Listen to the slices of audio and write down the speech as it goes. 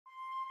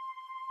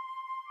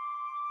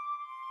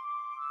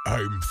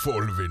I'm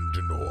Folvin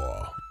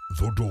Denor,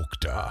 the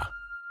Doctor,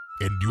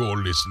 and you're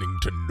listening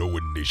to No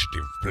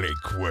Initiative Play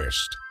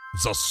Quest,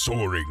 The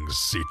Soaring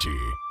City.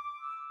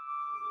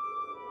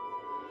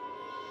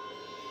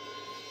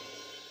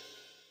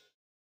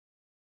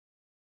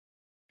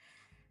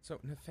 So,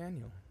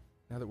 Nathaniel,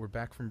 now that we're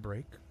back from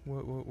break,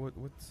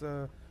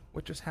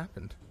 what just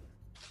happened?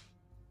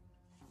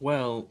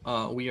 Well,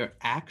 we are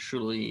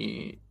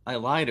actually... I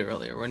lied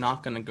earlier. We're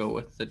not going to go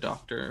with the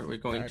Doctor. We're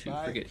going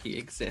to forget he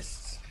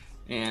exists.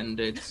 And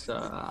it's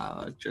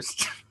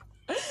just...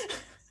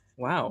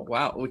 Wow.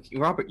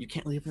 Robert, you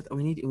can't leave with...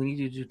 We need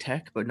you to do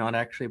tech, but not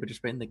actually, but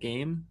just in the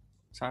game.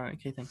 Sorry.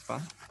 Okay, thanks,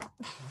 bye.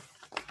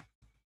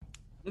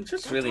 I'm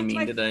just really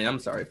mean today. I'm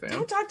sorry, fam.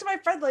 Don't talk to my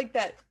friend like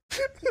that. He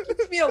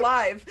keeps me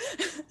alive.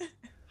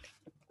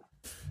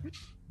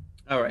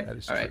 All right.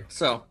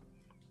 So,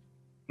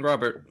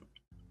 Robert,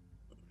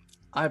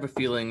 I have a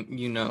feeling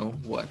you know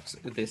what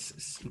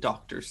this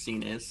Doctor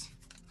scene is.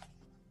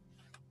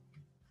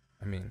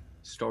 I mean...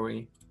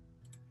 Story.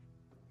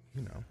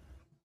 You know.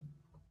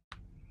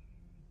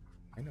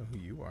 I know who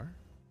you are.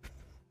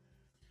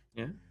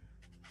 Yeah?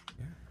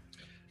 Yeah.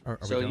 Are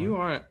so you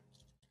are...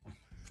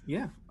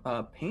 Yeah.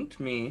 Paint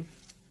me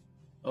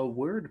a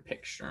word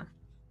picture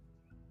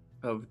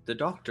of the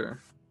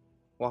Doctor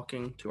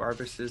walking to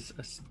Arvis's,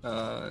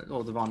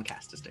 the Von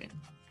Cast estate.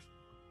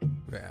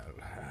 Well,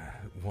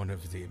 one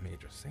of the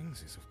major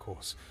things is, of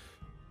course,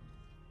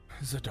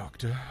 the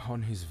Doctor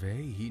on his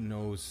way. He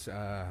knows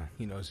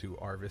who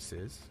Arvis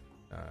is.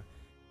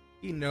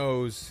 He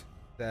knows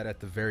that at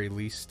the very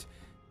least,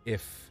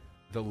 if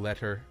the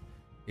letter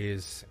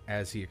is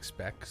as he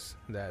expects,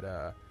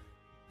 that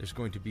there's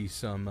going to be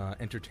some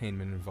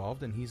entertainment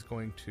involved, and he's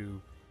going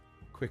to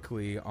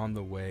quickly, on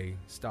the way,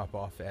 stop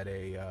off at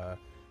a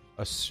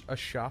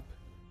shop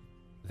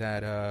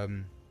that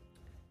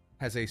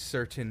has a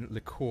certain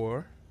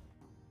liqueur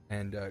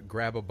and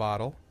grab a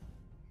bottle.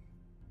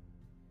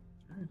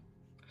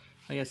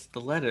 I guess the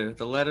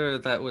letter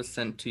that was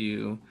sent to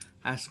you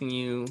asking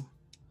you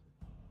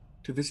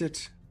to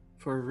visit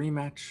for a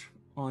rematch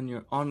on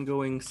your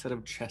ongoing set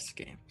of chess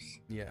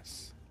games.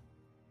 Yes.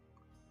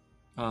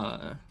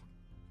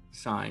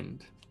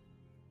 Signed,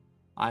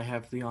 I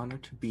have the honor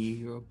to be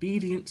your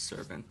obedient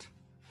servant,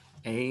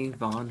 A.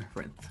 von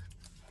Rinth.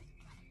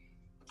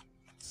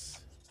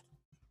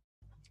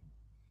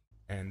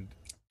 And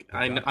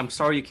I'm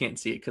sorry you can't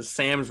see it, because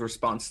Sam's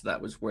response to that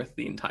was worth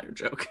the entire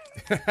joke.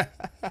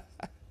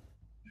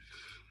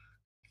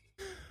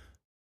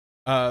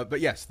 But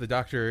yes, the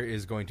Doctor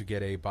is going to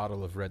get a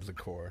bottle of red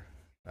liqueur,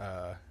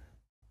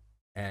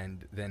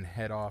 and then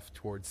head off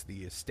towards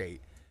the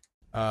estate.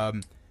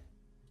 Very,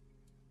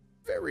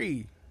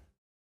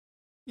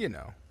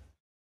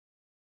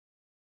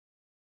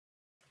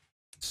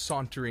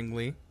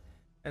 saunteringly,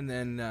 and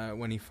then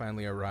when he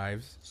finally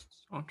arrives...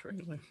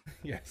 Saunteringly?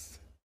 Yes.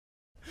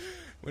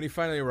 When he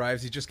finally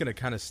arrives, he's just going to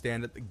kind of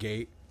stand at the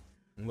gate,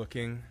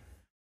 looking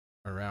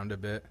around a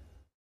bit,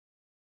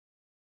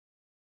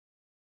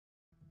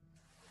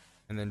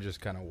 and then just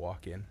kind of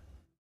walk in.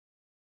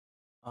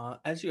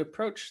 As you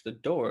approach the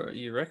door,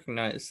 you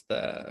notice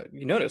that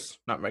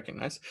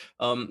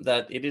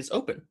it is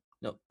open,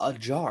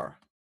 ajar,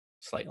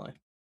 slightly.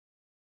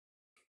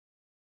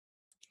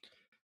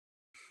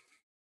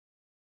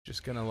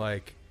 Just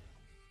gonna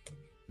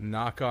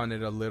knock on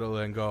it a little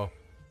and go,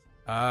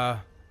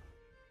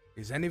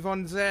 is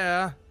anyone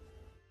there?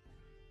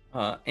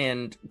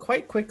 And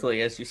quite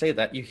quickly, as you say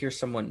that, you hear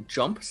someone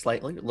jump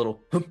slightly, a little,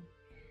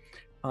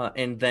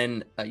 and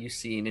then you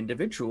see an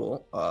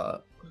individual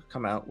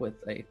come out with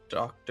a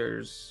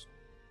doctor's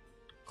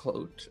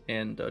coat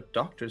and a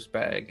doctor's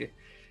bag,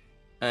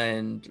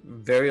 and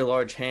very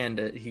large hand.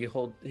 He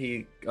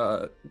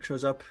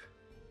shows up,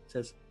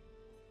 says,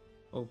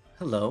 "Oh,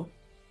 hello.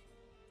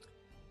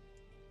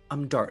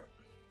 I'm Dart."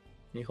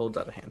 He holds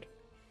out a hand.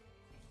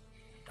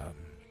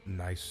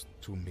 Nice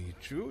to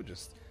meet you.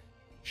 Just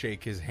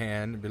shake his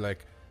hand and be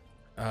like,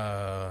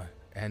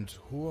 and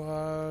who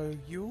are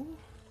you?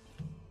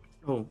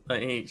 Oh,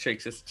 he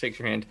shakes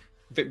your hand.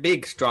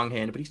 Big, strong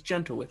hand, but he's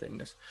gentle with it.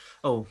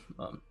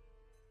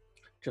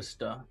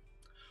 Just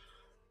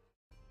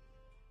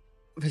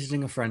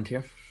visiting a friend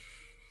here.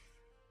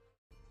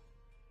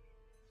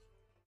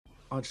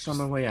 Just on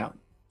my way out.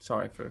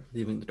 Sorry for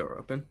leaving the door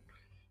open.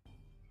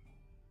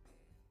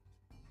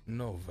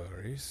 No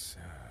worries.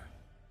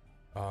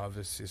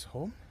 Arvis is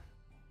home?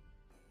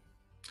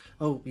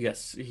 Oh,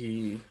 yes.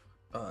 He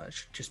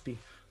should just be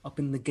up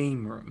in the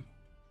game room,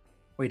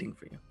 waiting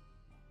for you.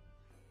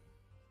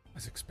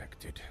 As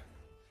expected.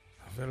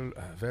 Well,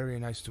 very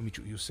nice to meet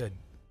you. You said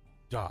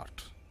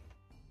Dart.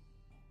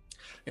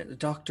 Yeah,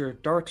 Dr.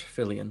 Dart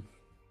Fillion.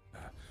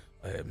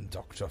 I am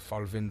Dr.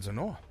 Folvin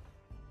Denor.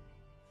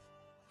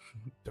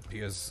 It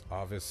appears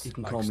Arvis You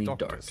can likes call me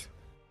doctors.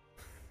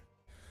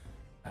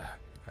 Dart.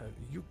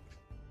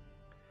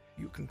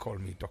 You can call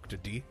me Dr.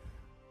 D.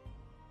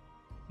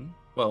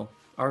 Well,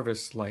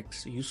 Arvis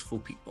likes useful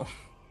people.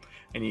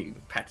 And he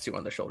pats you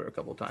on the shoulder a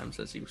couple times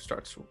as he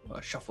starts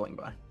shuffling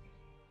by.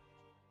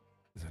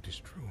 That is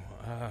true.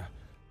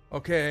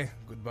 Okay,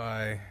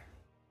 goodbye.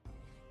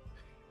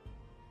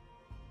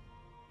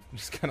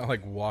 Just kind of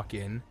like walk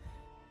in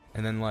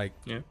and then like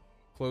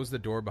close the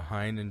door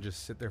behind and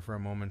just sit there for a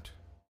moment.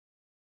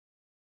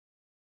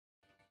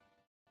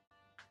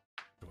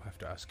 You'll have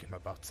to ask him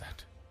about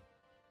that.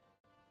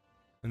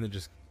 And then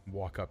just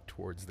walk up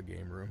towards the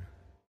game room.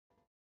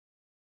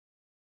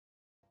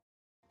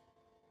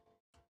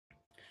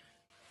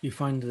 You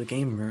find the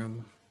game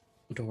room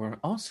door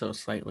also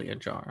slightly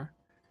ajar,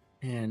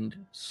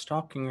 and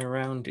stalking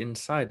around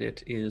inside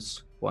it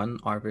is one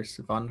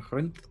Arvis von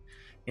Hrinth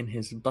in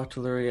his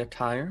butlery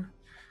attire.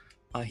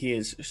 He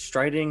is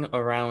striding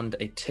around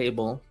a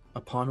table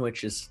upon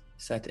which is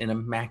set an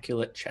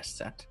immaculate chess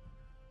set.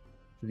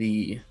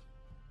 The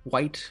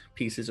white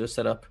pieces are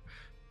set up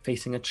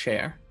facing a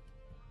chair,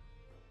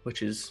 which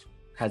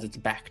has its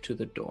back to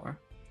the door.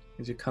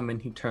 As you come in,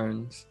 he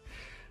turns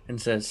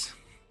and says,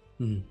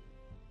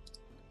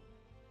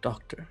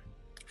 Doctor,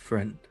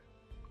 friend,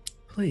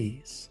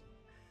 please.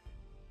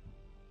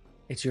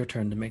 It's your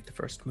turn to make the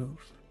first move.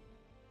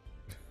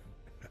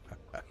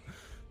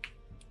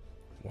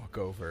 Walk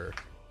over,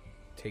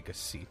 take a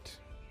seat,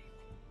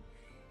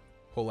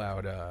 pull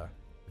out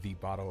the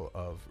bottle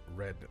of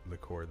red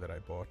liqueur that I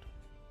bought,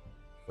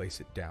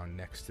 place it down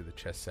next to the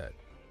chess set,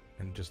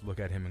 and just look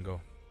at him and go,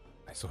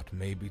 I thought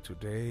maybe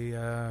today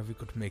we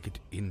could make it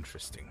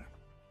interesting.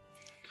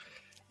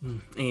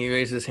 And he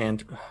raises his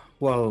hand.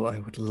 Well, I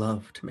would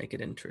love to make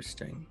it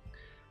interesting.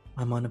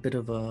 I'm on a bit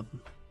of a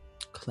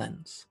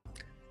cleanse.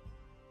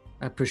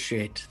 I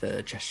appreciate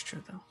the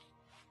gesture, though.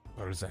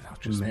 Or does that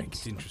not just make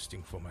it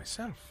interesting for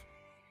myself?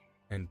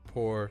 And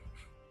pour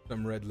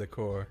some red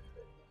liqueur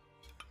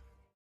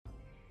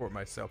for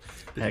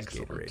myself.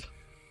 Excellent.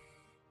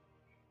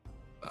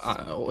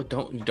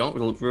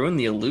 Don't ruin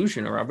the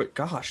illusion, Robert.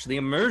 Gosh, the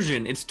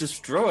immersion, it's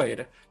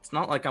destroyed. It's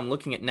not like I'm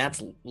looking at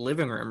Nat's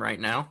living room right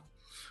now.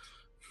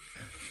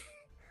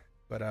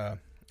 But I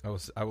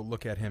will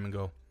look at him and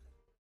go,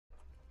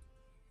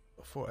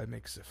 before I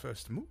make the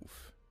first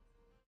move,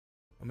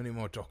 how many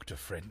more doctor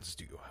friends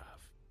do you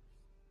have?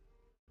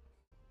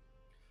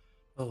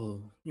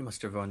 Oh, you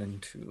must have run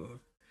into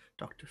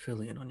Dr.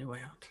 Fillion on your way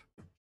out.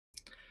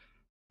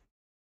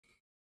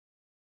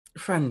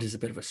 Friend is a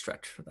bit of a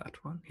stretch for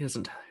that one. He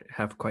doesn't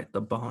have quite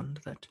the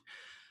bond that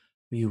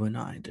you and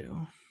I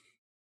do.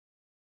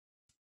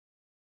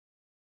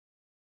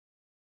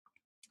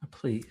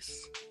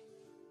 Please.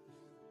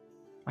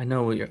 I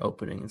know what your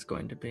opening is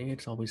going to be.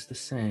 It's always the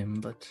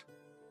same, but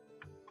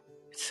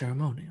it's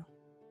ceremonial.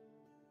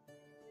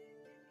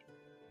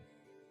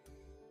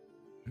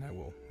 And I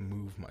will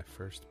move my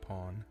first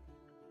pawn.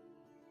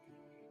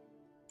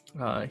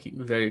 He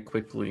very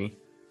quickly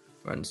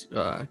runs,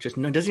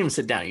 doesn't even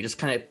sit down. He just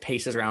kind of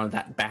paces around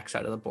that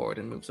backside of the board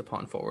and moves a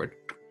pawn forward.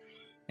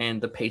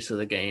 And the pace of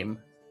the game,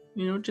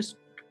 just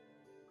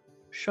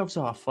shoves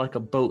off like a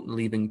boat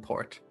leaving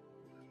port.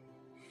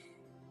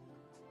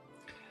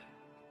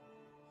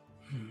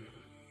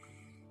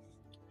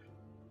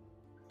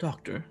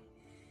 Doctor.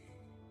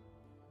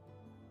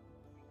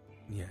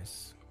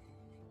 Yes.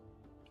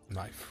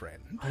 My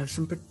friend. I have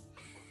some...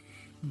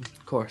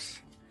 Of course.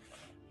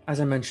 As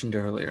I mentioned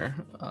earlier,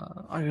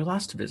 on your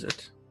last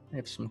visit, I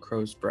have some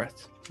crow's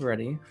breath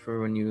ready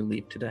for when you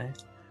leave today.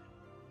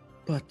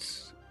 But,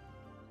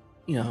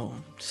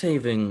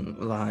 saving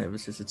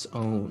lives is its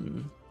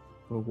own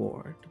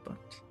reward,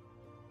 but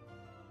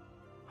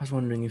I was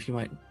wondering if you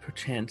might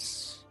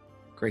perchance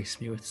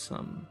grace me with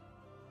some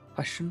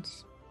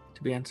questions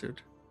to be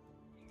answered.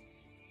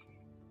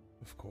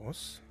 Of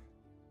course.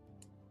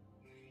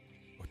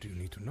 What do you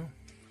need to know?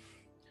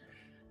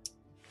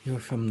 You're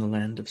from the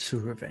land of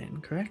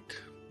Suravain,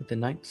 correct? With the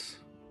knights?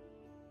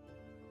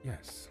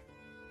 Yes.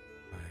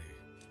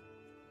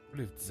 I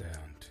lived there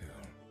until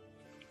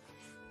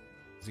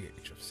the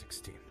age of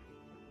 16.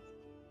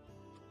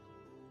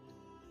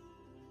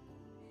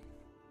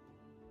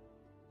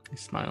 He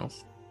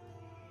smiles.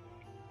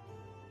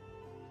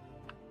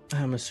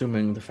 I'm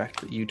assuming the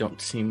fact that you don't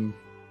seem...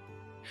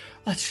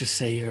 Let's just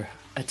say your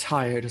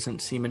attire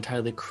doesn't seem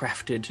entirely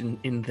crafted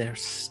in their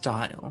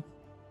style.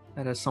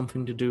 That has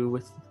something to do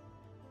with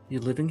you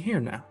living here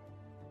now.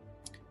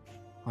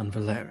 On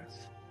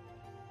Valerith.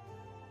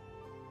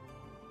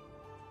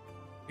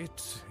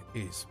 It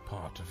is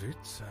part of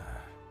it.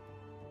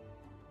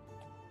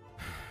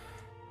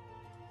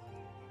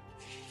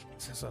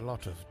 There's a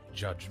lot of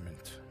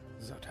judgment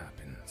that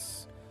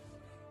happens.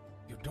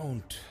 You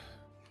don't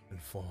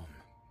inform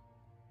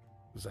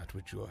that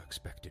which you are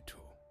expected to.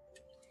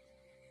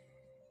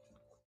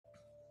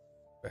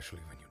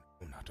 Especially when you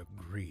do not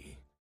agree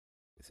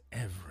with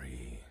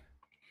every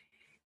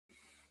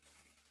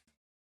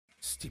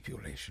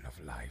stipulation of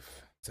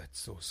life that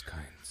those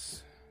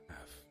kinds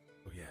have.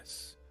 Oh,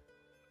 yes.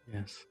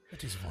 Yes.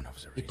 That is one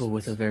of the People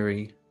reasons. with a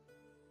very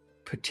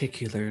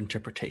particular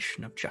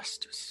interpretation of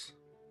justice.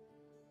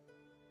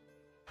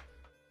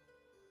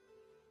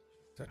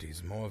 That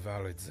is more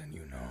valid than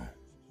you know.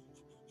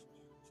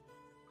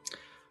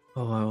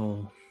 Oh,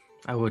 well,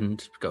 I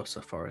wouldn't go so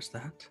far as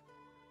that.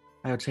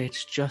 I would say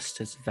it's just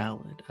as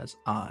valid as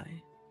I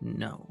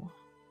No.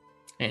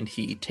 And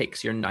he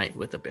takes your knight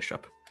with the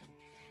bishop.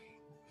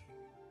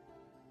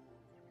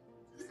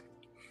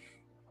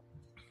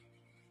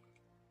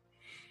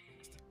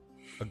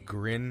 A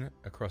grin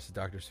across the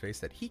doctor's face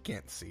that he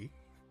can't see.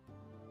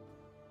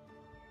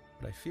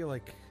 But I feel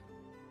like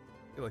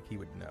he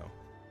would know.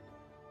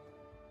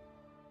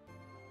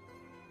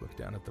 Look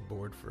down at the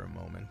board for a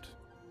moment,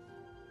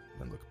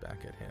 then look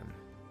back at him.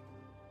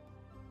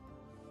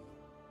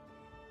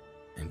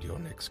 And your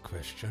next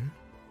question,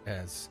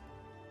 as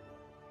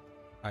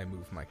I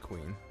move my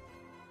queen.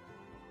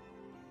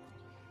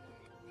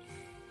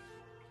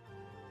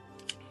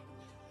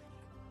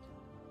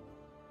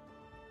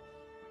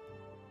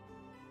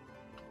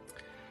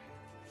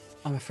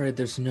 I'm afraid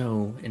there's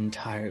no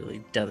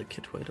entirely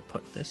delicate way to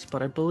put this,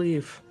 but I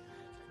believe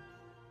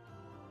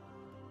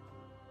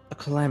a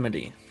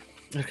calamity,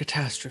 a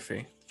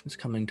catastrophe, is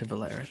coming to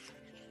Valerith.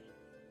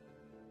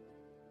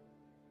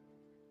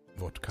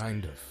 What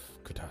kind of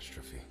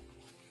catastrophe?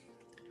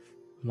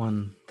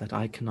 One that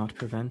I cannot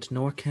prevent,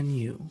 nor can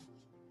you.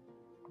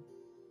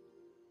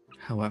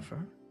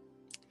 However,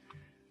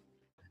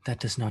 that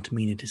does not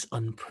mean it is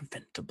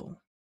unpreventable.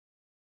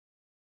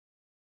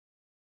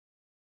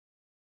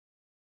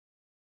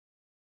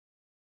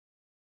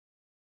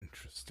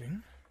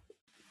 Interesting.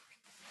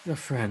 Your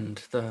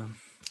friend, the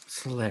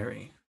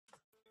Solari,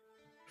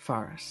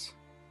 Faris.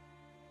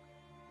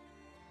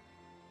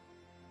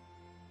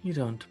 You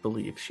don't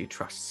believe she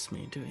trusts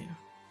me, do you?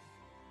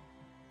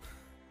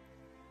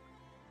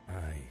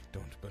 I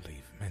don't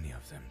believe many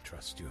of them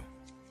trust you.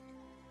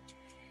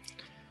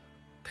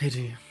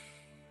 Pity.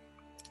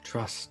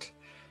 Trust,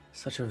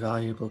 such a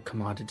valuable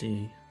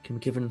commodity, can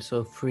be given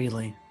so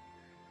freely.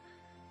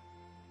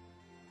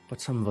 But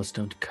some of us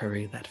don't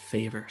curry that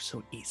favor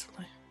so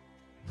easily.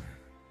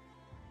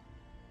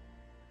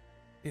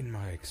 In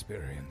my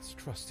experience,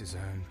 trust is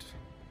earned.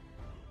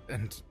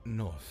 And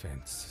no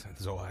offense,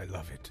 though I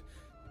love it,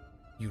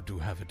 you do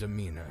have a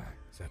demeanor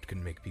that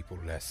can make people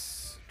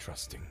less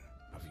trusting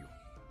of you.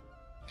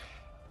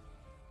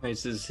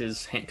 Raises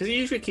his hand, because he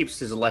usually keeps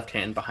his left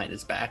hand behind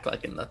his back,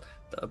 like in the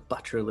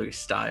butlerly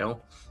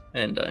style.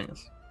 And he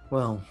goes,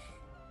 well,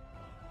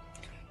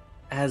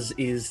 as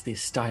is the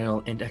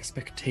style and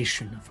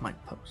expectation of my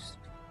post.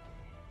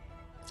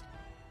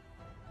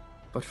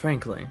 But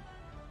frankly,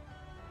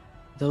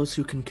 those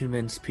who can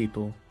convince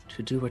people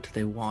to do what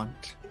they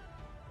want,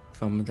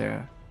 from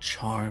their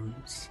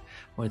charms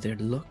or their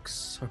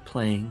looks, or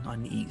playing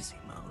on easy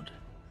mode.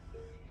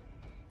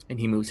 And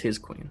he moves his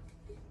queen.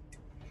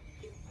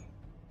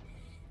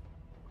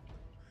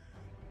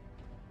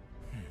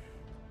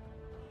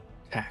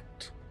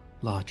 Tact,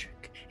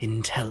 logic,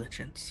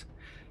 intelligence.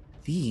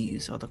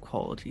 These are the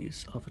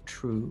qualities of a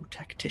true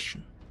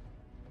tactician.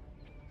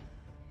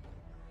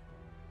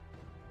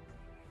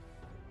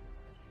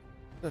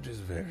 That is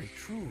very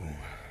true.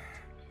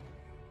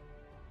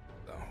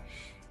 Though,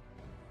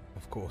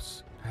 of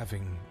course,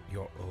 having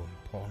your own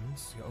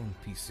pawns, your own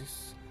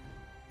pieces,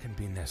 can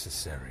be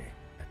necessary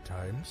at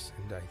times,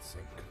 and I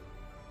think,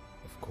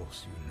 of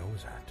course, you know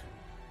that.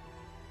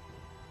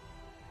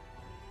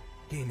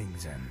 Gaining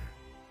them,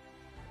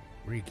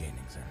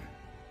 regaining them,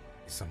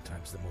 is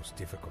sometimes the most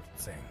difficult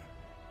thing.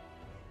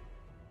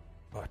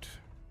 But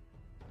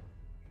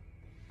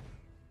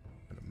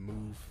I'm gonna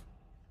move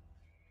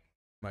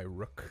my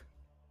rook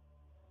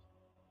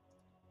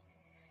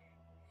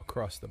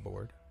across the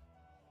board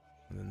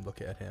and then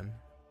look at him.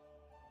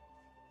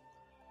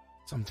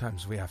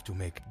 Sometimes we have to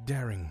make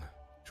daring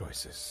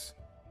choices,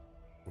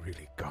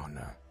 really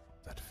garner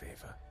that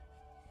favor.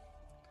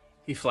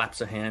 He flaps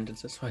a hand and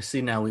says, I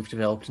see now we've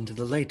developed into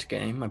the late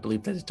game. I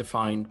believe that is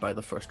defined by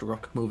the first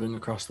rook moving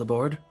across the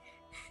board.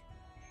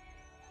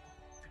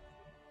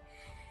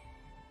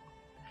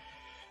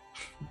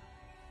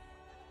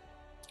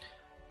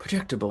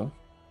 Projectable,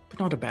 but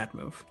not a bad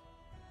move.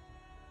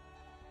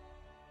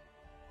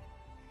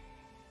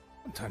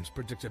 Sometimes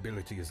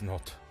predictability is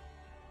not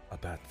a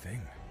bad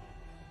thing.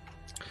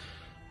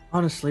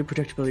 Honestly,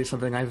 predictability is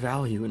something I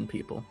value in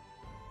people.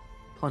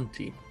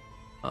 Plenty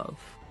of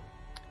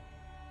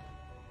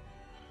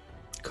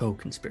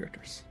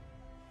co-conspirators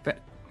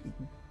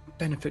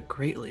benefit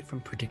greatly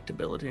from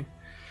predictability.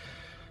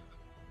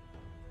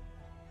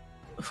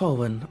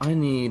 Falwyn, I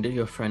need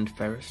your friend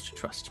Ferris to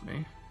trust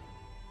me.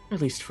 At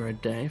least for a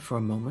day, for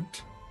a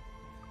moment.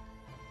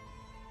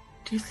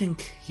 Do you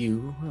think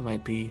you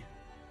might be...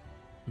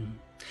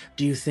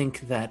 Do you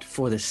think that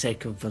for the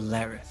sake of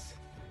Valerith,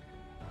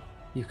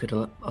 you could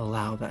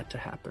allow that to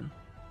happen?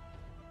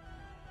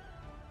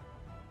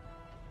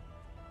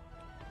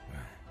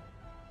 Well,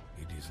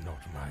 it is not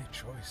my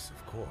choice,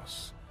 of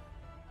course.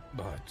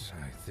 But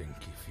I think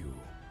if you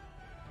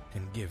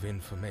can give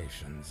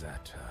information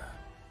that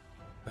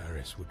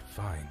Varys would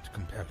find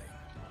compelling,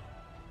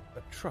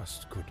 a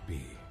trust could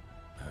be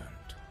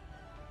earned.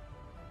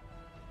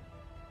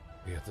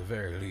 We at the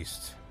very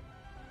least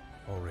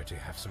already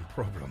have some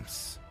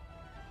problems.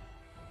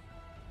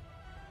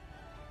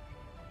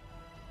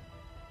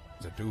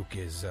 The Duke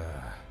is,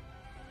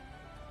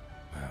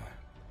 well,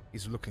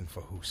 he's looking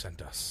for who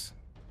sent us.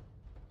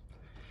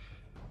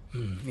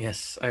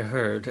 Yes, I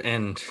heard.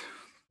 And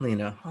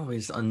Lena,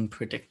 always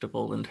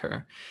unpredictable in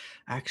her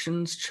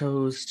actions,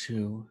 chose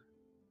to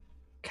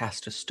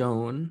cast a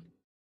stone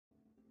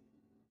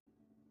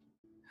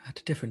at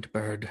a different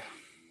bird.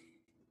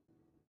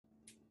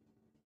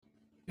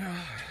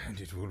 And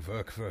it will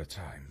work for a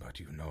time, but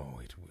you know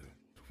it will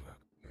work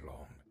for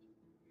long.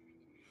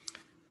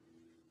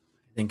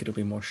 I think it'll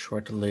be more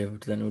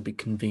short-lived than it would be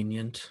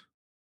convenient.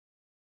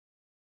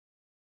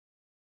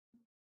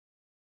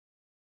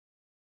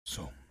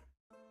 So,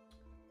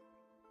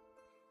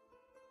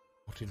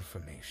 what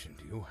information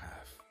do you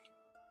have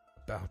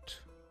about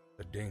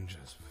the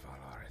dangers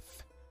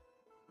Valarith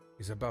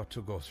is about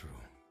to go through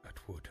that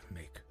would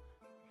make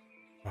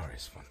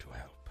Varys want to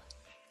help?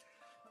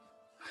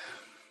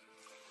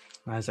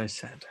 As I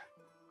said,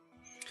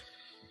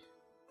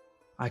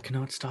 I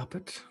cannot stop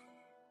it.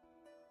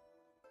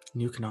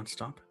 You cannot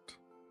stop it.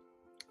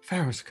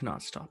 Faris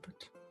cannot stop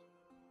it.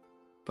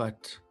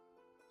 But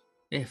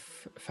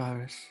if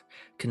Faris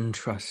can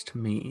trust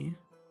me,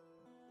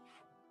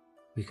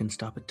 we can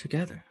stop it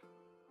together.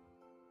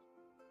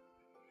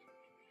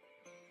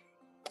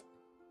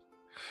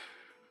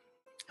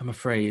 I'm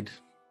afraid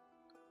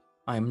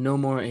I am no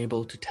more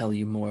able to tell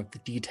you more of the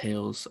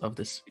details of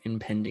this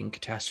impending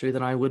catastrophe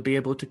than I would be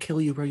able to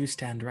kill you where you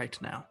stand right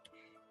now.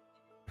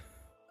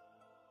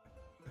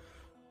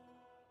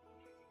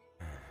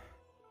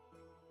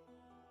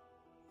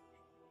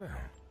 Well,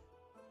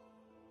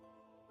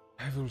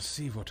 I will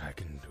see what I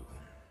can do.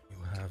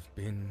 You have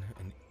been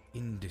an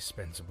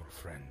indispensable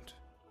friend,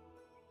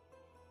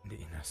 and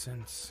in a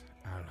sense,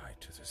 ally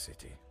to the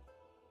city.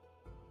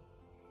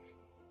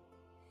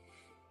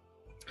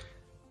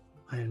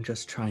 I am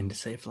just trying to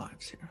save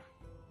lives here.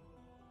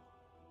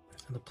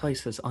 In a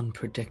place as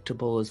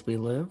unpredictable as we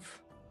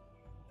live,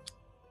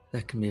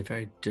 that can be a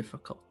very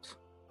difficult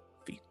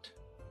feat.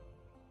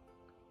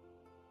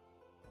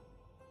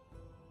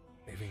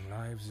 Saving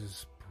lives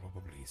is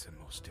probably the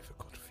most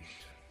difficult feat.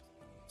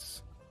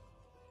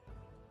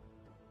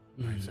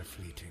 Lives are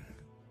fleeting,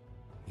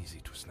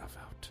 easy to snuff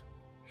out,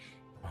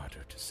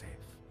 harder to save.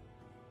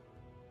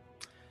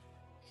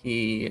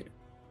 He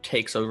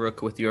takes a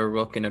rook with your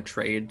rook in a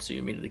trade, so you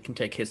immediately can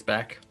take his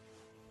back.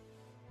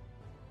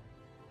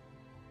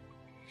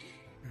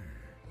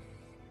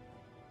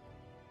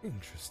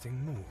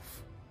 Interesting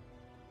move.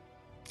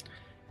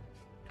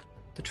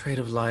 The trade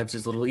of lives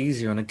is a little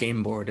easier on a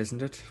game board,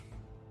 isn't it?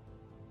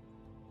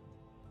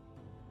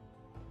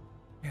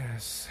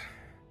 Yes,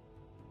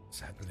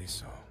 sadly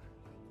so.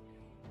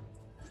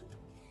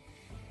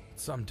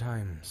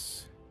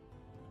 Sometimes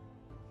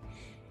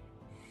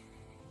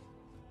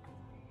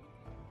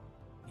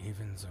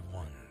even the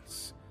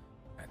ones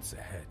at the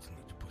head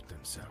need to put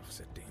themselves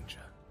at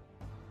danger.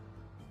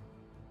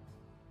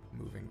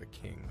 Moving the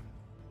king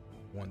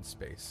one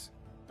space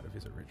out of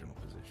his original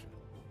position.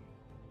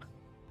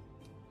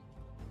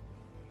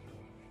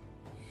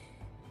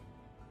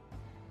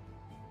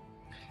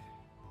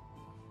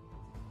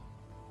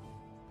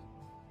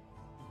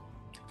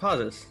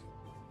 Pauses,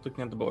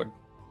 looking at the board.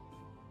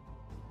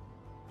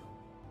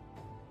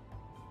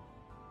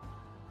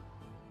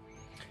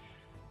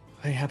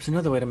 Perhaps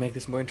another way to make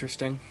this more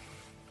interesting.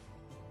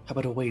 How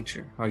about a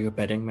wager? Are you a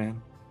betting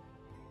man?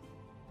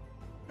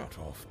 Not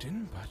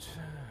often, but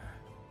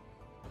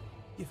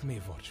give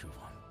me what you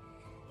want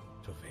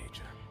to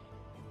wager.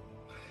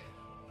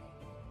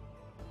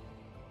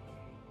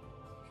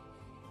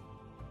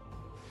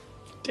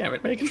 Damn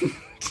it, Megan.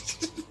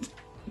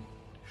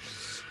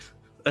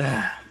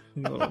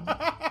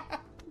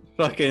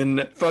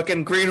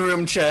 Fucking green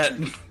room chat.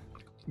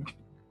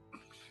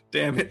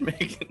 Damn it,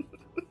 Megan.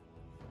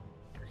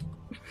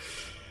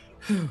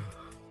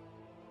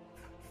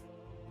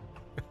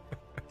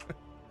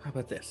 How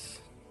about this?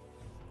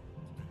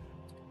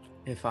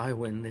 If I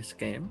win this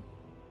game,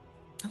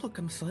 look,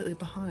 I'm slightly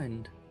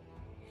behind.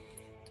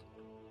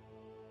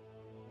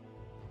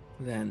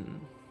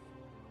 Then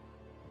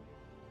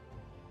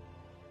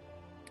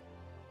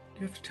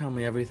you have to tell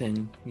me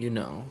everything you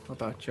know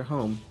about your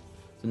home,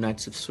 the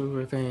Knights of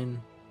Survein,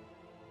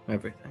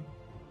 everything.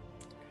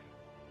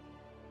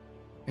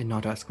 And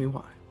not ask me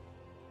why.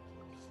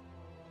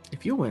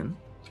 If you win,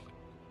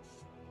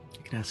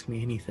 you can ask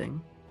me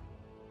anything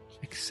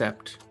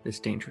except this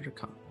danger to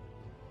come.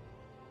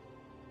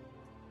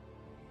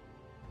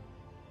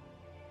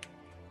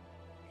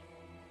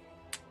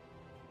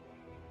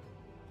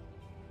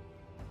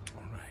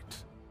 All right.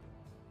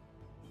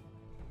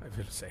 I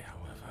will say,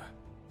 however,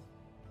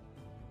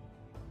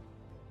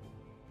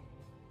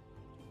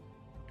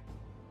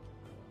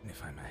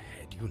 if I'm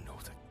ahead, you know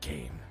the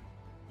game.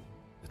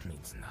 That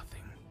means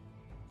nothing.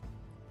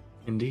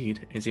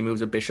 Indeed, as he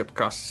moves a bishop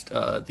across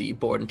the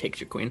board and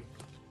takes your queen.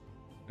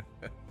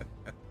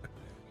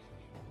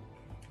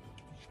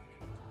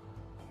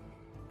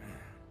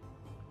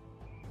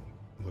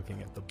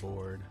 Looking at the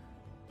board.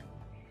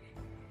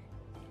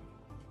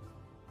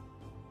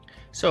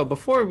 So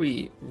before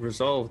we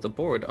resolve the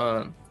board,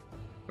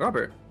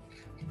 Robert,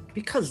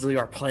 because we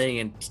are playing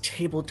a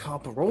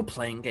tabletop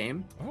role-playing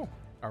game,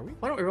 Are we?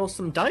 Why don't we roll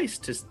some dice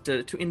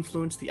to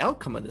influence the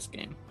outcome of this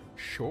game?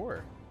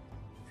 Sure.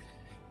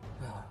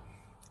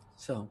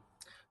 So,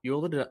 you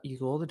roll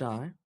the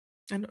die,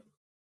 and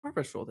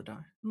Arvis roll the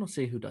die, and we'll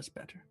see who does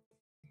better.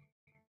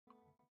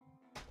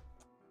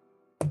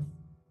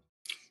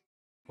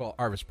 Well,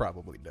 Arvis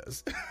probably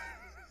does.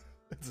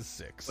 That's a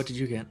 6. What did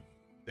you get?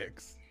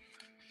 6.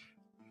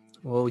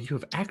 Well, you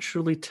have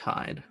actually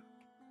tied.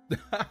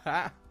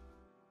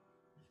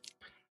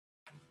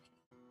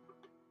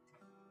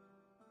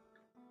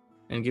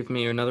 And give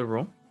me another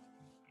roll.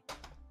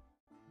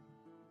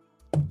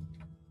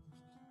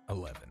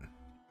 11.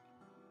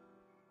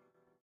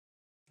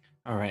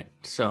 All right.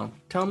 So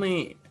tell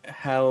me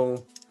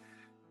how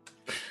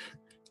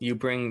you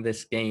bring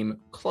this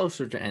game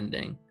closer to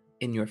ending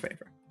in your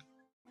favor.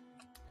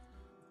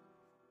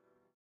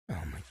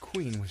 Oh, my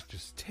queen was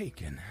just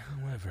taken.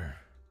 However,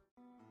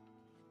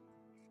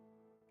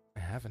 I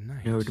have a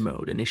knight. Nerd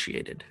mode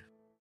initiated.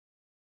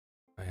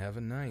 I have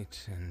a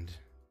knight, and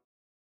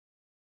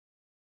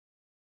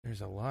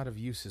there's a lot of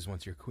uses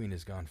once your queen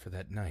is gone for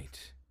that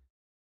knight.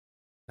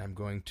 I'm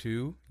going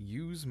to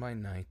use my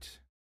knight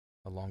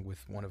along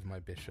with one of my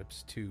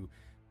bishops to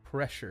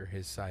pressure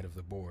his side of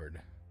the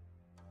board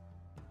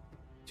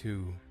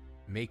to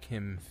make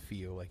him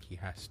feel like he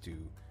has to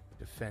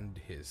defend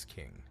his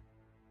king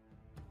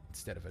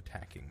instead of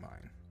attacking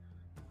mine.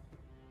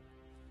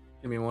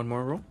 Give me one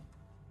more roll.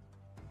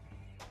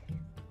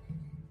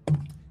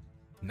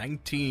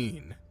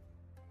 19.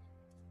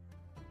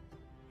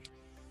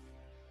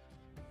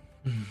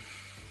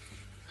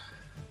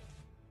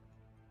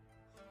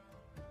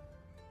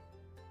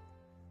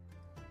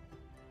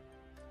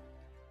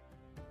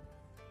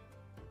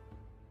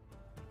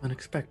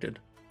 Unexpected.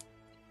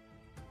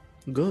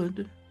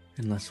 Good,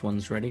 unless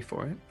one's ready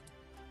for it.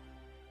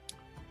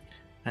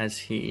 As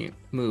he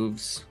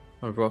moves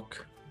a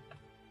rook,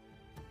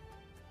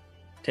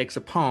 takes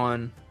a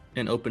pawn,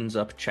 and opens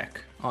up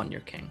check on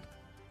your king.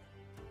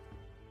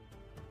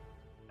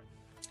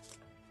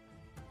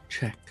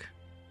 Check.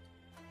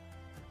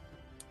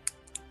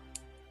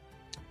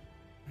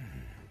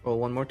 Roll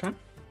one more time.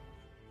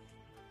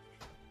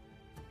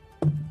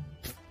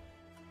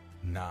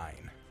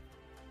 9.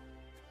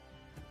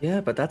 Yeah,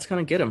 but that's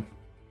gonna get him.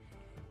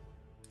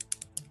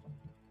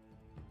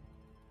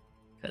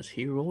 Because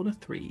he rolled a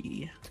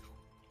 3.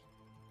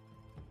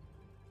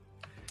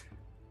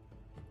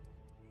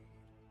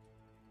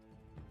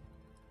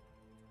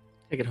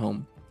 Take it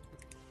home,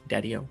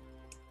 Daddy-o.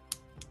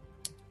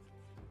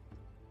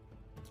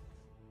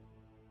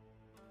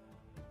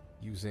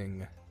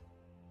 Using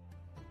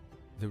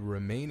the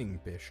remaining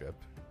bishop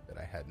that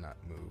I had not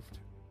moved,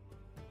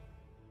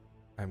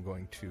 I'm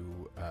going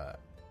to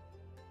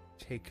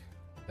take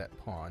that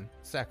pawn,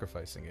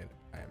 sacrificing it,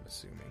 I am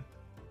assuming,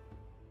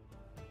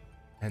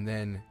 and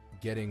then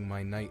getting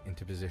my knight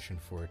into position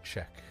for a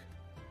check.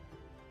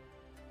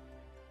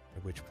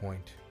 At which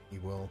point he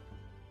will,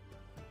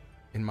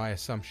 in my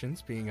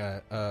assumptions, being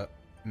a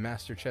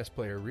master chess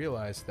player,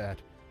 realize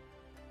that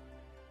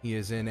he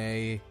is in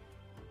a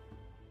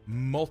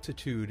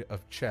multitude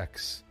of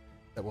checks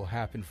that will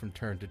happen from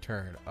turn to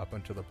turn up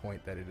until the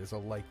point that it is a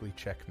likely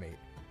checkmate.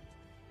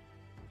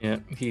 Yeah,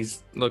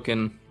 he's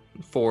looking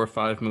 4 or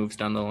 5 moves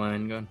down the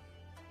line, going.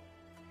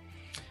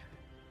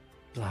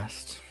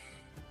 Blast.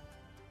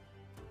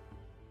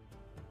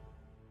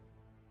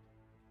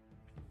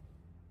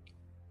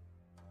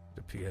 It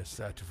appears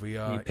that we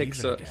are. He picks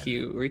even up. again.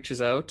 He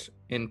reaches out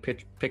and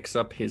picks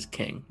up his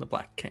king, the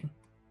Black King.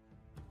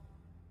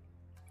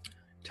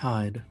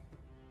 Tied.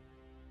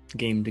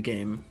 Game to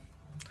game.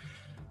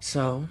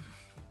 So,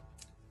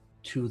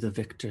 to the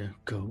victor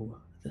go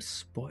the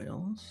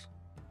spoils.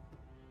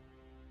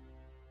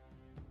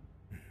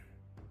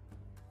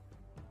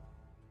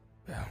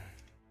 Well,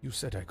 you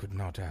said I could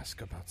not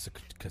ask about the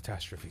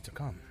catastrophe to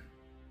come.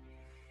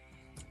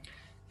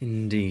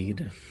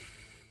 Indeed.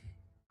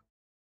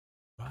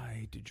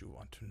 Why did you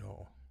want to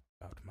know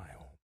about my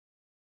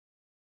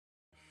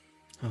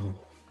home?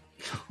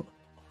 Oh.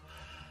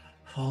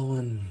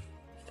 Fallen.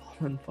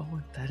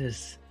 That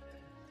is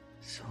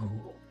so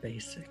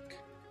basic.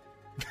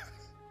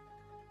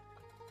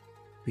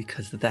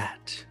 Because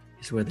that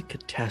is where the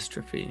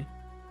catastrophe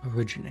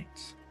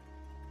originates.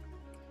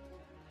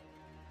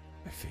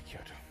 I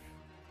figured.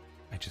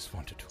 I just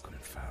wanted to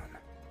confirm.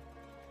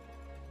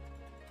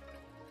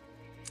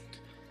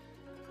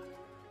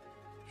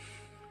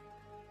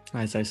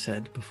 As I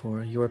said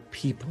before, your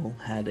people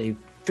had a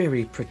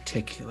very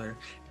particular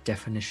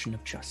definition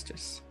of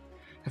justice.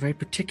 A very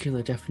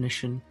particular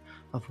definition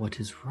of what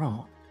is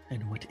wrong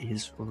and what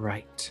is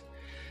right.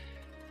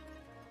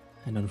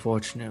 And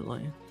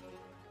unfortunately,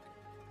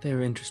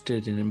 they're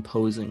interested in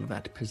imposing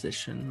that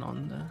position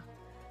on the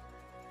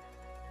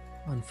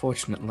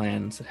unfortunate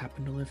lands that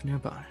happen to live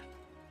nearby.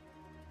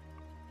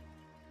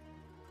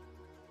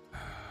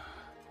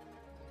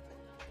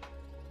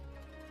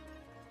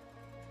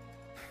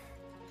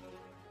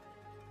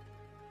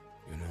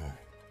 You know,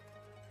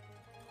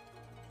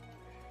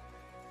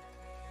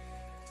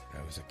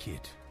 when I was a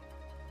kid,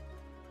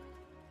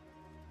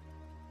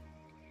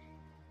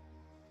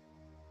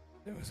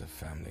 There was a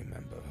family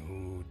member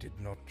who did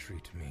not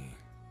treat me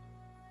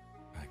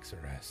like the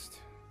rest.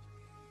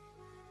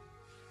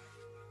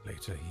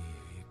 Later,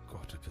 he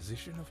got a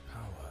position of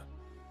power,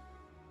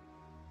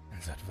 and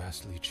that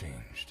vastly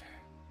changed.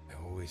 I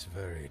always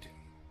worried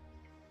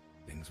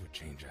things would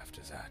change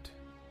after that.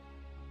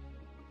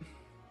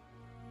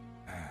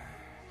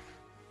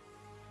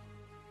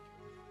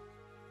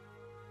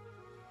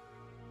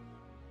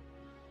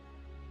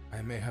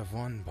 I may have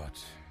won,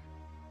 but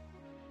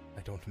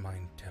I don't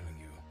mind telling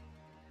you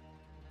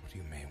what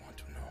you may want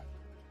to know.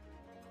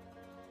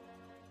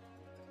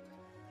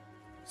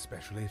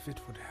 Especially if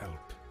it would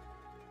help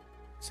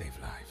save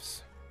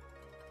lives.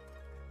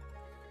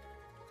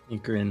 He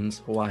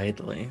grins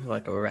widely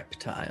like a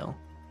reptile.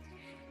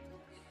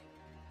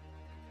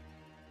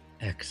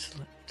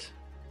 Excellent.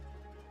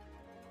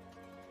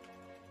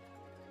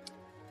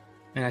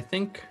 And I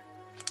think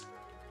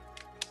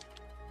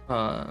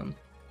we'll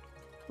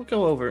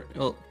go over.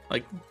 Well,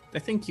 I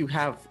think you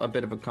have a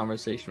bit of a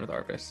conversation with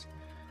Arvis,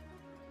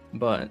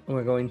 but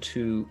we're going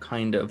to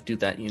kind of do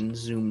that in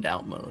zoomed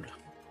out mode.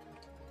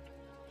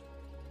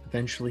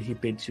 Eventually, he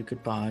bids you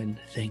goodbye and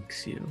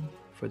thanks you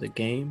for the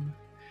game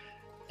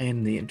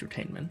and the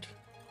entertainment.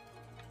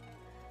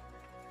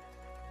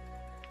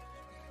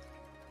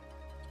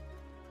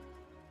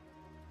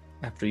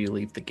 After you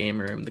leave the game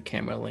room, the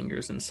camera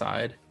lingers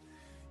inside.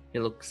 He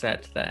looks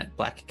at that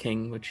Black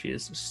King, which he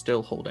is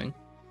still holding.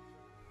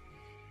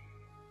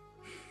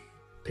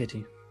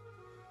 Pity.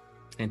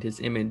 And his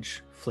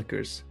image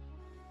flickers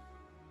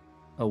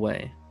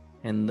away,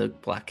 and the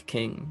Black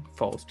King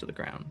falls to the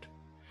ground,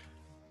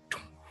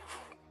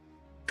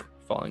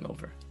 falling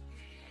over.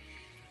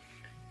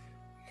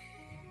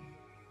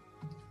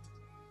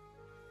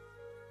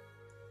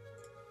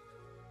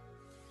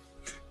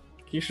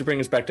 You should bring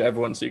us back to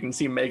everyone so you can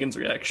see Megan's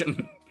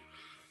reaction.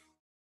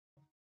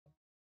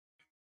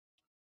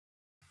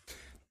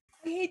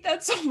 I hate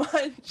that so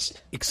much.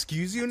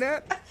 Excuse you,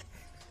 Nat? I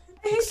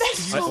hate that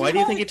so much. Why do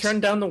you think he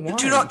turned down the wine?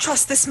 Do not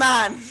trust this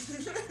man.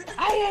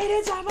 I hate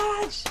it so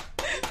much.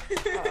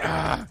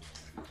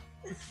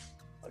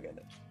 Look at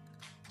it.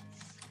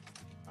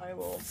 I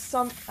will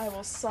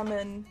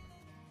summon.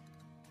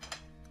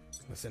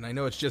 Listen, I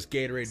know it's just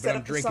Gatorade, Set but I'm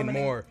up the drinking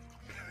summoning. more.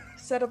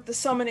 Set up the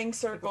summoning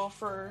circle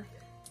for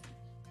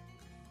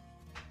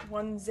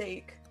one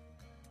Zake.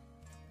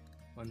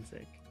 One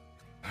sec.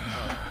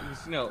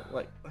 That's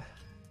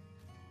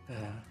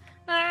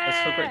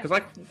so great.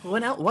 Because,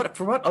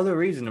 for what other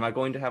reason am I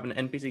going to have an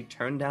NPC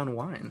turn down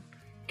wine?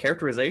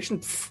 Characterization?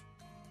 Pfft.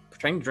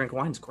 Trying to drink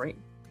wine's great.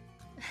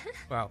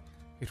 Well,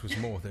 it was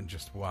more than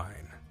just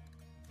wine.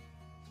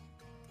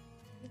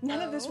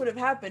 None of this would have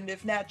happened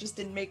if Nat just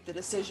didn't make the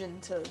decision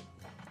to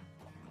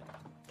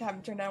have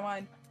him turn down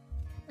wine.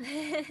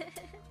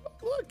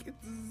 Look,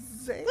 it's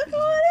Zane. Look who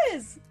it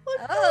is! Look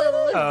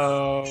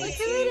Oh, who look it is!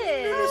 who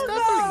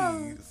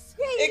it is.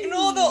 Stephanie. Yay!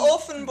 Ignore the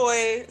orphan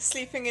boy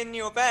sleeping in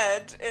your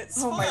bed. It's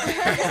Oh my fine.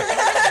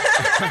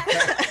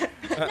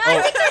 No,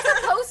 I think there's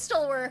a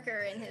postal worker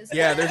in his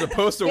Yeah, bed. there's a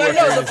postal No, worker.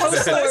 no, in the his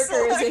postal bed.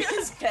 worker is in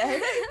his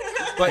bed.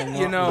 But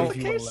you know,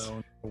 leave you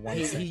alone for 1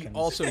 he second.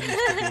 also used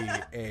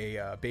to be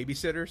a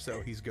babysitter,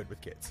 so he's good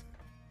with kids.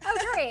 Oh,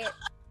 great.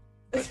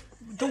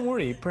 Don't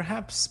worry.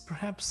 Perhaps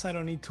I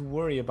don't need to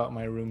worry about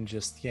my room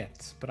just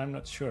yet. But I'm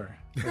not sure.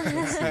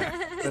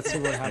 Let's see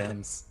what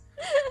happens.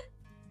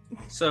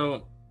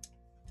 So,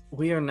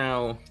 we are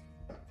now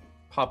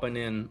popping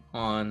in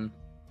on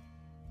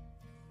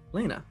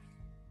Lena,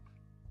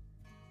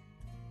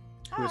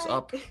 who's Hi.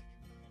 up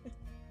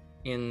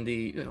in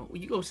the.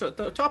 So at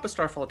the top of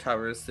Starfall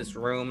Tower is this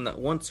room that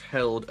once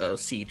held a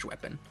siege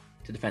weapon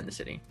to defend the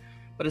city,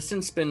 but has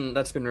since been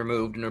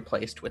removed and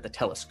replaced with a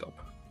telescope.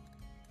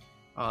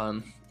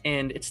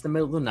 And it's the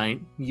middle of the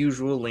night.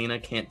 Usual Lena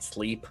can't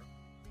sleep.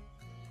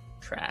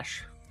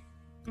 Trash.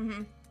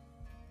 Mm-hmm.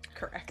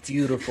 Correct.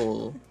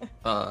 Beautiful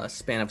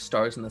span of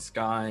stars in the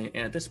sky,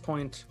 and at this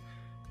point,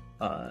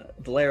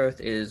 Valerith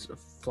is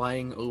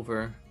flying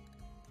over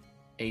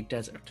a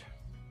desert.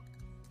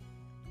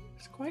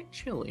 It's quite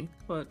chilly,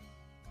 but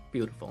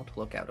beautiful to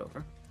look out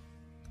over.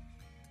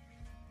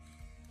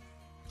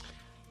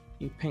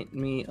 You paint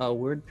me a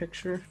word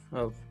picture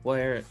of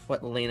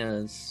what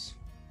Lena's.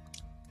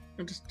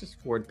 Or just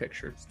word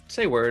picture.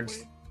 Say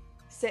words.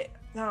 Say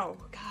no,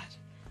 God.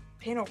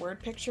 Paint a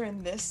word picture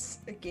in this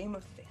a game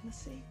of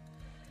fantasy.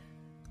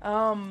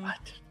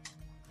 What?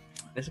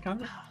 Is it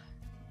coming?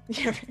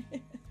 Yeah.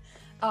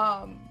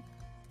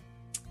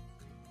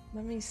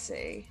 Let me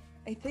see.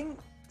 I think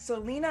so.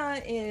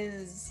 Lena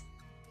is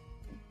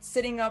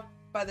sitting up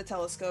by the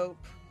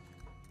telescope,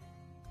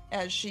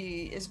 as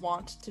she is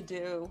wont to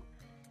do,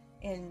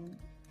 and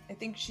I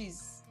think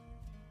she's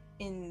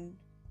in.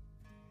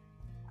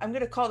 I'm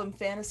gonna call them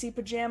fantasy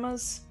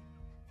pajamas.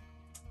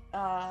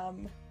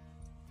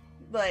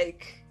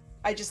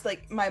 I just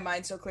my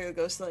mind so clearly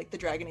goes to the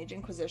Dragon Age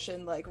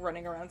Inquisition,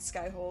 running around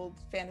Skyhold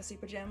fantasy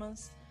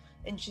pajamas,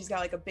 and she's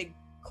got a big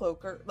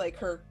cloak, or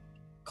her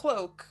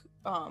cloak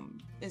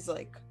is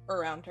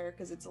around her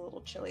because it's a little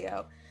chilly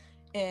out,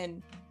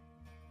 and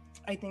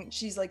I think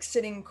she's like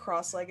sitting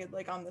cross-legged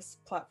like on this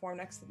platform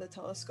next to the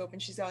telescope,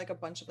 and she's got like a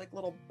bunch of like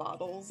little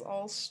bottles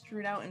all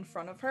strewn out in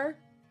front of her,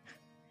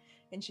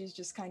 and she's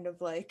just kind of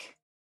like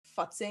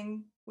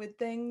futzing with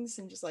things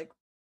and just like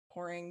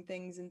pouring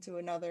things into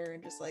another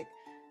and just like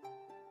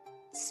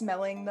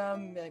smelling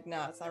them, like,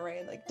 nah, it's not right,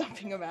 and like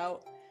dumping them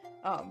out,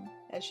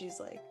 as she's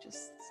like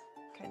just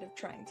kind of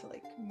trying to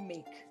like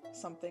make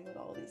something with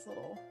all these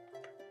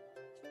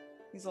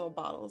little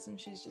bottles, and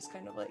she's just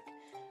kind of like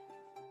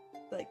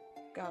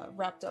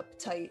wrapped up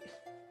tight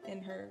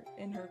in her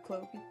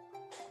cloak,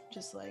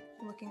 just like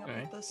looking up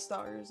Alright. at the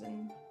stars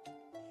and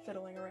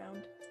fiddling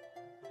around.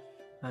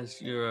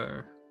 As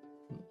you're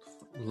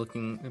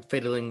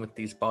fiddling with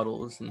these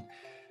bottles and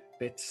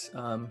bits,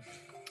 a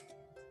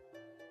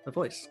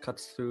voice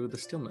cuts through the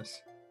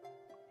stillness.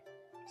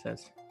 It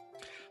says,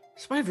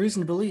 "So I have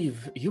reason to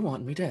believe you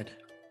want me dead."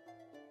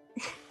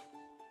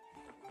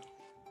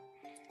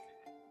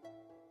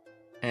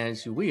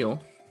 As you wheel,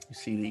 you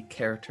see the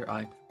character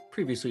I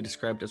previously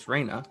described as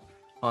Reyna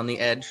on the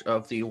edge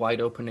of the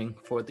wide opening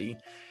for the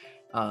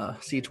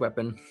siege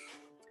weapon.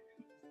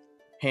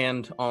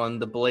 Hand on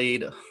the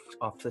blade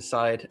off the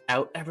side,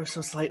 out ever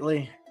so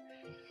slightly.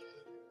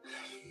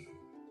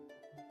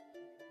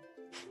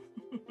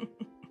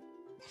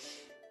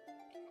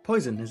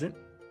 Poison, is it?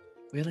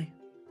 Really?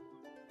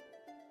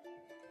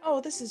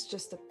 Oh, this is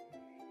just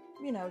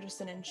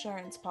just an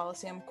insurance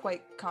policy. I'm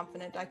quite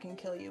confident I can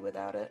kill you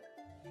without it.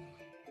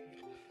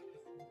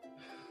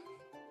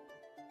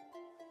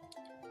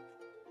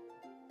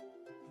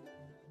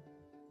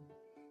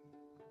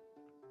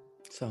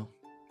 So,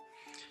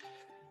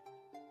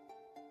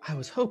 I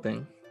was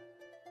hoping,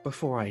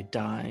 before I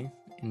die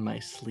in my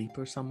sleep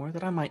or somewhere,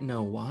 that I might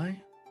know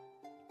why.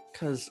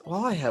 Because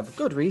while I have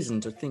good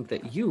reason to think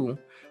that you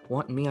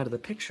want me out of the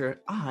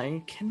picture,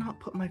 I cannot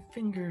put my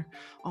finger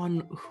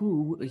on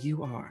who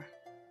you are.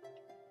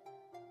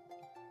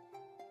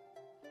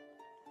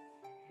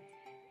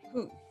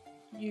 Who?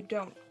 You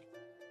don't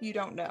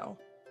know.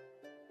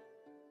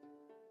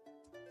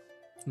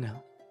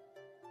 No.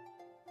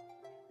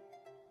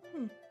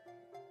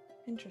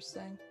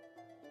 Interesting.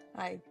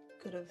 I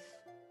could have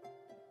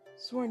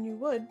sworn you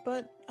would,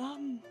 but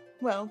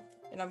well,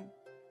 and I'm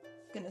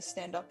gonna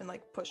stand up and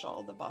like push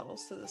all the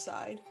bottles to the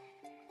side.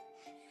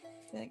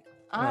 Like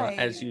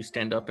As you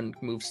stand up and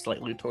move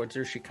slightly towards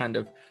her, she kind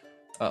of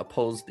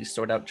pulls the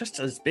sword out just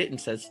a bit and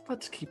says,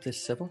 "Let's keep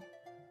this civil."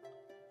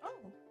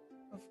 Oh,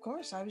 of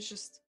course. I was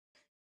just,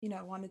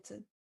 wanted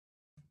to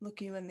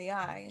look you in the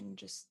eye and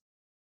just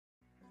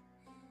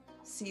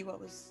see what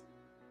was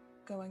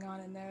going on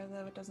in there,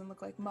 though it doesn't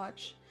look like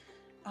much.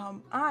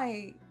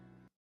 I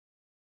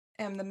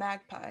am the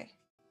magpie.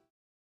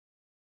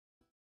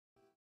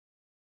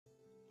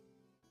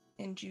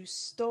 And you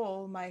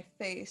stole my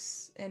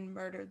face and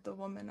murdered the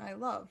woman I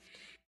loved.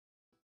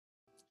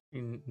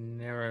 She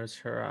narrows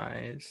her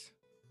eyes.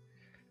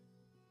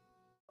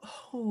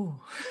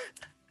 Oh,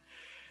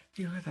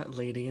 you were that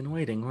lady in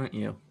waiting, weren't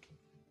you?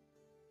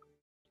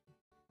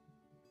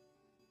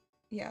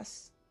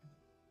 Yes.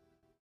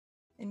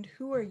 And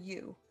who are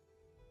you?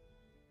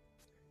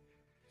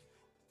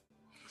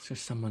 It's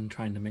just someone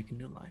trying to make a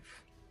new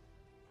life.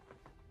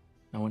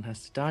 No one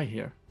has to die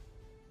here.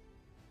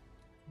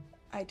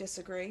 I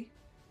disagree.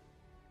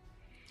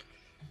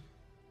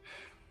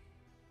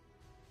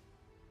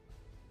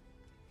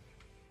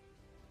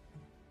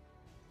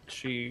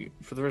 She,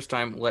 for the first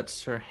time,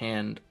 lets her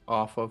hand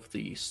off of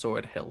the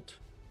sword hilt.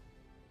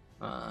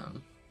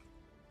 The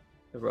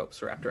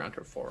ropes wrapped around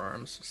her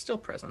forearms, still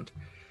present.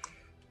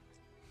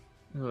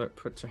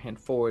 Puts her hand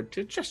forward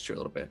to gesture a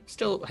little bit,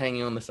 still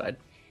hanging on the side.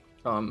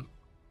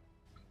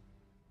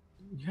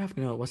 You have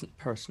to know it wasn't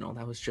personal.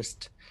 That was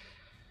just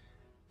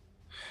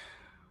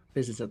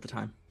business at the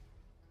time.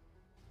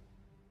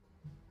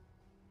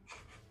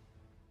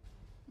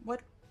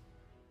 What?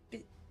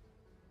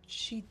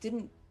 She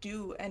didn't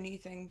do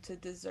anything to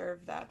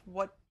deserve that.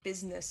 What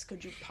business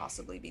could you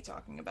possibly be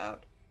talking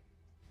about?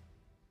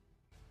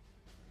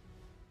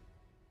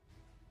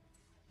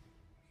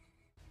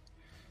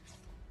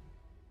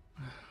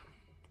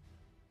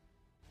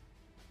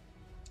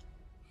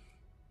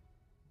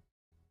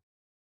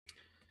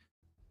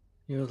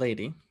 You're a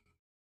lady.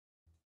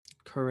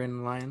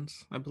 Corinne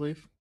Lyons, I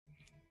believe.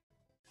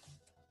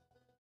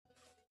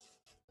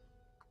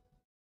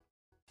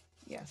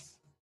 Yes.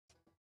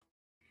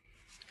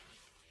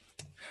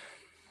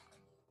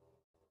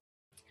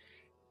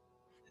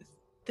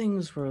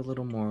 Things were a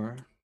little more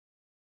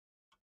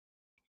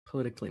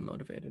politically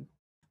motivated.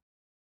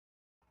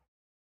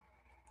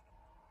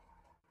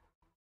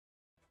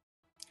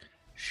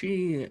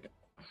 She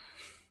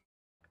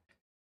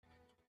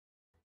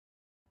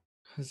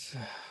was,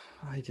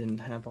 I didn't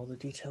have all the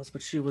details,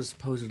 but she was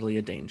supposedly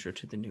a danger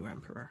to the new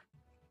emperor.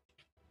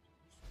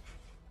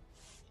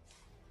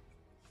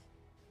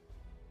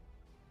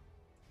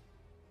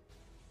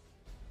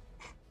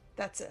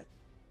 That's it.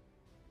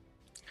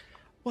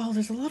 Well,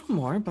 there's a little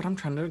more, but I'm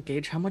trying to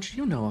gauge how much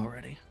you know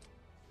already.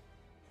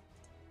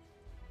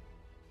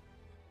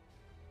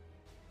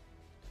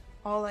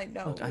 All I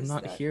know Look, I'm is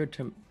not that here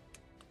to.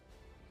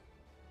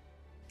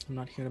 I'm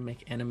not here to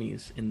make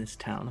enemies in this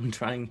town. I'm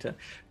trying to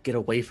get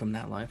away from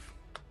that life.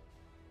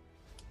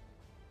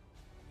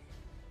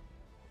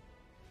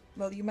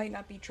 well, you might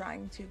not be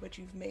trying to, but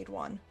you've made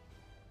one.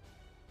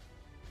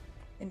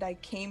 And I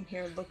came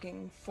here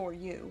looking for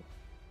you.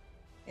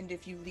 And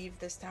if you leave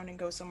this town and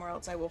go somewhere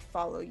else, I will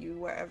follow you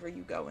wherever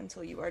you go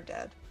until you are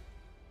dead.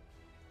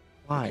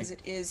 Why? Because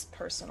it is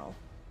personal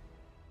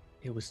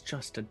It was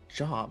just a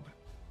job,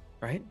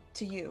 right?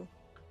 to you.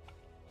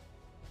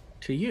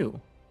 To you.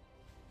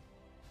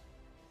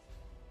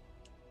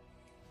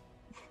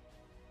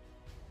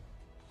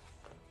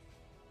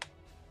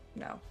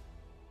 No.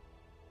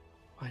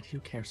 Why do you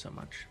care so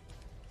much?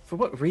 For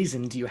what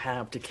reason do you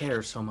have to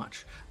care so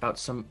much about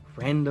some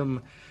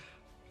random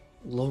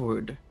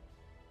lord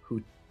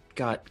who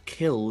got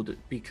killed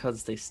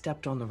because they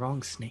stepped on the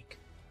wrong snake?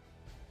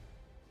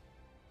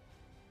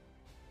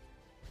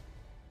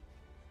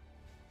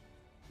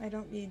 I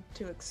don't need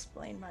to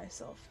explain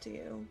myself to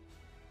you.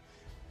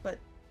 But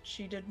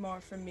she did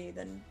more for me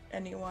than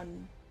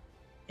anyone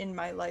in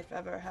my life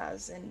ever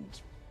has,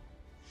 and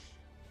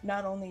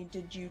not only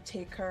did you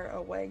take her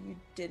away, you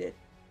did it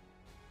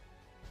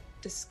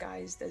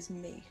disguised as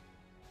me.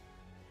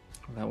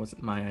 Well, that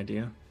wasn't my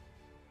idea.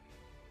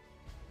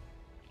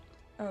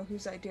 Oh,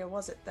 whose idea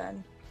was it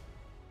then?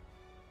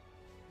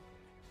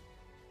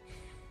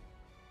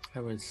 I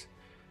was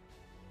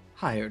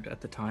hired at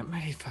the time.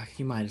 Hey, fuck,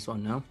 you might as well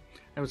know.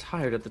 I was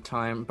hired at the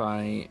time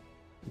by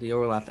the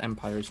Orlath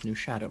Empire's new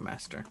Shadow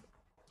Master,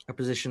 a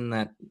position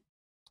that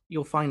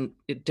you'll find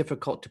it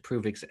difficult to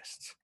prove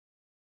exists.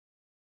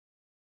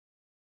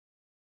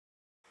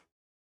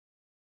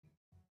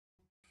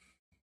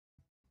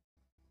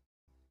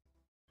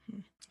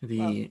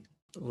 The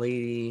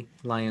Lady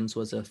Lyons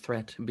was a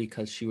threat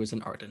because she was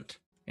an Ardent,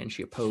 and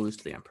she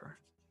opposed the Emperor.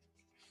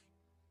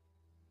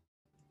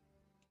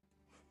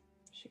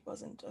 She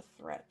wasn't a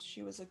threat.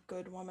 She was a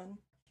good woman.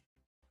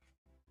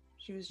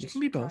 She was You just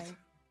can be both. trying-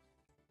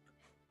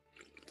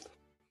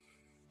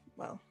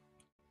 Well,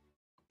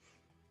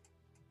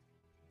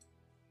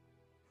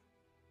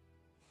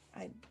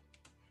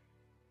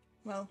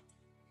 well,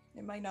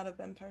 it might not have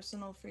been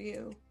personal for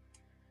you,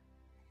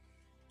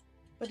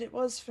 but it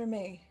was for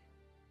me.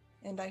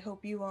 And I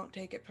hope you won't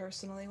take it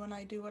personally when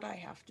I do what I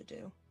have to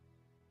do.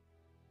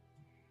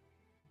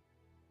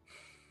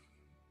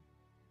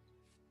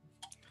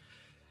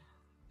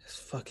 This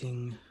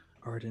fucking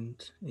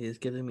Ardent is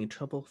giving me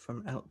trouble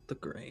from out the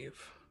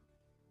grave.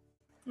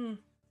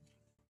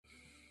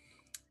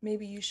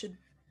 Maybe you should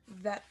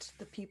vet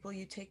the people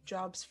you take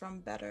jobs from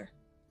better.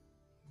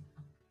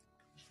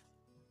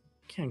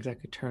 Can't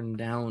exactly turn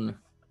down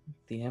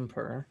the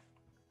Emperor.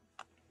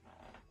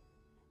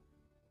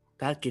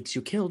 That gets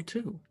you killed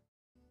too.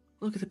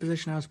 Look at the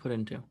position I was put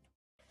into.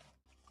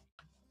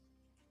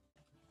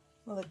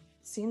 Well, it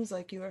seems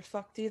like you were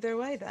fucked either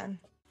way then.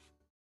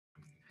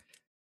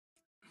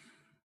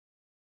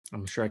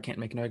 I'm sure I can't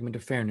make an argument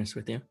of fairness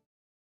with you.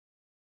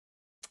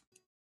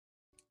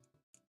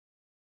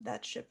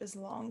 That ship is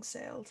long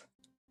sailed.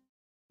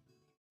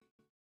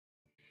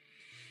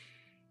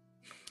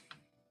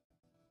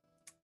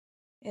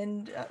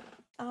 And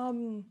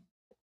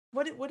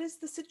what is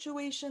the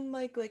situation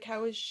like? Like,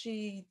 how is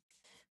she?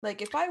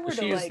 Like, if I were to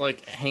She's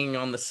like hanging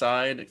on the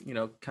side, you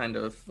know, kind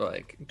of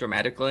like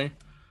dramatically.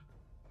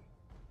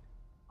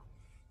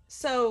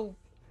 So,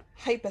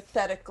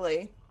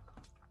 hypothetically,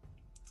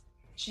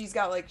 she's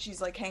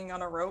like hanging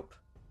on a rope.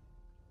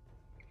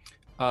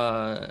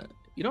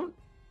 You don't.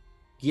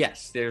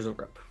 Yes, there's a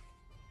rope.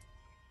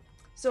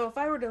 So if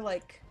I were to,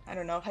 like, I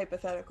don't know,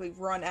 hypothetically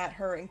run at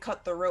her and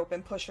cut the rope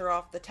and push her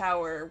off the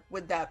tower,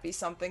 would that be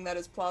something that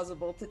is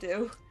plausible to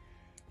do?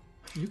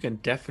 You can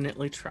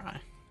definitely try.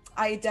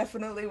 I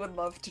definitely would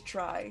love to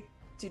try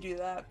to do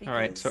that because All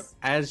right. So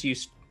as you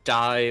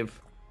dive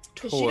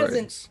 'cause towards,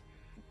 she doesn't.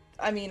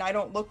 I mean, I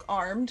don't look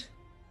armed,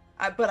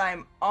 but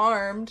I'm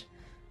armed,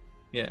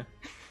 yeah.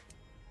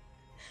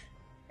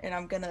 and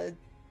I'm gonna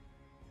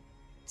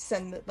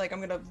I'm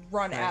gonna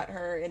run Right. at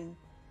her and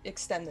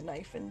extend the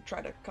knife and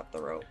try to cut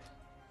the rope.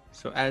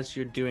 So as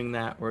you're doing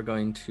that, we're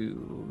going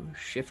to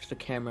shift the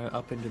camera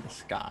up into the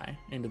sky,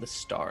 into the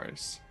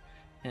stars.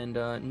 And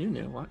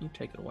Nunu, why don't you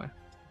take it away?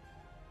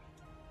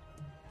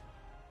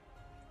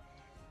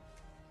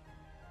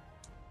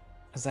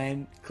 As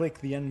I click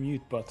the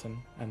unmute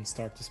button and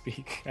start to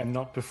speak, and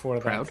not before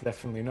Proud. that,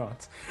 definitely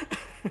not.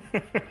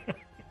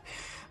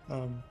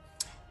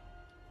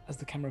 As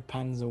the camera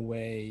pans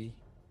away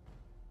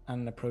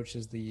and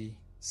approaches the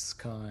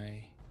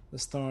sky, the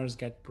stars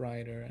get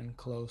brighter and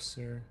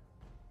closer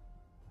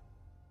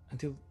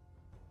until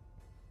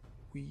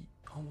we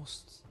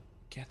almost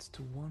get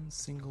to one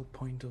single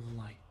point of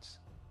light.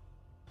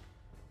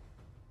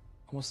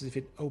 Almost as if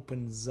it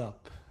opens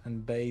up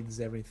and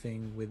bathes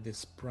everything with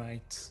this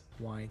bright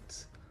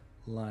white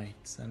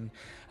light, and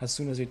as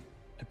soon as it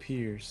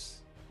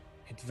appears,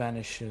 it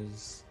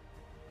vanishes,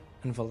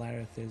 and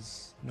Valarith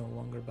is no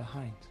longer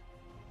behind.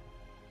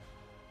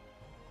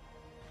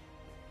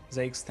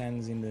 Zake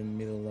stands in the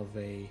middle of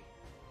a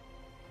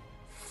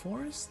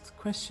forest? ?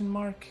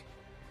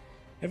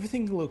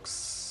 Everything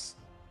looks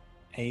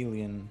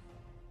alien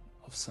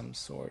of some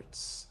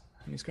sorts,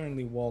 and he's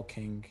currently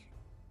walking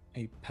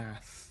a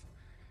path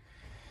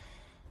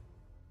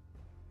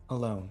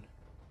alone,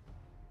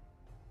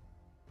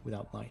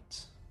 without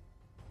light,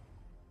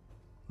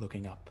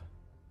 looking up,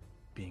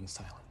 being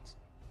silent.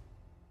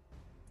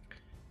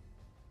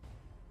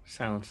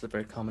 Silence is a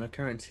very common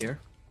occurrence here.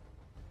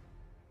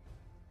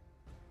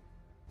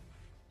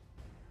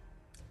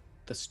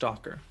 The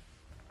stalker.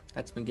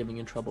 That's been giving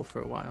you trouble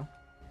for a while.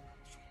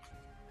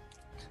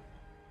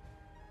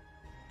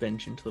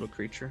 Vengeant little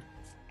creature.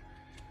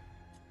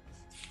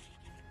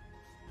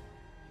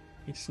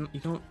 You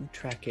don't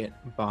track it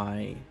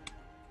by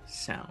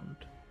sound,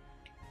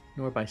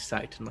 nor by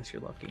sight unless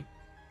you're lucky.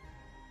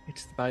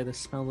 It's by the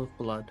smell of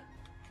blood.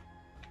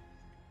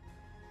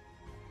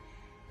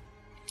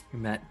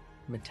 And that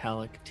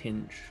metallic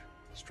tinge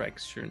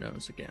strikes your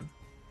nose again.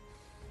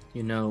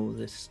 You know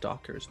this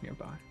stalker is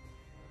nearby.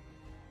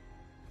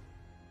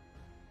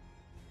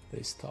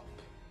 They stop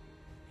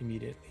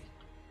immediately.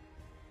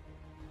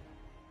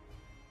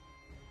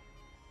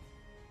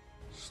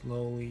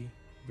 Slowly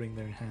bring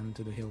their hand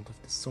to the hilt of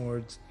the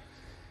sword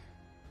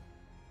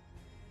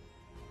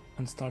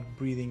and start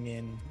breathing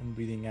in and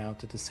breathing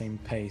out at the same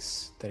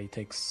pace that he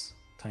takes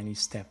tiny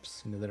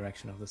steps in the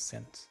direction of the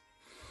scent.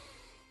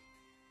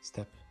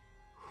 Step.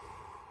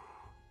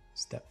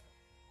 Step.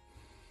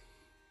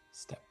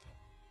 Step.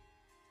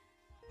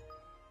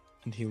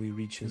 Until he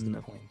reaches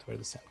the point where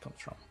the scent comes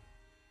from.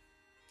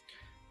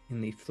 In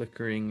the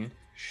flickering,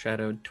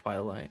 shadowed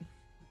twilight,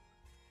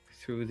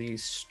 through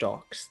these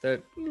stalks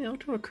that,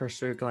 to a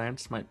cursory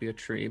glance might be a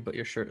tree, but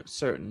you're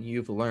certain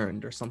you've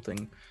learned are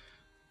something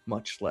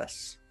much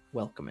less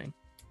welcoming.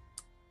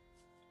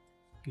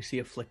 You see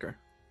a flicker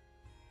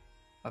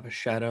of a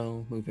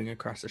shadow moving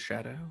across a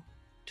shadow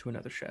to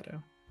another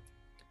shadow.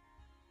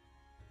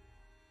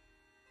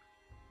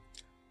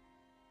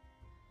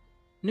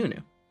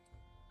 Nunu,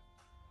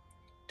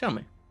 tell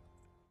me,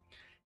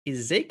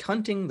 is Zake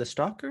hunting the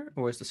stalker,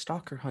 or is the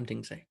stalker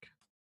hunting Zake?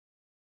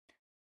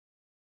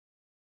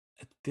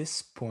 At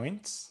this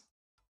point,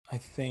 I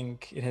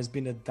think it has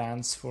been a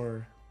dance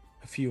for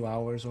a few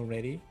hours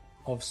already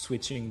of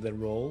switching the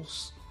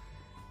roles.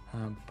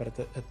 But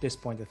at this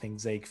point, I think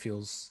Zake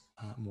feels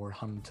more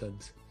hunted.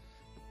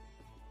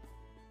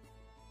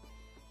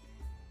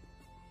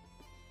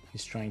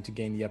 He's trying to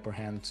gain the upper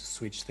hand to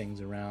switch things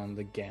around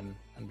again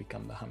and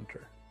become the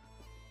hunter.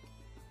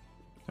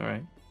 All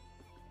right.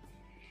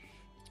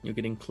 You're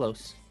getting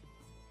close.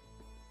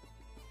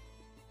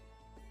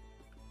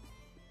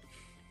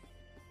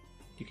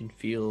 You can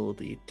feel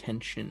the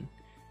tension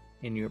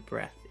in your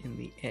breath in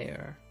the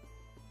air.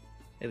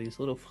 And these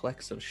little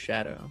flecks of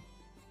shadow,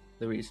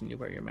 the reason you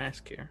wear your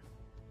mask here.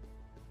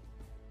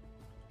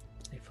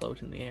 They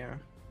float in the air.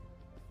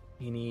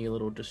 Any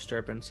little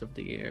disturbance of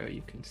the air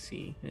you can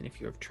see. And if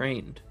you're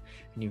trained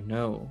and you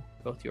know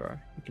both you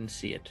can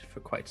see it for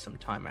quite some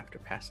time after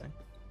passing.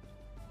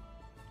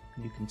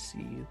 And you can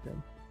see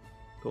them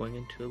going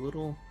into a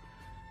little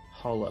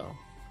hollow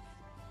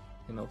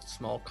in the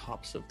small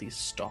copse of these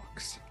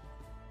stalks.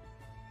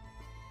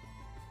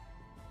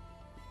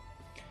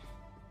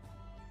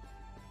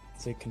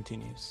 Zake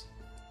continues,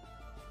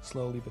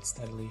 slowly but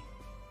steadily,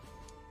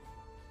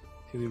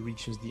 till he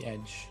reaches the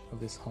edge of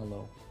this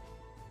hollow,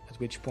 at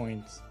which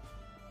point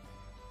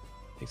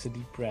takes a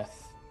deep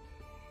breath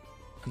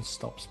and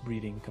stops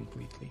breathing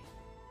completely,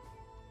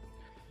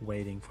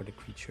 waiting for the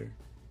creature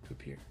to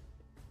appear.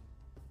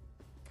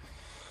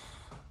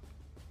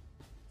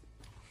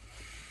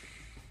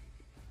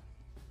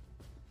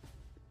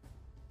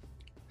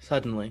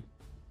 Suddenly,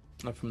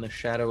 from the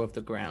shadow of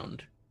the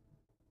ground,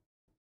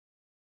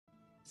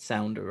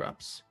 sound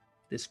erupts.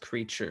 This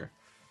creature,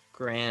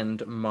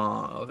 grand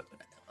maw,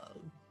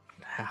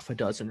 half a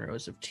dozen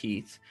rows of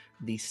teeth,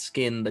 the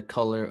skin the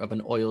color of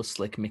an oil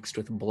slick mixed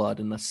with blood,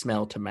 and the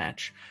smell to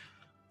match,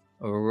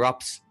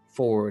 erupts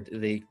forward.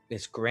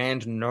 This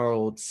grand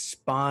gnarled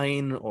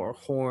spine or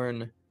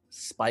horn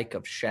spike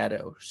of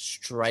shadow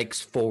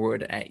strikes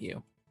forward at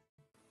you.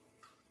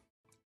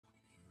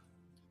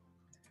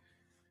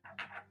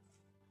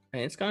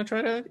 And it's going to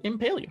try to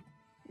impale you.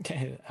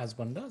 As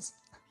one does.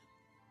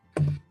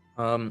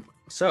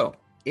 So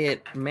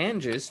it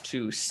manages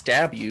to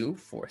stab you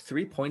for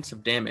 3 points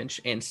of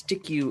damage and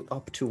stick you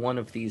up to one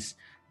of these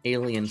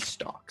alien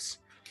stalks.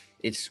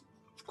 Its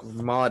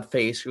mawed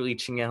face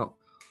reaching out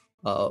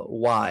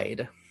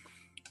wide.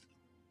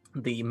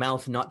 The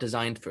mouth not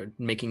designed for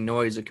making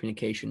noise or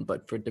communication,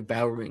 but for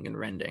devouring and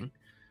rending.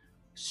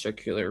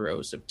 Circular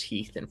rows of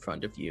teeth in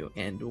front of you,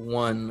 and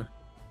one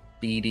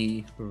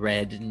beady,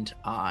 reddened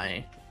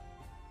eye.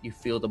 You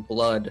feel the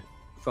blood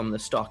from the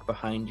stalk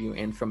behind you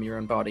and from your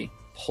own body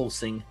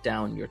pulsing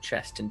down your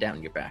chest and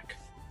down your back.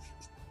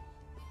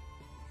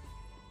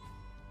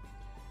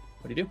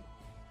 What do you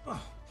do?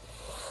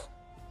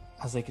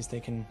 Azek is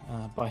taken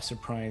by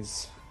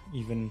surprise,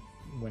 even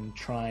when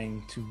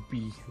trying to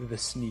be the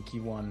sneaky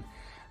one.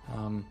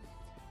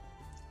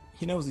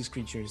 he knows these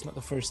creatures. Not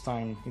the first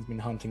time he's been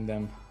hunting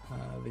them.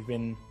 They've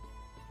been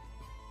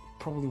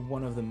probably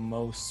one of the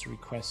most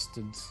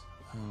requested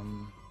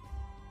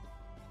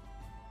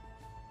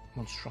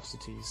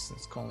monstrosities,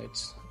 let's call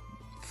it.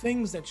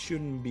 Things that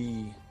shouldn't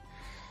be.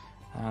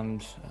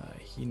 And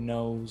he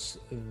knows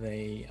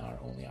they are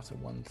only after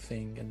one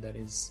thing, and that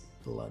is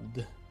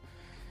blood.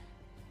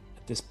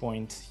 At this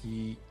point,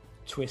 he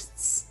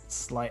twists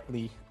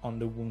slightly on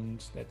the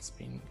wound that's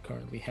been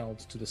currently held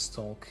to the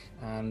stalk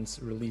and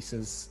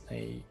releases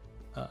a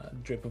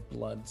drip of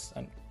blood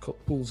and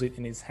pulls it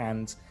in his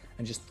hand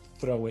and just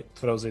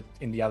throws it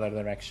in the other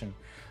direction,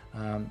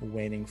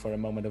 waiting for a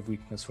moment of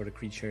weakness for the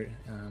creature,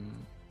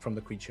 from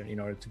the creature,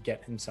 in order to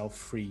get himself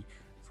free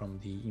from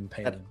the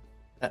impaling.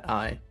 That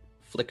eye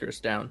flickers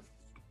down,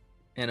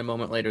 and a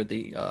moment later,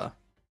 the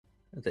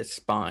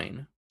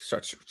spine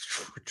starts to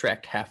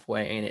retract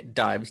halfway, and it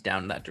dives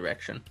down in that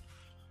direction.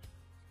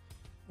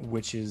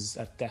 Which is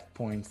at that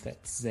point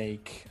that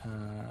Zeke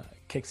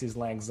kicks his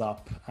legs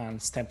up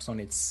and steps on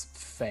its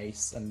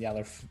face and the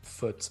other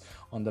foot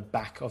on the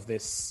back of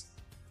this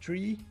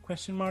tree,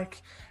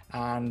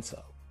 and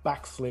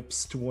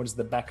backflips towards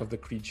the back of the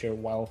creature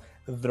while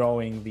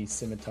throwing the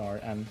scimitar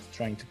and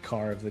trying to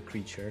carve the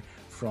creature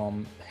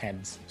from head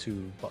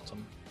to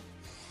bottom.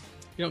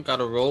 You don't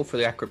gotta roll for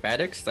the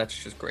acrobatics,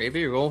 that's just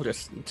gravy. Roll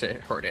just to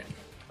hurt it.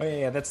 Oh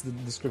yeah, that's the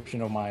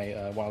description of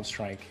my wild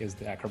strike, is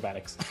the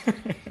acrobatics.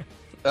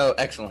 Oh,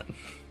 excellent.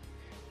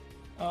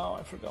 Oh,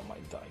 I forgot my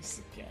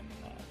dice again.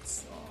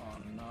 Oh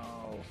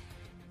no.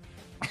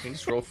 I can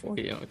just roll for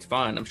you. It's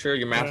fine. I'm sure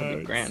your math will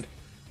be grand.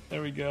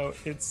 There we go.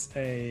 It's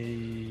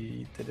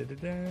a...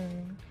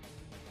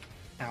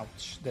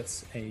 Ouch.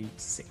 That's a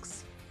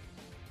 6.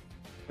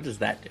 What does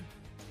that do?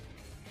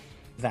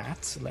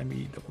 That, let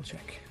me double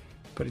check.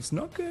 But it's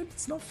not good.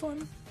 It's not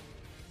fun.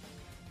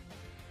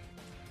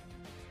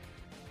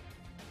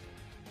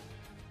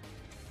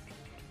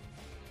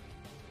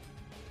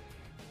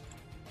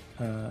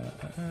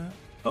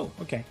 Oh,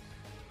 okay.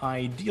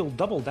 I deal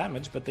double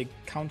damage, but they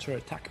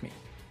counter-attack me.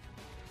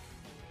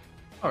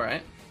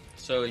 Alright.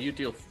 So you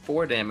deal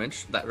 4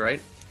 damage, that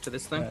right? To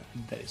this thing?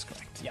 That is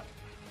correct, yeah.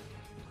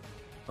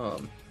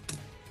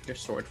 Your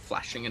sword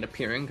flashing and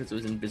appearing because it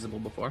was invisible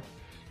before.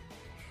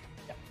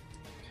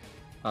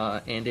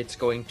 Yeah. And it's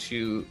going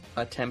to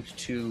attempt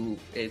to...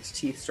 Its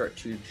teeth start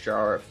to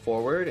jar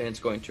forward, and it's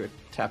going to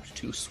attempt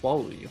to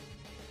swallow you.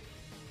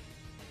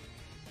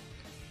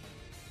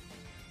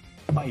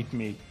 Bite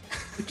me.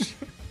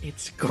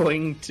 It's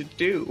going to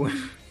do.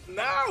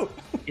 No!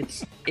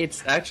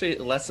 It's actually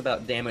less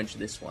about damage,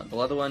 this one. The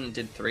other one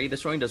did 3.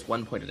 This one does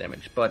 1 point of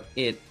damage, but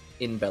it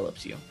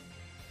envelops you.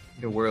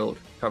 Your world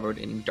covered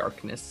in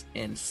darkness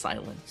and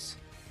silence.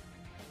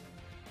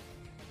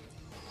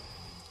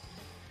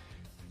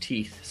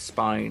 Teeth,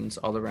 spines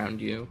all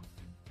around you.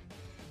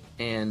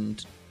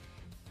 And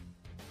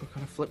we're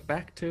gonna flip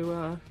back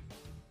to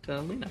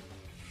Lena.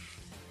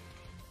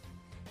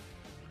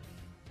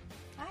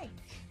 Hi.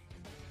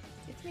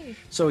 It's me.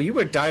 So you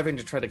were diving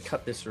to try to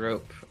cut this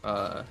rope.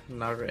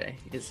 Nare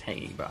is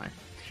hanging by.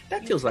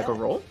 That feels like a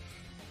roll.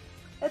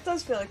 That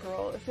does feel like a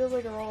roll. It feels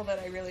like a roll that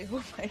I really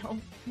hope I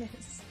don't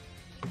miss.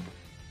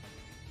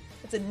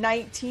 It's a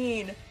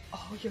 19.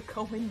 Oh, you're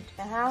going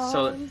down.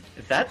 So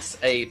that's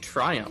a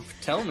triumph.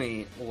 Tell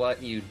me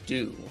what you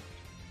do.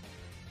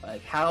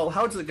 Like, how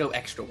does it go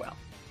extra well?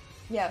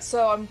 Yeah,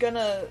 so I'm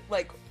gonna,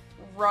 like,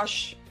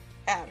 rush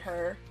at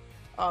her.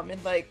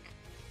 And, like,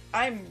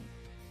 I'm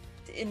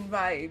in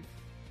my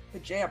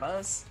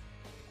pajamas.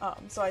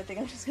 So I think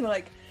I'm just gonna,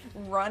 like,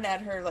 run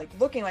at her, like,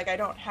 looking like I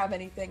don't have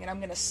anything. And I'm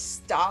gonna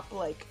stop,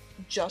 like,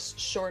 just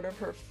short of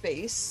her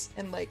face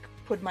and, like,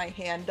 put my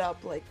hand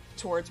up, like,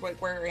 towards where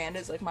her hand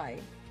is, like, my...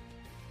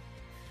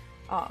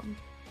 And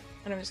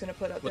I'm just gonna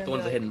put up With there the one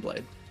with the like, hidden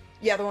blade.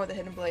 Yeah, the one with the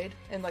hidden blade,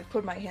 and like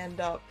put my hand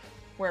up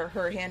where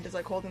her hand is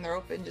like holding the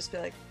rope, and just be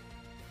like,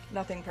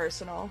 nothing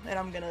personal. And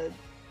I'm gonna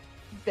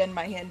bend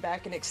my hand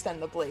back and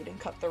extend the blade and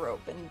cut the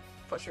rope and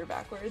push her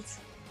backwards.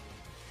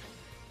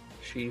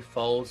 She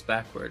falls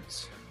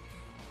backwards.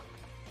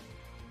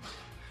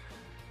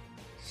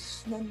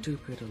 Then-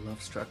 Stupid,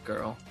 love-struck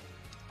girl.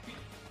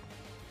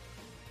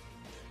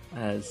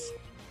 As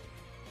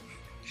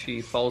she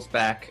falls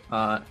back,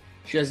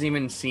 she doesn't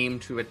even seem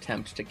to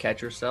attempt to catch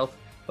herself,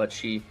 but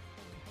she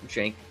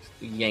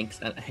yanks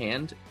at a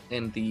hand,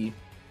 and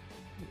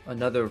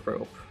another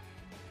rope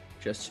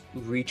just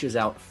reaches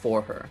out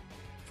for her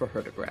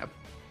to grab,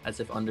 as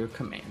if under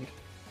command,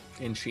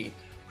 and she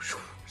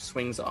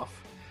swings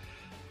off,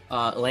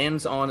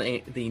 lands on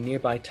the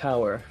nearby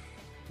tower,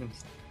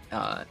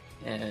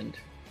 and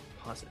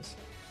pauses.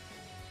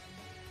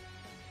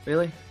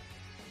 Really?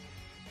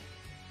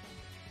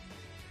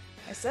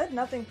 I said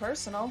nothing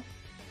personal.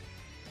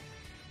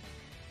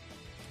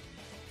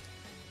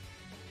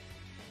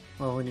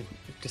 Well, when you've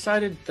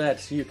decided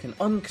that you can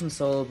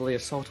unconsolably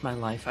assault my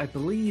life, I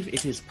believe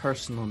it is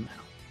personal now.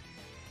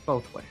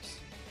 Both ways.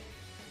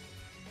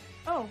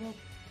 Oh, well,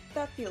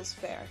 that feels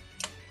fair.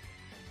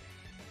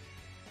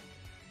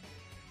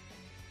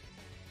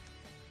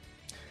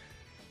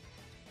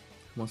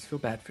 almost feel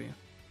bad for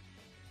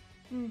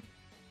you.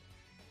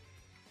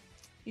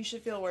 You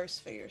should feel worse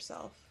for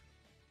yourself.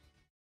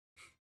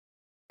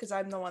 Because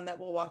I'm the one that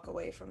will walk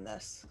away from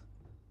this.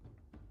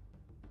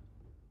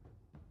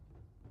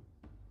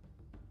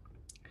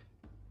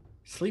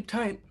 Sleep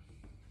tight.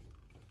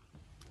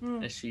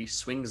 As she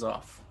swings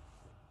off.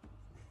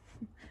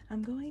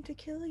 I'm going to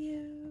kill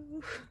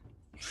you.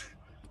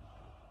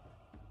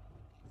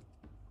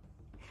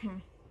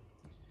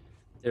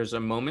 There's a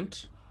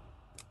moment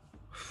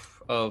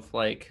of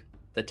like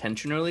the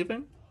tension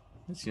relieving.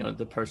 It's, you know,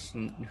 the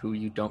person who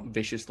you don't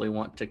viciously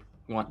want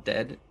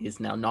dead is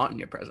now not in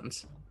your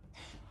presence.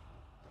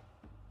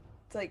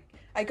 It's like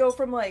I go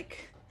from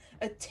like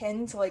a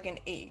 10 to like an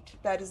 8.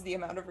 That is the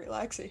amount of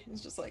relaxation.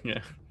 It's just like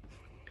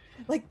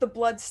like the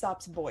blood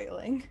stops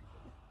boiling.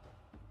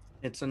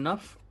 It's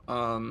enough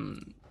for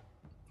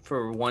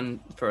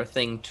a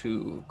thing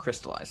to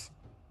crystallize.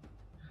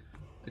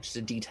 Which is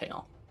a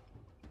detail.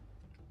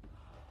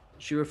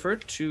 She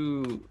referred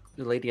to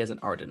the lady as an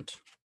ardent.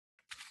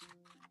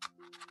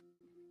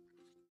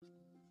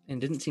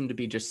 And didn't seem to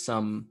be just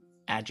some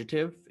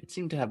adjective. It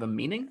seemed to have a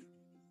meaning.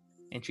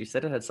 And she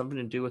said it had something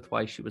to do with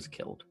why she was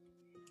killed.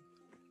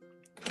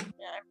 Yeah,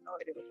 I have no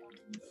idea what that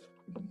means.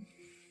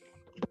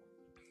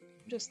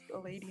 I'm just a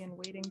lady in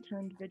waiting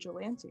turned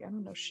vigilante. I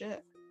don't know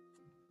shit.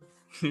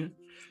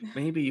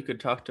 Maybe you could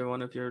talk to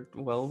one of your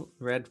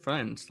well-read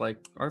friends, like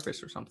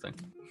Arvis or something.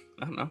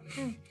 I don't know.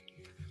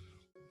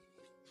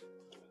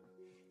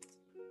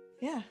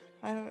 Yeah,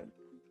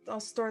 I'll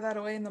store that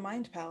away in the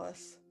Mind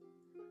Palace.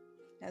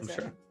 As I'm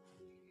sure.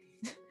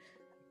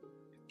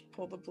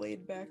 Pull the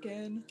blade back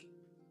in.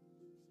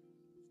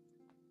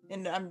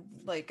 And I'm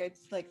like, I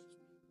like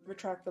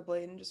retract the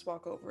blade and just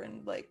walk over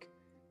and like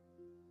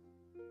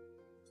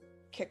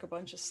kick a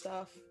bunch of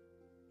stuff.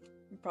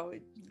 And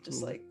probably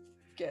just like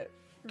get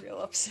real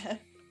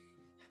upset.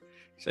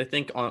 So I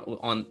think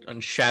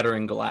on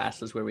shattering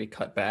glass is where we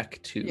cut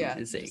back to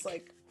Zeke. Just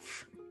like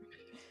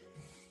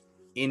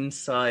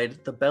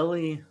inside the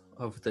belly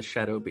of the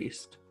shadow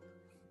beast.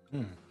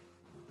 And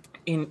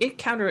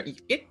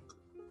it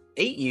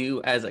ate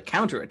you as a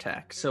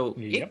counterattack, so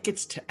it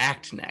gets to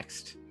act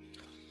next.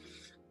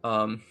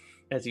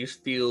 As you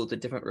feel the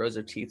different rows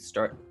of teeth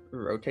start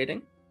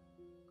rotating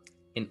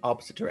in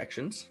opposite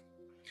directions.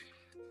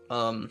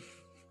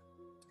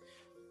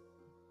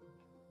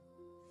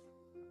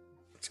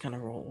 It's gonna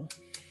roll.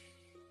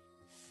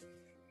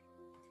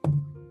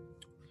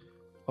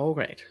 All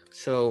right,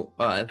 so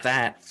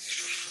that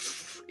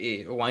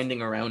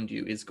winding around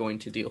you is going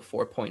to deal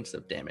 4 points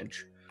of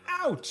damage.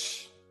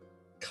 Ouch!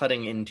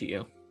 Cutting into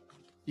you.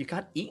 You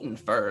got eaten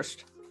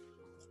first.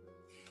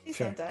 Please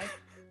Sure. don't die.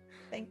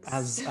 Thanks.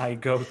 As I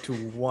go to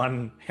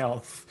 1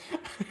 health.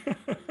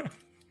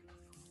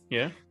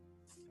 Yeah?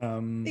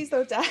 Please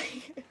don't die.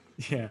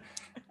 Yeah,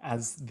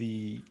 as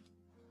the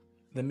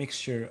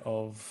mixture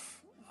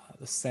of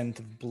the scent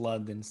of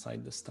blood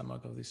inside the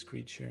stomach of this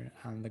creature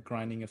and the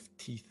grinding of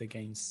teeth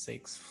against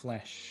Zake's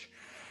flesh,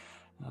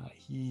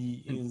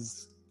 he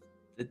is...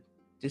 The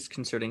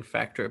disconcerting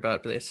factor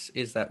about this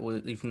is that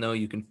even though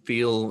you can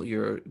feel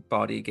your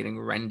body getting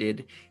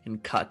rended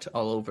and cut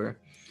all over,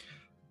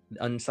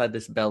 inside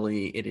this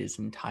belly, it is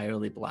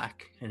entirely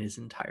black and is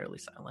entirely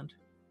silent.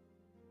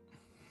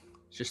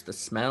 It's just the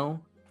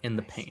smell and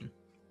the pain.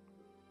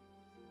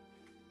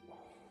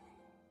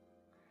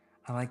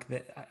 I like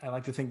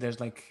to think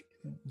there's like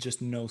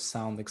just no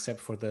sound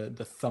except for the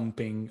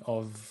thumping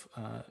of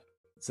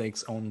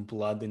Zake's own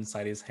blood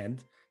inside his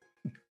head.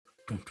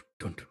 Dun,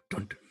 dun,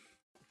 dun, dun.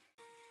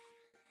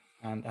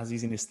 And as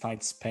he's in his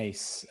tight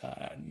space,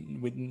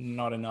 with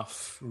not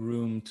enough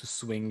room to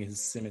swing his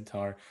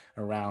scimitar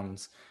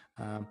around,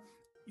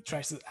 he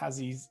tries to, as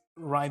he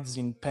writhes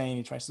in pain,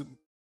 he tries to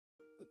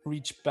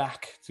reach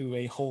back to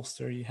a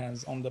holster he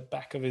has on the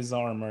back of his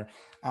armor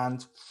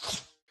and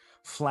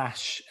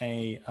flash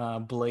a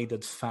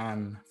bladed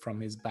fan from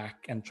his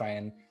back and try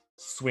and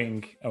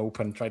swing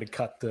open, try to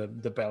cut the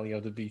belly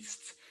of the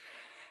beast.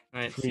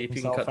 All right, Free see if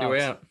you can himself cut your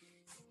way out.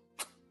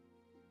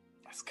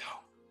 Let's go.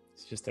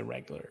 It's just a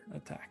regular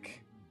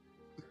attack.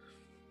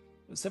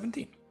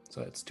 17, so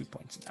that's 2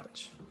 points of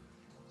damage.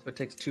 So it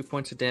takes 2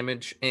 points of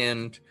damage,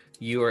 and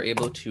you are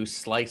able to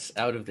slice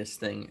out of this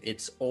thing.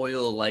 It's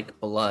oil-like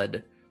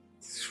blood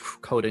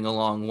coating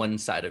along one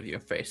side of your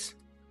face.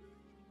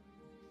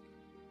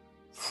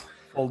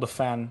 Hold the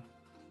fan,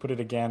 put it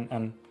again,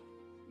 and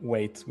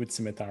wait with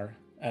scimitar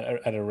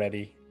at a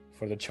ready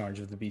for the charge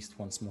of the beast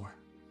once more.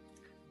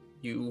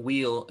 You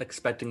wheel,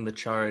 expecting the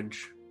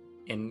charge,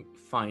 and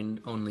find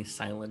only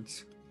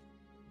silence.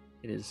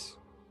 It is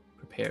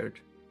prepared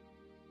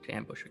to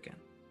ambush again.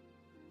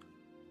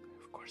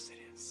 Of course it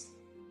is.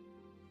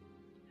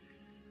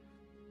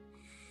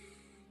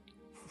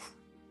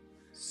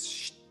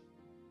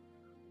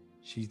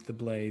 Sheathe the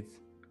blade,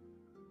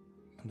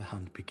 and the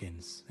hunt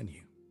begins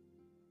anew.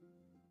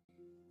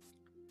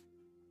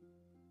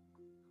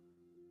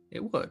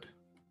 It would.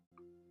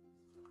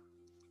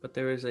 But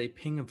there is a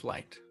ping of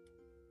light.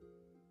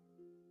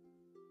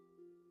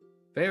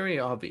 Very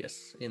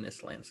obvious in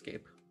this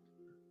landscape.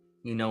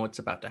 You know what's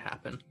about to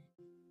happen.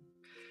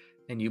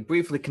 And you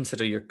briefly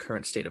consider your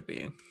current state of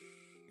being.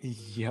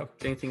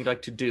 Yep. Anything you'd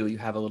like to do, you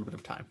have a little bit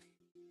of time.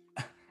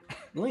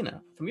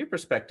 Lena, from your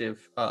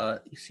perspective,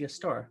 you see a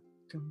star,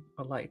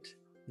 a light.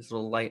 This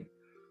little light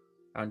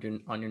on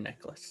your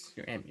necklace,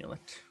 your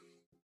amulet.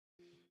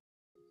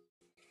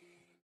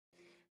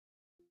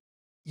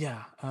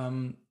 Yeah.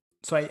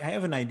 So I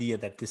have an idea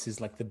that this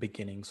is like the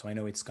beginning. So I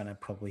know it's gonna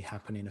probably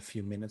happen in a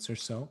few minutes or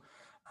so.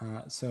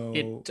 So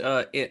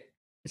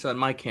So in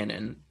my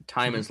canon,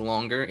 time is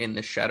longer in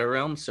the Shadow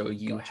Realm, so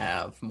you Gotcha.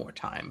 have more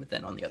time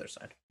than on the other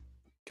side.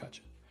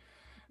 Gotcha.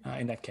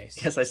 In that case,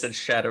 Yes, I said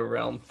Shadow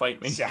Realm.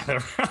 Fight me. Shadow.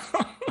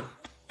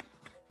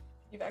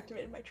 You've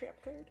activated my trap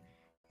card.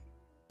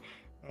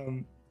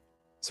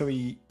 So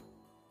he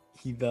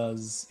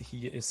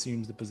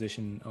assumes the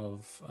position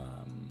of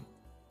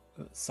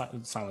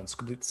silence,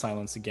 complete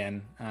silence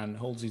again, and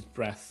holds his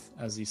breath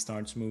as he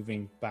starts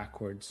moving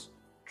backwards,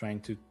 trying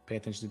to pay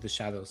attention to the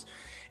shadows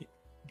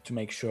to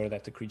make sure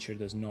that the creature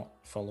does not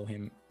follow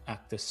him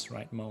at this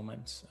right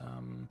moment,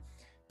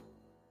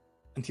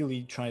 until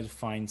he tries to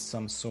find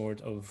some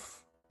sort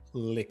of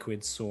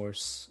liquid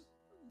source.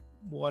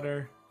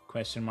 Water?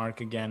 Question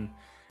mark again.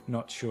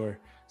 Not sure.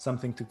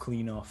 Something to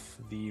clean off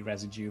the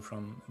residue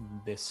from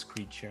this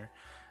creature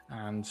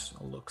and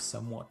look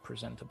somewhat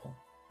presentable.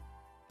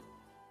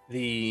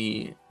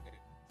 The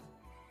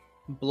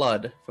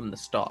blood from the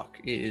stalk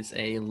is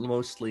a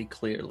mostly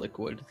clear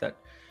liquid that,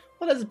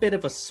 well, has a bit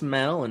of a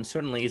smell and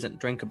certainly isn't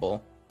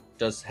drinkable.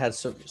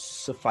 Has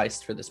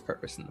sufficed for this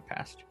purpose in the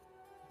past.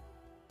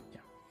 Yeah.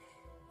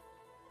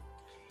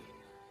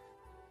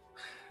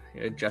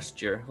 You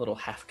adjust your little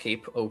half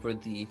cape over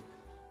the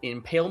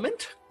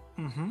impalement.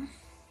 Mm-hmm.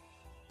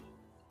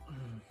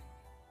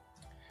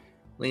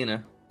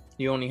 Lena,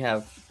 you only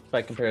have,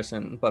 by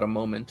comparison, but a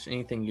moment.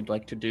 Anything you'd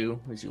like to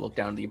do as you look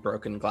down the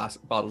broken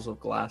bottles of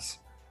glass?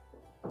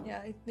 Yeah,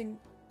 I think,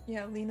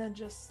 Lena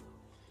just,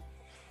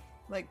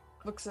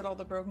 looks at all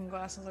the broken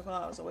glass and is like, well,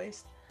 that was a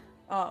waste.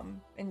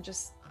 And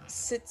just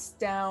sits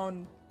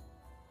down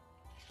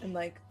and,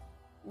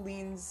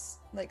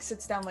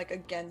 sits down,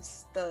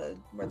 against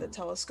where the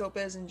telescope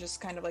is and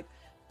just kind of,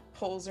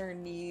 pulls her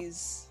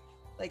knees,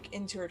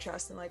 into her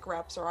chest and,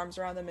 wraps her arms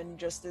around them and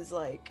just is,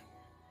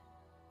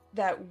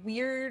 that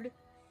weird...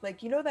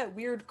 that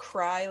weird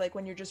cry,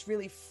 when you're just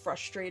really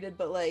frustrated,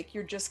 but,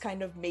 you're just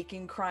kind of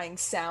making crying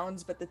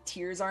sounds, but the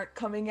tears aren't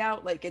coming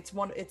out.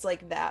 It's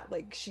like that.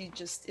 She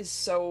just is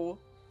so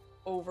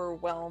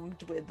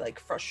overwhelmed with,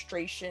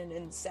 frustration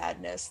and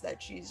sadness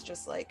that she's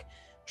just,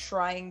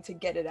 trying to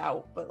get it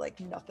out, but,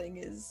 nothing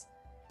is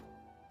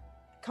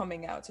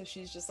coming out. So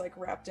she's just,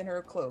 wrapped in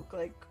her cloak,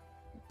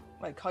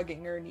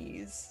 hugging her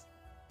knees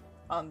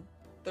on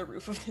the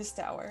roof of this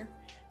tower,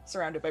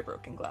 surrounded by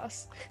broken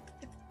glass.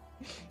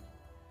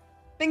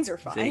 Things are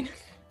fine. Zeke,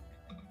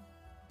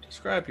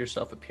 describe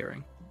yourself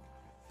appearing.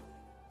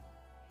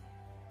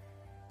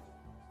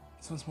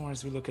 So once more,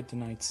 as we look at the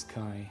night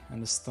sky,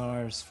 and the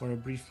stars for a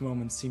brief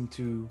moment seem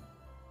to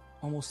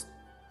almost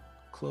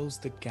close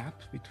the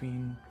gap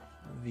between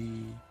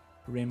the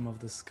rim of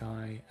the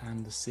sky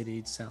and the city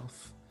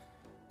itself.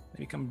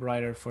 They become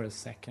brighter for a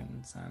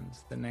second, and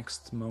the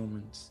next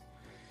moment,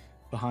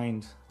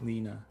 behind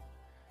Lena,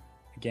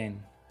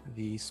 again,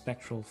 the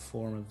spectral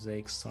form of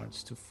Zeke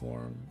starts to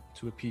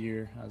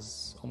appear,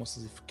 almost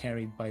as if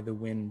carried by the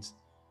wind,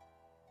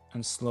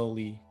 and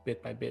slowly,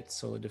 bit by bit,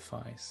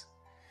 solidifies.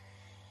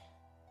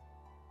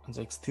 And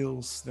Zeke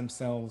stills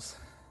themselves,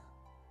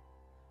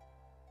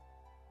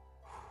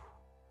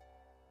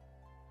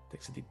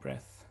 takes a deep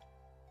breath.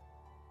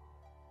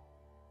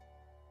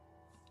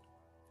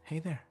 Hey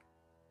there.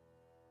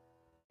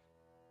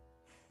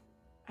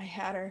 I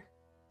had her.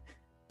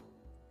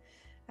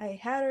 I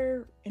had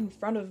her in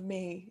front of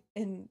me,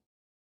 and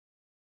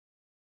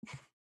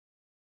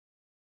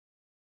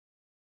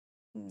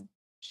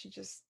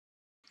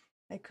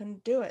I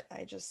couldn't do it.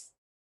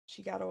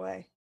 She got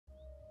away.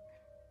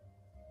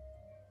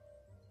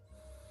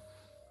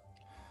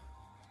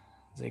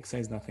 Zeke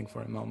says nothing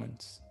for a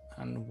moment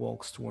and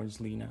walks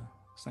towards Lena,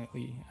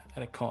 slightly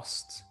at a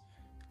cost.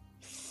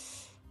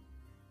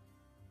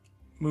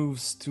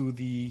 Moves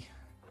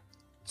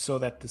so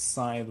that the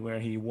side where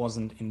he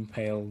wasn't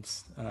impaled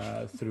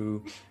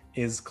through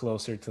is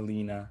closer to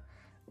Lena,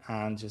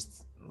 and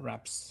just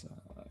wraps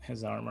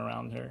his arm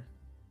around her,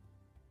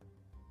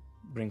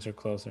 brings her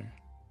closer.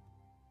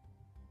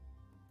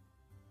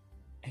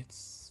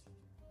 It's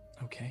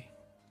okay.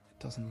 It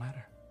doesn't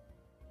matter.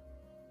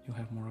 You'll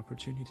have more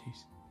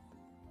opportunities.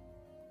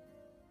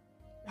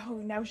 Oh,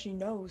 now she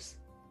knows.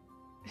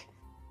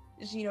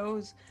 She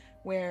knows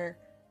where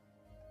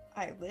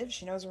I live.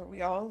 She knows where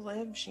we all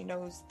live. She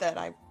knows that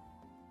I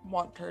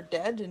want her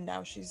dead, and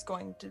now she's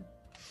going to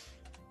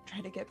try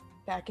to get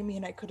back at me,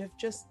 and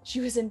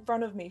she was in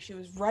front of me. She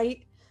was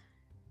right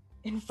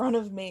in front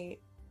of me.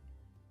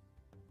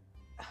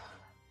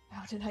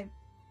 How did I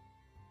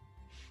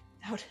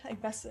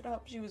mess it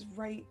up? She was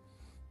right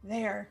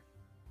there.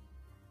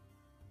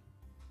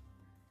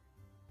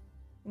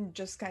 And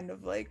just kind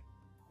of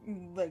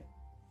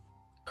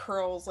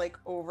curls like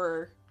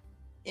over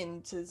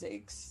into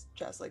Zake's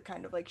chest, like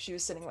kind of like she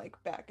was sitting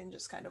like back and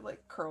just kind of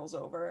like curls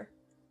over.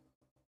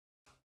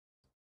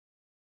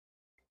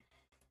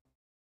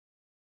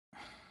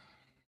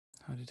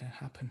 How did that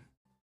happen?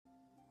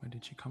 Where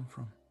did she come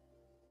from?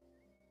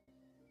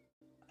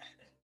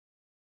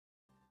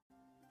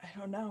 I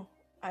don't know.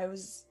 I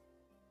was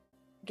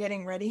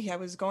getting ready. I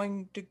was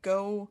going to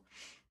go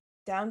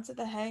down to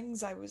the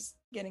hangs. I was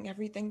getting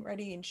everything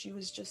ready, and she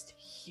was just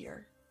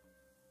here.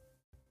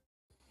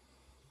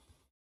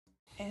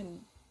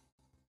 And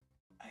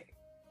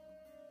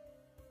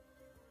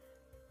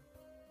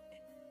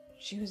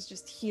she was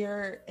just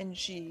here, and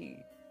she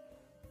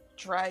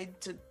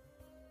tried to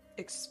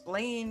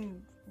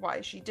explain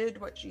why she did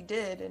what she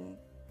did, and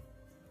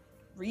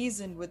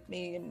reasoned with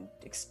me and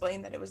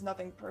explained that it was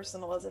nothing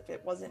personal, as if it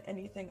wasn't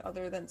anything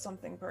other than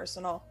something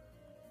personal.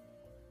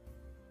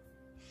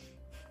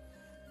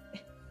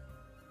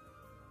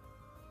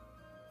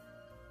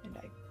 And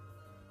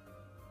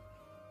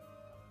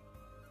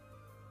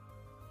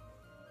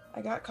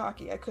I got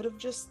cocky. I could have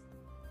just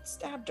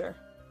stabbed her.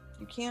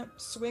 You can't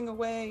swing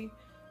away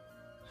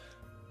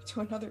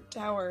to another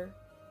tower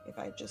if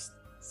I just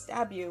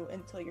stab you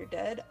until you're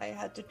dead. I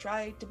had to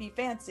try to be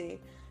fancy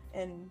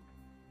and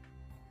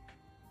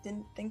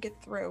didn't think it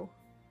through.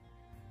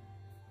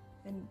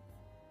 And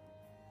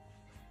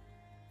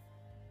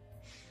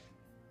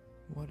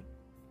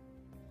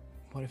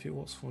What if it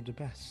was for the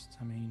best?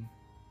 I mean,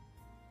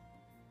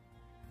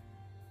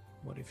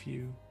 what if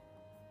you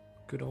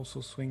could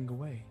also swing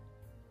away?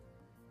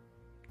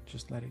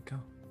 Just let it go.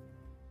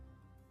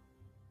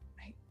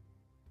 I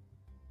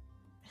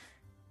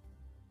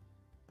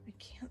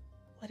can't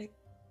let it.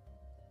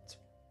 It's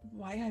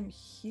why I'm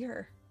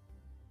here.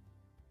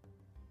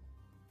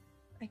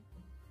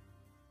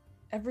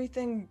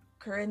 Everything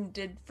Corinne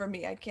did for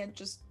me, I can't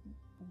just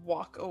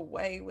walk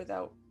away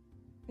without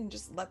and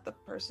just let the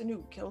person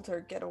who killed her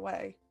get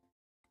away.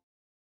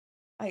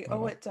 I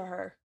owe it to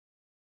her.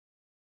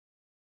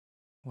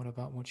 What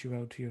about what you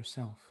owe to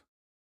yourself?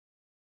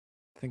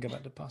 Think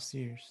about the past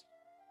years.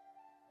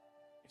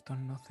 You've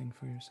done nothing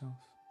for yourself.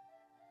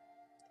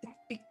 It's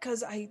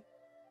because I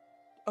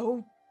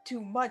owe too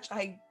much.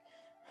 I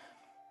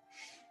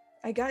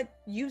got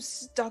you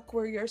stuck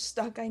where you're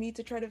stuck. I need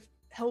to try to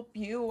help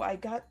you.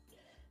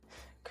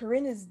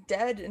 Corinne is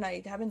dead, and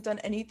I haven't done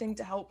anything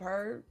to help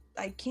her.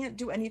 I can't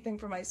do anything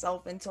for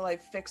myself until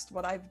I've fixed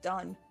what I've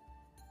done.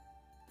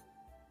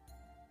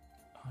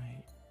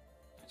 I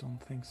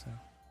don't think so.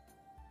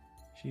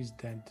 She's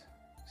dead.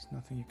 There's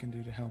nothing you can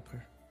do to help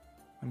her.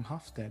 I'm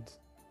half dead.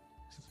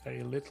 There's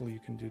very little you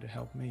can do to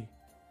help me.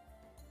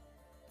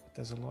 But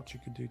there's a lot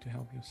you could do to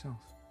help yourself.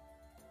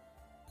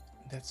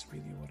 That's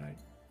really what I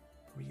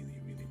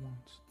really, really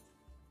want.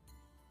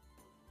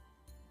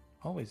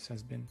 Always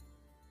has been.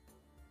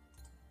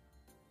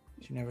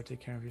 You never take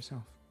care of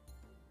yourself.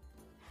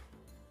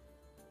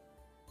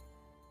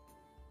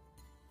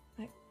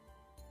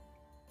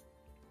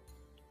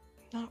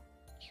 No,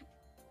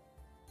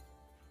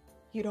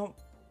 you don't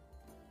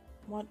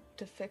want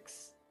to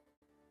fix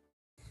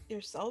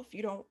yourself?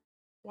 You don't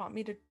want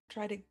me to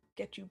try to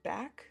get you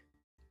back?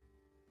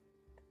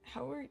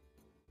 How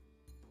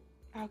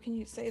can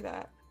you say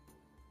that?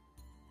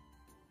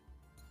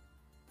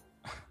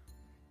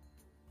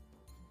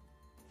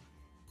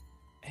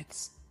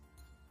 It's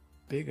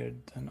bigger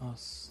than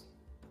us.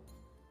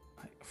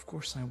 Of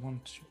course I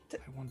want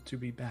to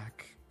be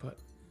back, but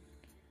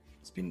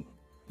it's been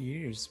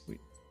years. We've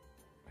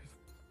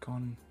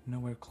gone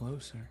nowhere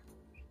closer.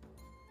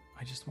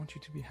 I just want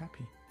you to be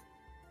happy.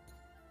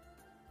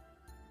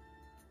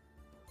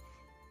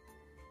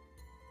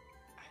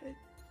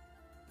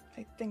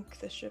 I think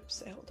the ship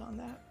sailed on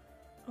that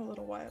a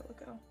little while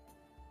ago.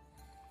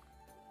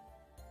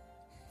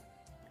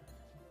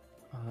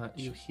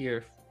 You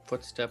hear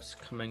footsteps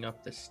coming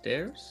up the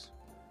stairs,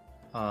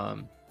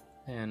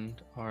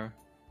 and our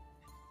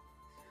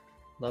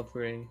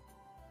lovely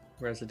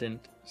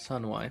resident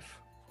sunwife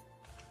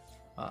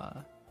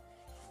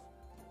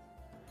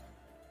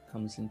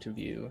comes into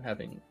view,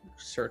 having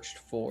searched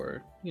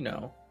for,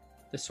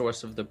 the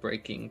source of the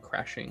breaking,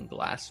 crashing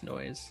glass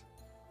noise.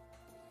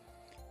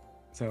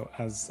 So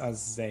as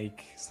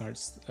Zake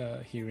starts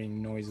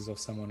hearing noises of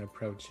someone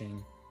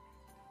approaching,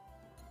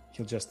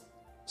 he'll just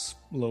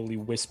slowly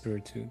whisper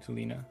to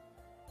Lena,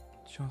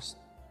 "Just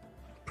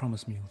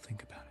promise me you'll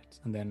think about it."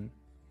 And then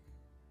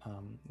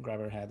grab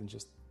her head and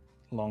just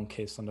long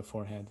kiss on the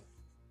forehead.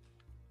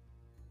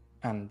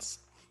 And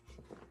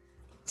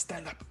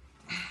stand up.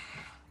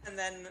 And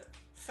then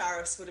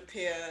Faris would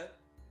appear,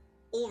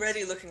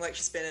 already looking like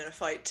she's been in a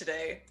fight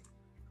today.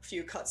 A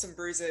few cuts and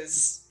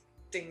bruises,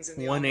 dings in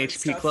the One armor and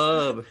HP stuff.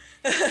 club.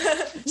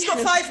 She's got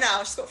 5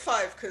 now. She's got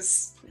 5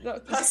 because the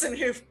person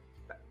who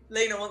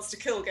Lena wants to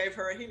kill gave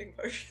her a healing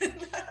potion.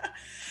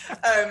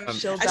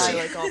 She'll die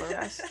like all the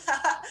rest.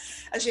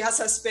 And she has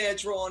her spear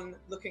drawn,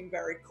 looking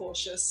very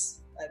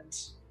cautious. And,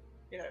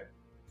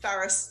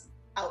 Faris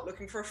out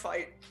looking for a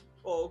fight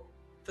or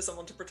for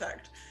someone to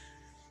protect.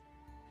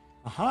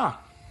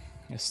 Aha!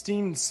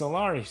 Esteemed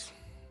Solaris.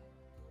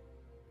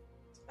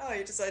 Oh,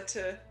 you decide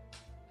to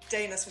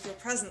deign us with your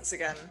presence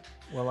again.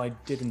 Well, I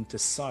didn't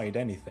decide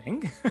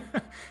anything.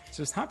 It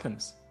just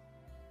happens.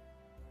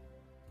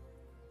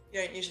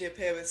 You don't usually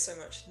appear with so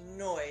much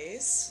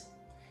noise.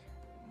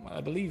 Well,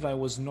 I believe I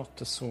was not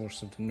the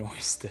source of the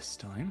noise this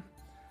time.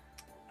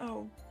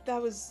 Oh,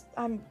 that was.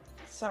 I'm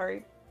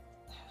sorry,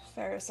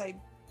 Ferris. I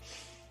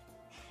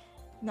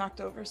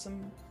knocked over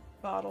some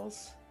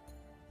bottles.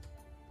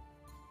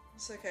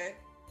 It's okay.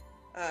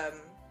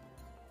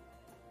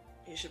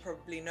 You should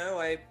probably know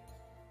I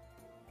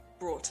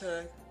brought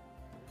a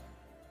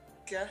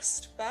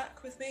guest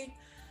back with me.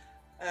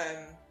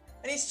 I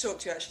need to talk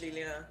to you actually,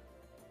 Lena.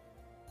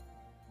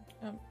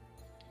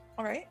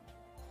 All right.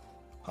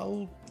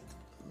 I'll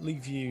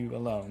leave you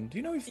alone. Do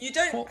you know if You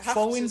don't have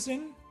Falwyn's to.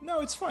 in? No,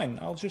 it's fine.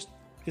 I'll just...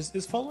 Is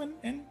Falwyn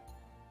in?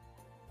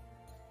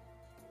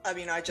 I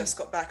mean, I just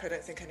got back. I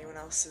don't think anyone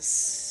else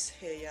is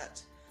here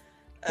yet.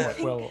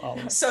 Alright, well,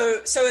 I'll...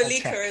 So I'll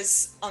Alika check.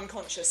 is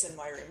unconscious in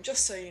my room,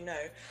 just so you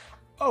know.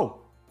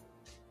 Oh!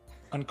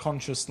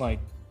 Unconscious, like...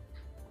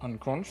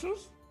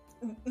 Unconscious?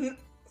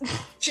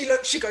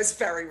 She goes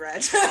very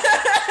red.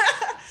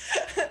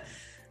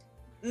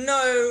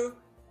 No,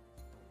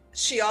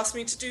 she asked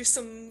me to do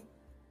some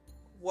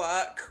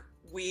work.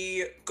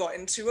 We got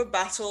into a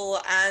battle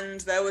and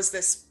there was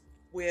this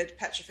weird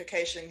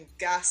petrification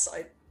gas.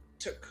 I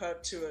took her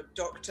to a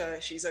doctor.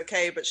 She's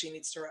okay, but she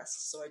needs to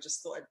rest. So I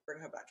just thought I'd bring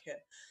her back here.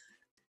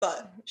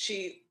 But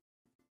she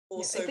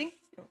also... Yeah, I think.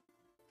 Oh,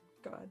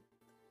 go ahead.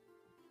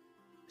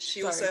 She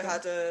Sorry, also go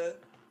had a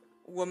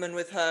woman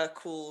with her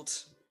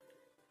called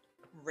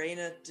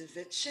Raina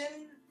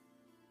Devichin.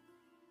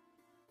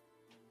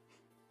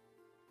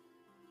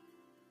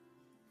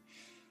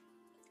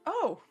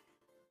 Oh.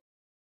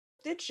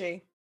 Did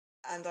she?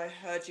 And I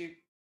heard you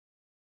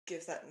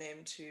give that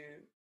name to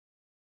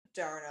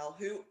Darrenelle,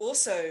 who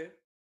also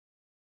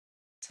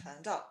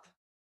turned up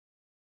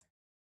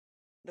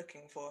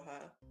looking for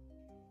her.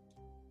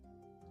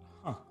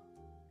 Huh.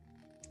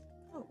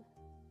 Oh.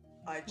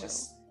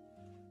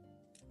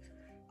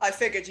 I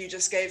figured you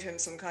just gave him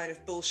some kind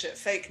of bullshit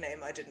fake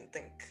name. I didn't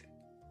think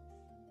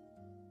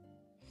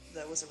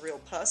there was a real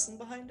person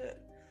behind it.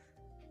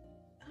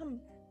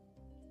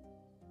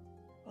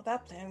 Well,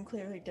 that plan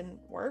clearly didn't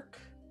work.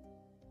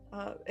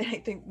 And I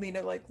think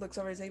Lena looks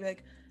over and says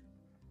like,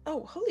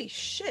 "Oh, holy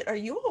shit, are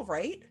you all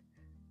right?"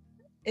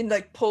 And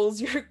pulls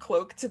your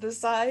cloak to the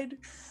side.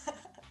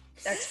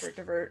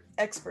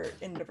 Expert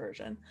in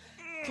diversion.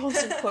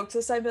 Pulls your cloak to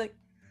the side, and be like,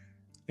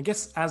 I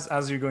guess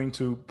as you're going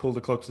to pull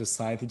the cloak to the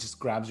side, he just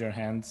grabs your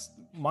hands,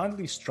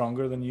 mildly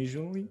stronger than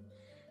usually.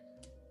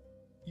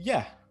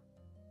 Yeah.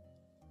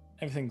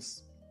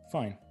 Everything's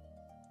fine.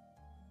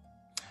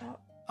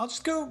 I'll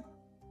just go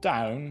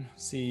down,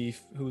 see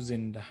who's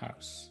in the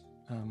house.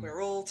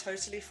 We're all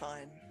totally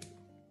fine.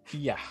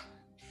 Yeah.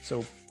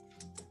 So,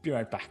 be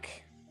right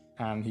back.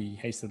 And he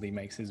hastily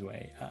makes his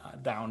way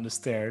down the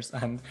stairs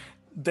and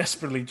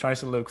desperately tries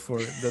to look for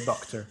the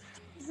doctor.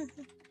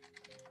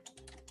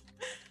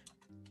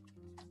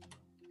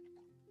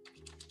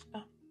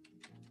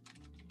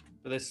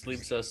 This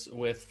leaves us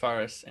with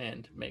Faris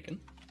and Megan.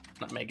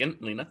 Not Megan,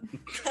 Lena.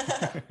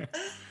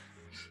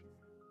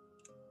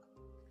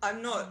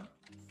 I'm not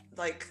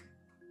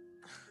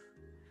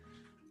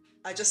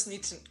I just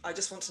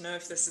want to know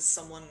if this is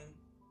someone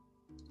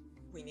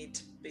we need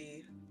to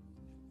be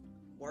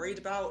worried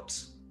about.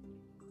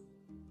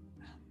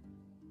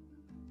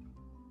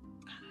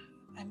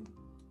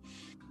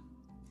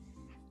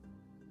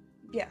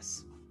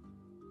 yes.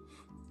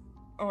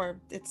 Or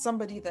it's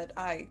somebody that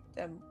I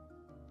am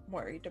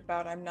worried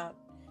about. I'm not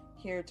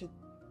here to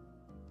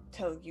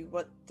tell you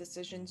what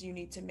decisions you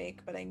need to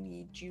make, but I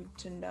need you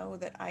to know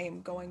that I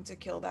am going to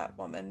kill that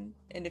woman,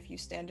 and if you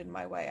stand in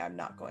my way, I'm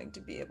not going to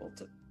be able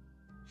to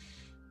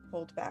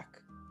hold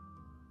back.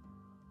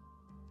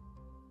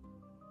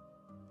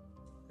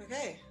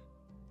 Okay.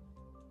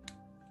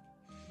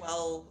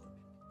 Well,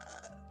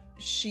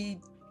 She,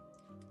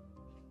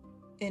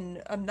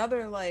 in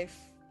another life,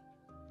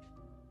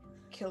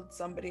 killed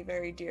somebody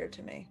very dear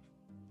to me.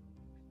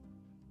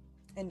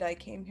 And I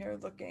came here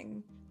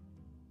looking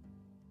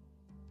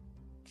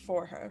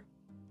for her.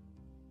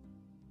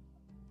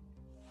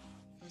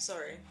 I'm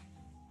sorry.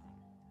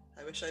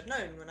 I wish I'd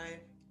known when I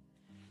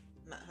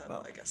met her,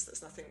 Well- but I guess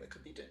there's nothing that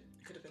could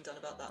have been done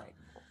about that. Right.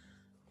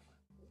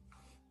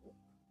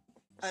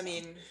 I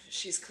mean,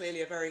 she's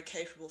clearly a very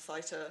capable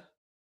fighter,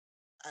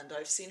 and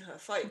I've seen her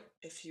fight.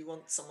 If you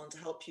want someone to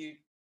help you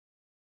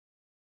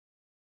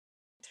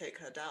take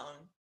her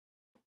down,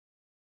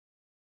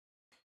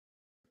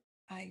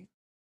 I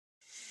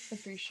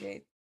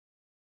appreciate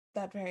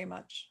that very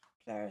much,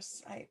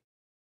 Ferris.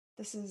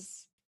 This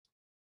is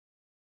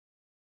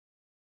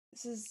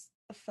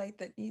a fight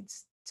that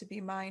needs to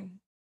be mine.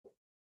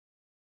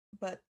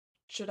 But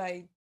should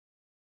I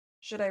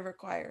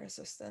require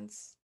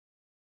assistance,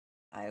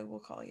 I will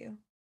call you.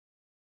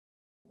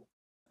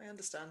 I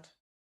understand.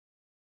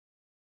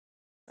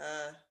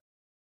 I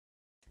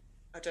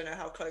don't know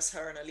how close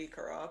her and Alika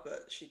are,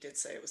 but she did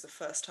say it was the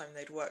first time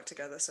they'd worked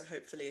together, so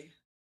hopefully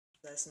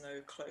there's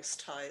no close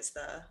ties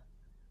there.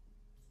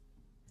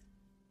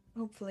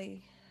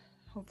 Hopefully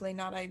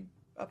not. I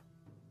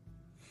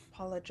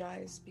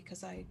apologize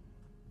because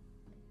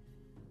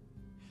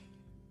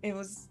it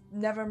was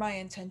never my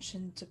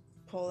intention to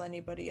pull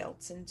anybody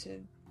else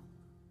into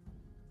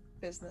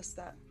business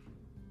that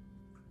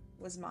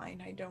was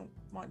mine. I don't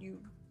want you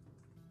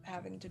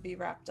having to be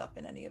wrapped up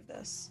in any of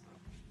this.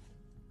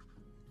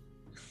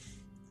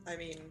 I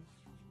mean,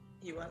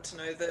 you weren't to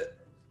know that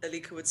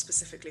Alika would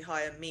specifically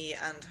hire me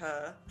and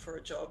her for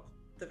a job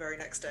the very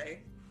next day.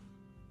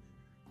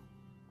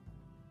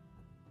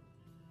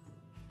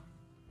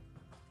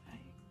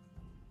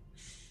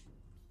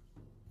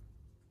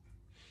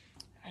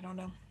 I don't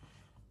know.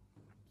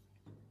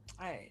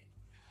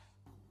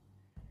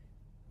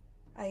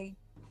 I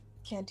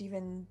can't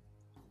even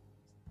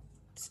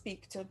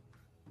speak to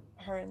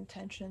her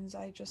intentions.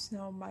 I just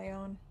know my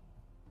own.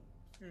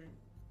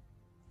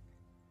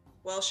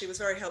 Well, she was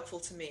very helpful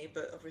to me,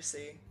 but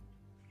obviously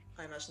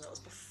I imagine that was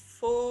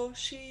before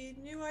she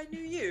knew I knew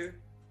you.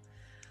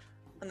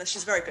 Unless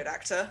she's a very good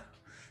actor.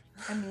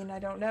 I mean, I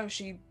don't know.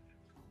 She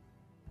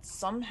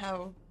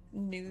somehow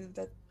knew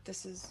that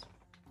this is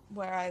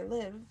where I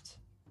lived.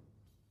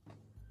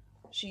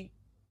 She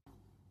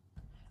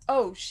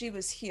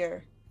was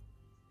here.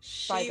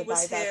 She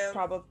was here.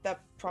 That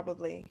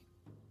probably.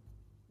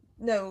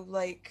 No,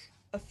 like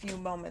a few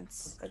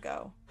moments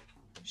ago,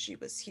 she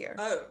was here.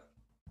 Oh.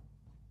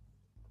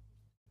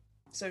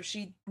 So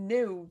she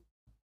knew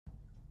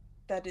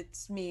that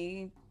it's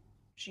me.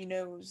 She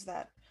knows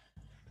that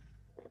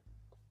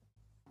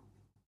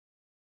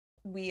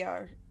we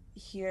are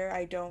here.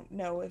 I don't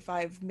know if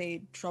I've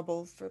made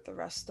trouble for the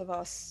rest of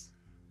us.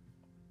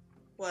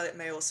 Well, it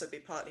may also be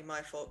partly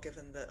my fault,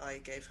 given that I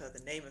gave her the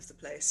name of the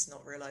place,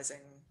 not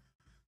realizing.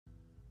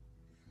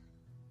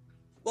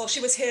 Well, she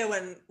was here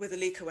with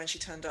Alika when she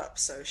turned up,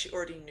 so she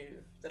already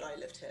knew that I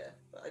lived here.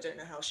 But I don't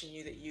know how she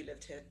knew that you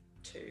lived here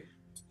too.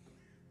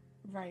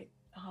 Right.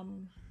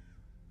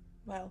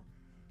 Well,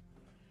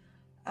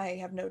 I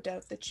have no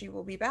doubt that she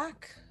will be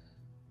back.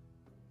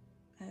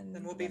 And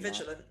then we'll be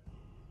vigilant.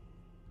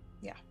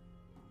 Yeah.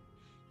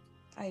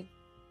 I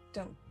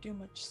don't do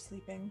much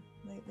sleeping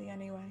lately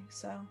anyway,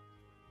 so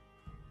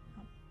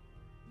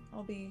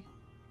I'll be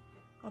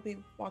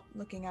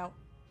looking out.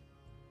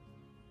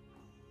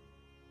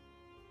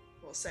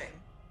 Well,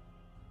 same.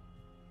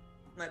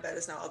 My bed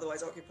is now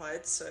otherwise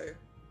occupied, so.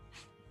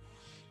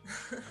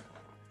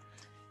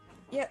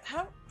 Yeah,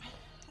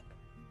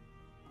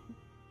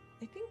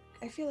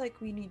 I feel like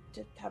we need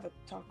to have a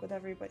talk with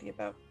everybody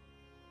about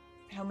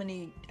how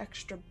many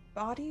extra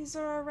bodies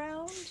are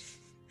around.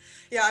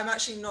 Yeah, I'm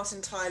actually not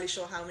entirely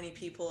sure how many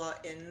people are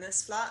in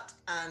this flat,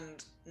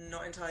 and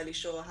not entirely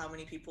sure how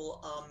many people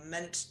are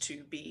meant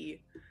to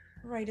be.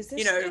 Right, is this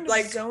you know, kind of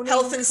like zoning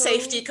health and code?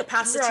 safety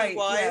capacity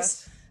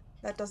wise? Yeah.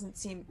 That doesn't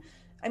seem.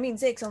 I mean,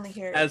 Zake's only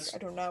here, I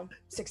don't know,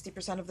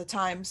 60% of the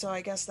time, so I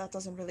guess that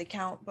doesn't really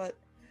count, but.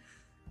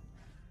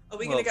 Are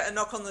we going to get a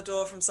knock on the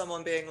door from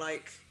someone being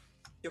like,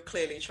 you're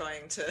clearly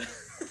trying to.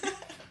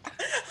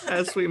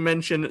 As we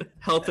mentioned,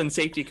 health and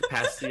safety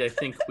capacity, I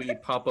think we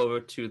pop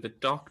over to the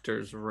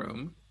doctor's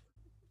room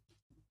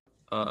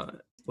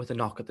with a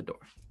knock at the door.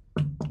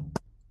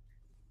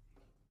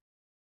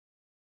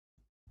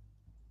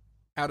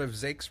 Out of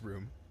Zake's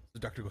room, the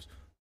doctor goes,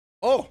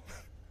 "Oh,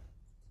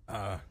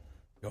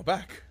 you're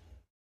back."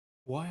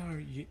 Why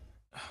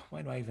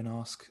do I even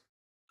ask?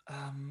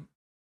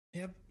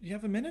 You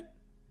have a minute?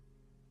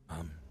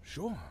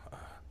 Sure.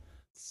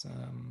 It's,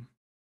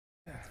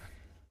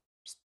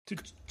 just to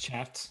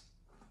chat.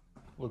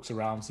 Looks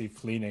around, see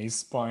if Lena is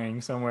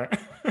spying somewhere.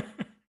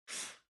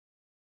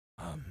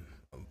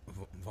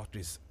 What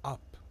is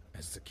up,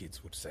 as the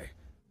kids would say?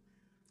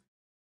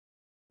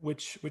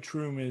 Which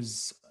room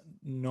is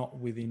not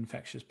with the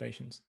infectious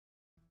patients?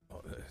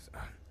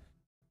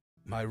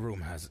 My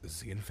room has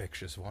the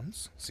infectious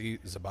ones. See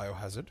the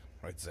biohazard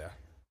right there.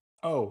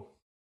 Oh,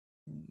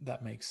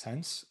 that makes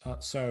sense.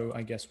 So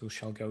I guess we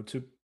shall go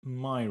to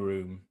my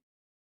room.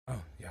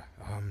 Oh, yeah.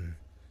 One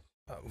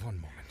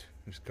moment.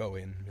 Just go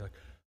in and be like...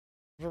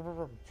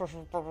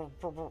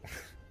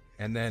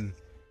 And then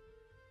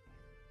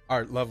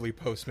our lovely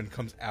postman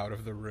comes out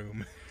of the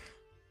room.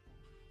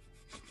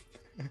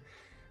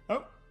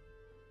 Oh.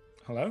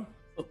 Hello?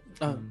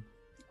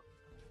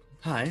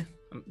 Hi,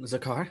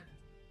 Zakar.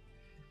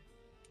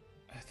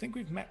 I think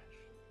we've met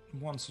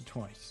once or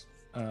twice.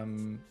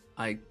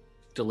 I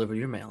deliver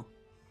your mail.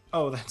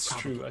 Oh, that's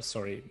true.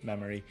 Sorry,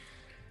 memory.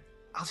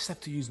 I'll just have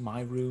to use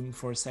my room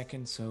for a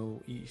second,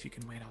 so if you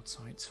can wait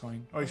outside, it's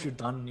fine. Or if you're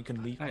done, you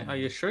can leave. Are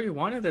you sure you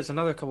want it? There's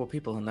another couple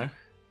people in there.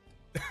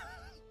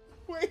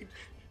 Wait.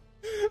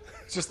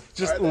 Just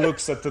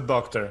looks at the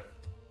doctor.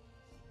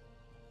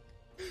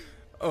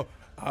 Oh,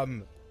 I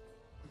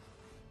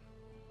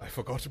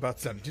forgot about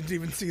them. Didn't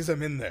even see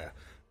them in there.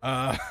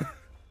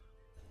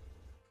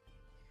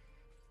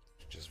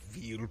 Just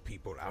wheel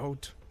people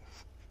out.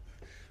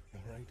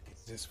 Alright,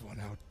 get this one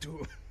out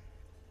too.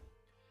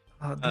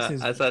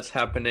 As that's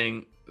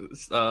happening,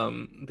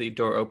 the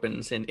door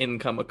opens and in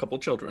come a couple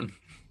children.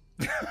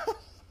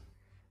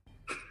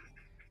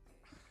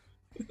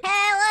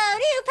 Hello,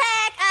 new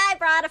pack. I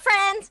brought a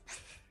friend.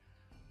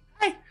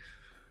 Hi,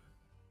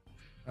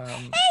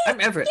 Um,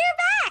 I'm Everett. You're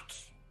back.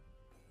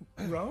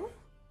 Ro?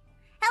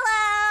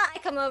 Hello. I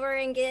come over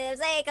and give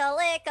Zake a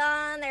lick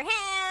on their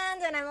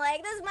hand, and I'm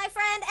like, "This is my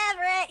friend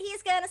Everett.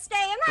 He's gonna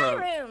stay in my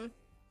room."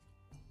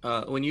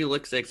 When you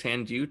lick Zake's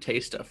hand, you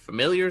taste a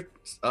familiar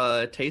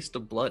taste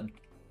of blood.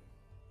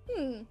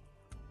 Were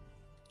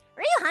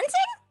you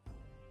hunting?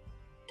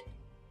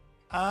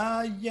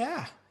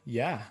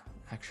 Yeah,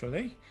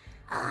 actually.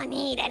 Oh, I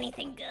need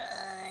anything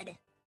good,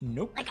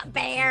 Nope. like a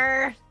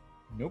bear.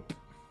 Nope.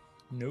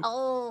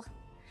 Oh.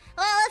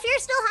 Well, if you're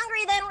still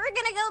hungry, then we're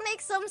gonna go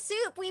make some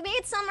soup. We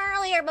made some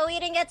earlier, but we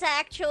didn't get to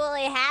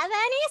actually have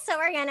any, so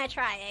we're gonna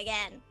try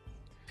again.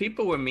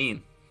 People were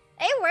mean.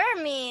 They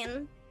were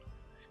mean.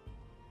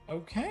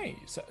 Okay,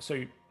 so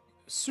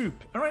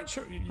soup. All right,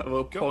 sure. I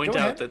will point go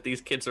out ahead. that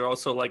these kids are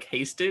also like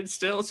hasted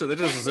still, so they're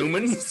just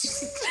zooming.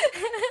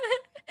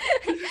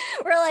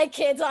 We're like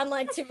kids on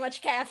like too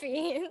much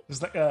caffeine.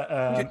 It's like Did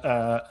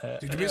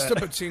Mr.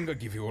 Bazinga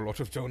give you a lot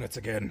of donuts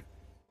again?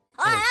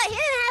 Oh, he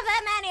didn't have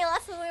that many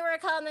left when we were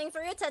coming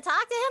through to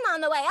talk to him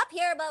on the way up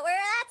here, but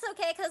that's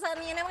okay because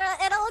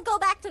it'll go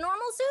back to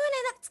normal soon,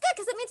 and that's good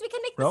because it means we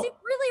can make the Ro? soup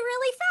really,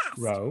 really fast.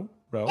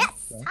 Ro.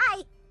 Yes.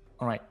 Hi.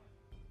 All right,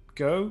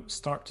 go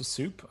start the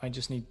soup. I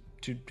just need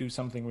to do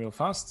something real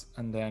fast,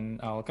 and then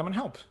I'll come and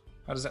help.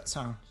 How does that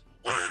sound?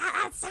 Yeah,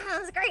 that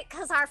sounds great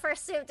because our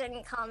first soup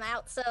didn't come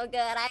out so good.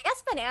 I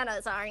guess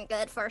bananas aren't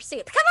good for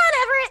soup. Come on,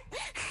 Everett.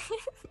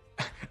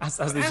 As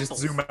they just Apples.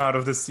 zoom out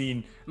of the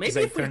scene, maybe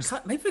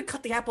Zake if we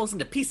cut the apples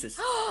into pieces.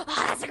 Oh,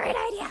 that's a great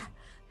idea.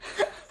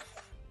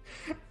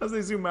 as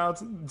they zoom out,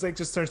 Zake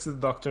just turns to the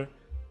doctor.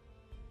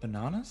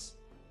 Bananas?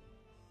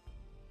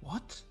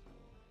 What?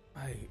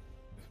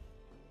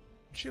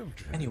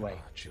 Children. Anyway.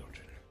 are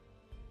children.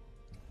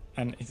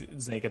 And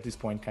Zake at this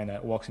point kind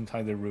of walks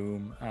inside the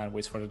room and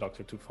waits for the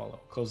doctor to follow.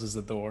 Closes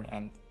the door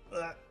and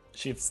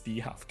shifts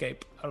the half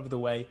cape out of the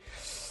way.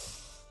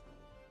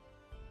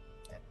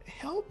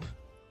 Help?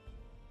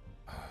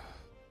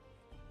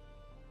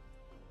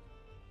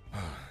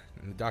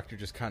 And the doctor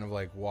just kind of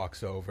like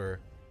walks over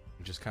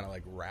and just kind of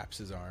like wraps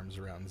his arms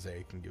around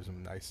Zake and gives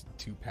him nice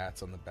 2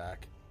 pats on the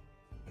back.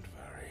 Don't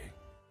worry.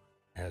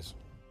 As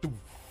doof,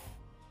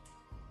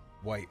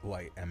 white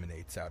light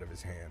emanates out of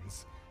his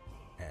hands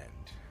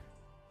and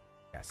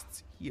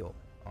casts heal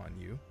on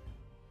you,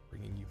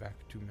 bringing you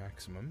back to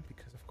maximum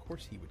because of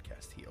course he would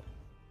cast heal.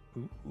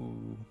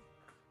 Ooh.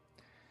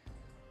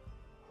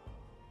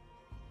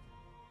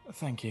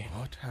 Thank you.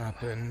 What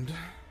happened?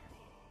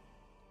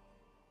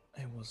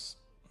 It was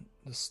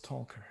the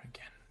stalker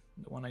again.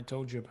 The one I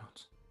told you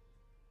about.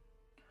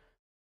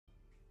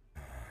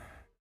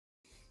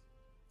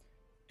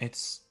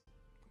 It's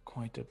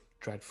quite a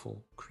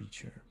dreadful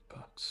creature,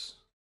 but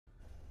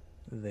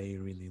they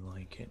really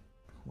like it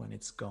when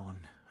it's gone,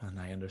 and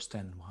I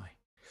understand why.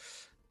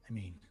 I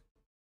mean,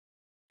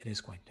 it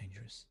is quite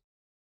dangerous.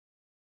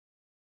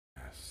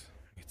 Yes,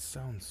 it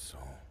sounds so.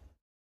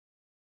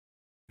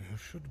 You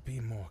should be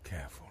more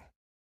careful.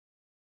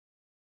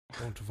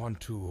 Don't want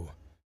to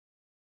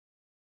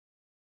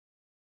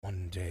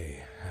one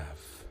day have.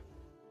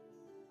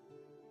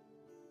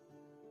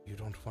 You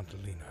don't want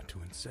Alina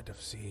to, instead of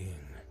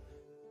seeing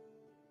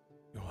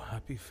your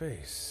happy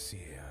face,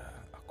 see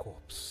a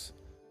corpse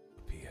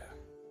appear.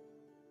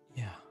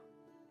 Yeah.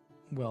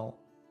 Well,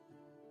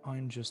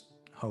 I'm just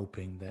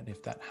hoping that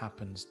if that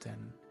happens,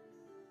 then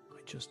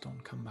I just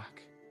don't come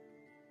back.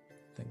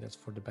 I think that's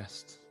for the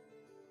best.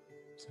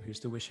 So here's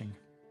the wishing.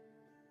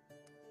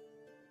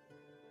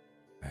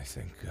 I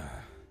think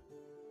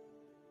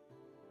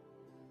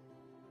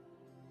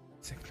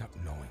not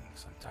knowing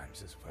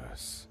sometimes is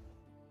worse.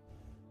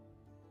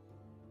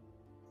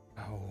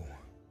 How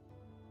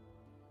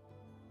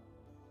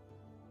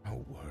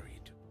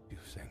worried do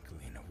you think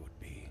Lena would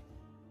be?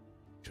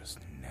 Just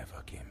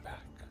never came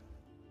back.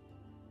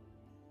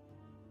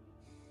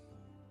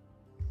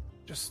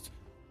 Just,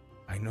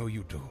 I know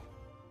you do,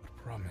 but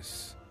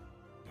promise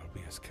you'll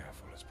be as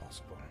careful as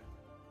possible.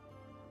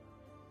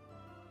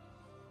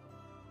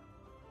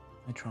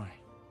 I try,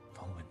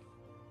 Falwyn.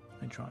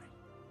 I try.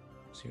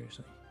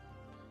 Seriously.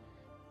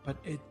 But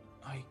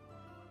I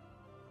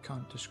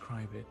can't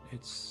describe it.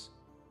 It's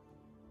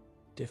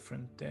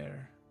different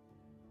there.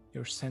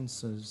 Your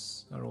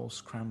senses are all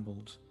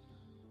scrambled.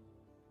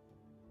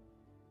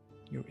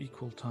 You're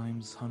equal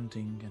times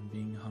hunting and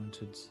being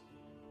hunted.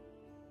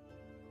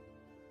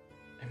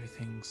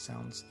 Everything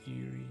sounds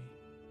eerie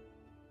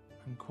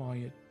and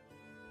quiet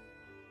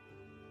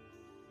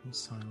and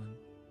silent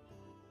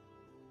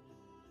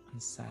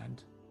and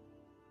sad.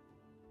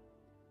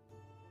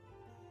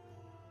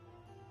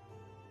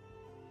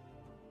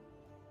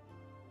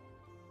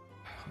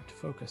 Hard to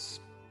focus.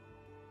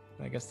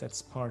 But I guess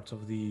that's part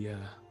of the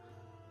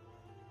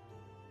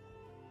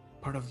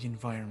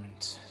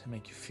environment to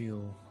make you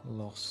feel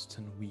lost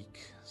and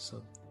weak,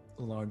 so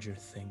larger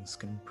things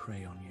can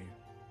prey on you.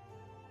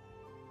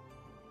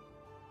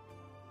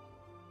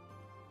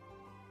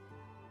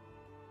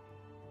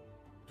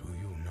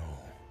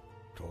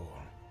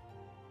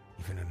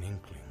 even an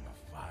inkling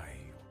of why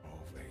you're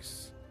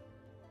always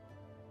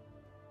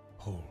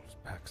holes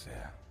back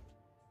there.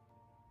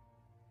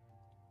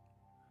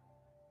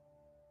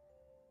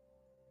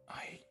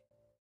 I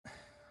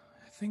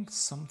think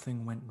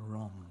something went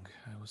wrong.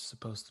 I was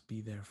supposed to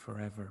be there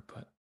forever,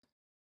 but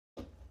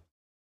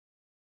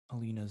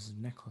Alina's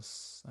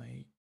necklace,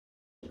 I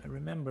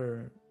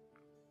remember,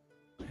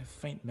 I have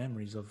faint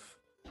memories of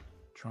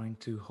trying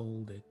to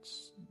hold it,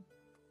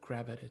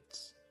 grab at it,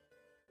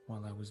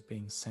 while I was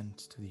being sent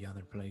to the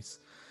other place.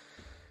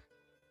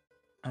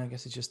 And I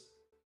guess it just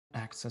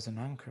acts as an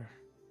anchor.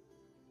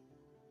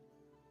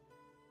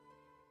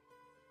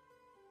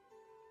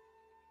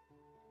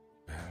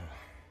 Well,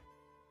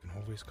 you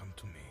can always come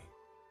to me.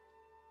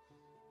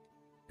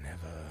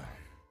 Whenever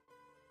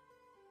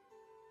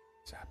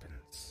this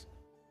happens.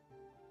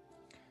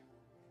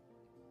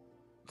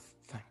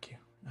 Thank you.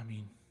 I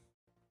mean,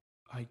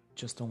 I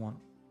just don't want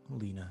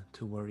Lena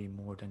to worry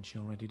more than she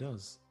already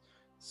does.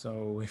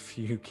 So if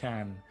you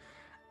can,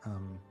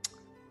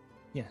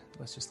 yeah,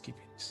 let's just keep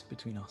it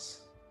between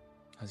us,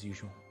 as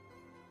usual.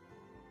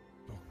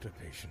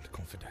 Doctor-patient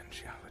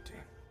confidentiality.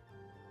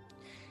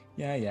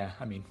 Yeah,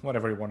 I mean,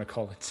 whatever you want to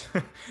call it.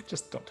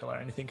 Just don't tell her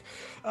anything.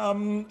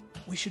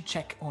 We should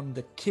check on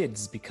the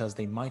kids, because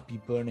they might be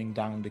burning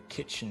down the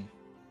kitchen.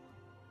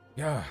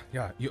 Yeah,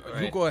 you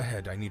go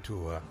ahead. I need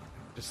to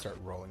just start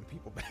rolling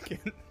people back in.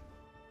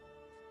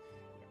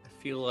 I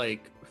feel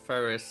like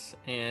Ferris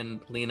and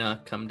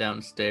Lena come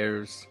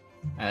downstairs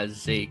as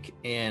Zeke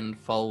and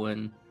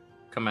Falwyn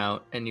come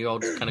out, and you all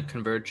just kind of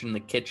converge in the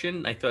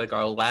kitchen. I feel like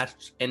our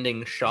last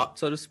ending shot,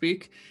 so to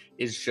speak,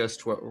 is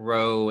just what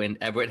Ro and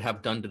Everett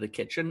have done to the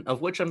kitchen,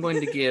 of which I'm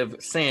going to give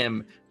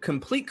Sam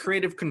complete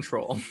creative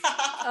control.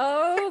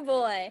 Oh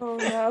boy. Oh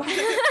no.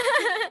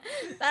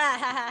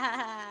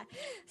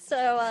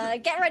 So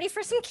get ready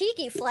for some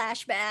Kiki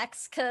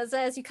flashbacks, because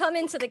as you come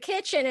into the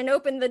kitchen and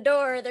open the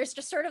door, there's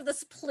just sort of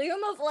this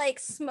plume of like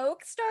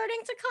smoke starting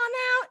to come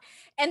out,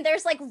 and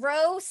there's like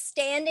Ro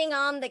standing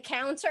on the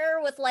counter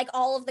with like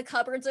all of the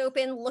cupboards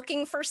open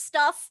looking for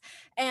stuff,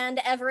 and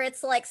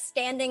Everett's like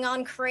standing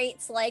on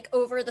crates like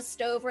over the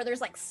stove where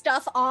there's like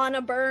stuff on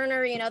a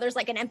burner, you know, there's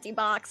like an empty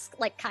box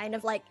like kind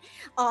of like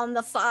on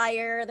the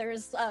fire,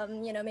 there's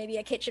you know, maybe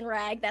a kitchen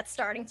rag that's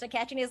starting to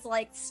catch, and he's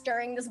like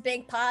stirring this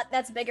big pot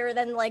that's bigger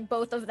than like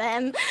both of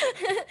them.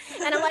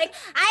 And I'm like,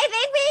 I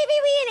think maybe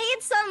we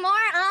need some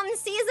more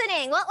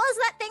seasoning. What was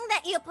that thing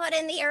that you put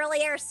in the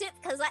earlier soup,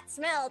 because that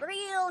smelled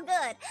real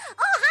good?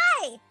 Oh,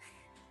 hi.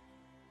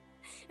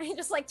 I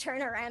just like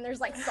turn around, there's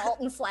like salt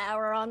and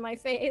flour on my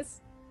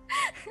face.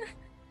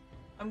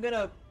 I'm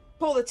gonna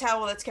pull the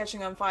towel that's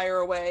catching on fire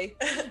away.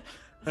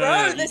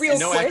 Bro, this real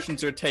no quick.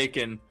 actions are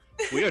taken.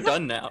 We are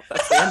done now.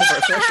 That's the end of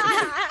our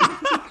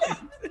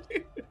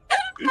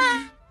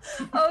session.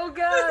 Oh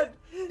god.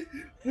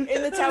 And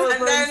the tower And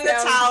burns then the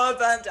down. tower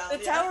burned down. The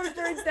yeah. tower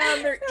burns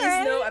down. There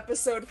is no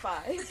episode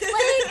 5. Like,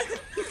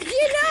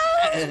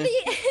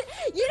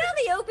 you know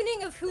the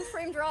opening of Who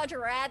Framed Roger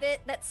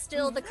Rabbit? That's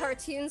still the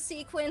cartoon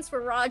sequence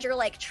where Roger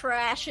like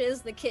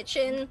trashes the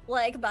kitchen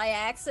like by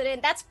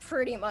accident. That's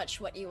pretty much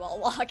what you all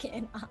walk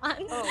in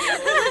on.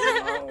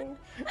 Oh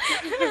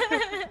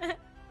no.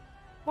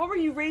 What were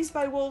you raised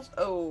by wolves?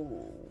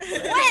 Oh.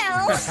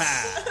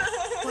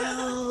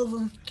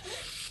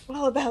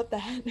 Well about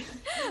that.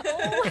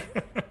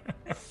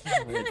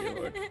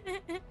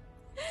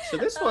 So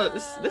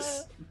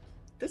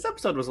this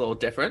episode was a little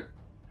different.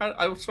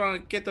 I was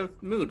trying to get the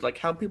mood, like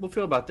how people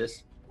feel about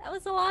this. That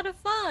was a lot of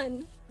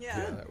fun. Yeah.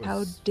 That was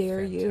How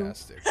dare you.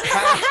 fantastic.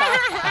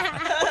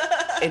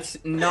 It's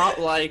not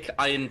like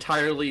I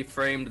entirely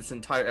framed this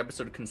entire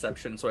episode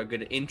conception so I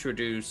could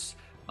introduce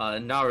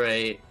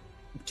Nare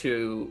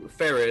to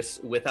Ferris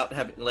without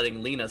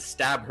letting Lena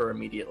stab her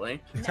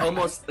immediately. It's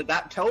almost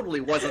that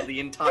totally wasn't the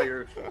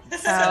entire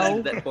How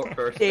that book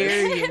first.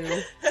 Dare you.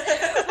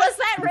 Was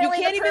that really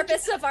can't the even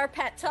purpose of our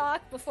pet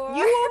talk before?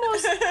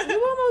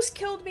 You almost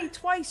killed me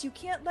twice. You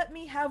can't let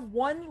me have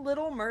one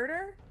little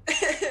murder?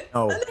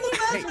 Oh,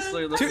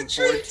 Actually looking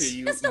forward to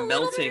you Just a little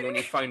melting bit. when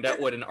you find out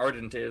what an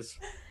ardent is.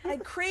 I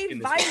crave In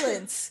this-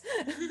 violence.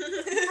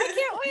 I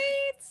can't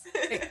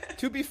wait.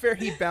 To be fair,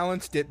 he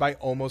balanced it by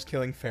almost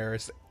killing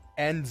Ferris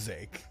and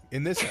Zeke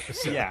in this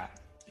episode. yeah,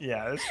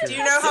 that's Do true.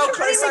 you know how Don't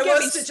close even I get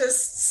was me to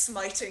just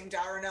smiting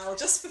Darrenelle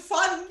just for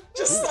fun?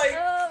 Just like,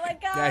 Oh my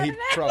god. Yeah, he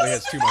probably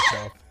has too much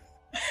health.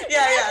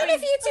 yeah. Imagine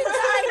if you two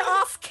died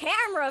off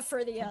camera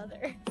for the other.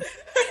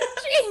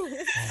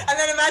 Jeez. And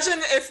then imagine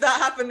if that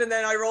happened and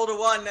then I rolled a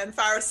 1 and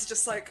Faris is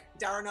just like,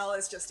 Darrenelle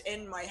is just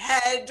in my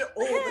head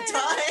all the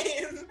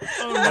time.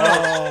 Oh,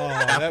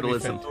 that'd be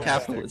Capitalism, fantastic.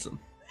 capitalism,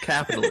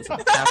 capitalism,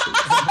 capitalism,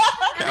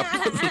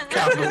 capitalism,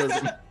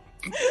 capitalism.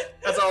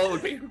 That's all it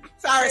would be. Faris,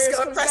 Faris go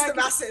comes impress the back-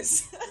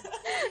 masses.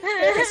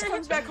 Ferris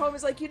comes back home and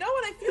is like, you know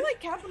what? I feel like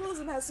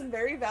capitalism has some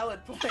very valid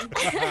points.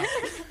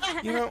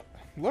 You know,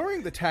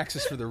 lowering the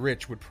taxes for the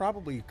rich would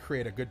probably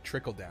create a good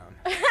trickle down.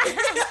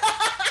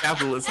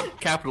 Capitalism,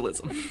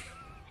 capitalism.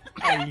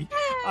 I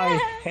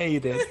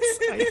hate it.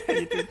 I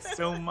hate it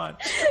so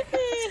much.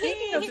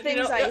 Speaking of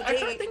things know, I I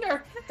hate, think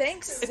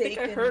thanks, I think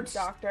I Zeke heard and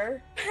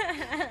Doctor.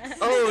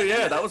 Oh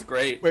yeah, that was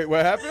great. Wait,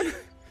 what happened?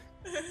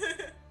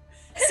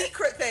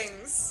 Secret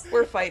things.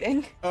 We're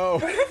fighting. Oh,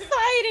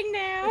 Fighting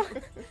now.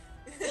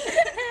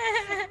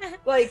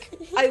 Like,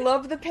 I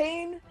love the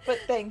pain, but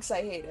thanks,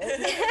 I hate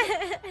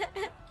it.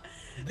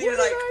 You're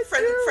like,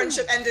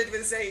 friendship ended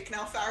with Zeke,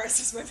 now Faris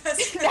is my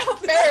best friend. Now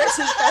Ferris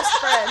is best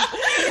friend.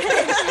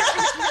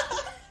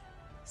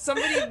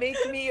 Somebody make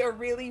me a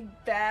really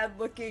bad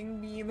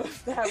looking meme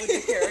of that with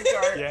the character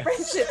art. Yeah.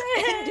 Friendship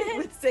ended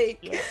with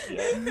Zeke.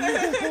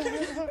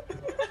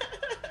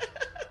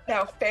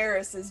 Now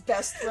Ferris is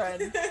best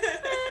friend.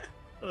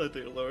 Oh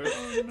dear lord.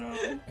 Oh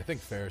no. I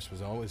think Ferris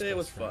was always. It best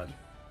was friend.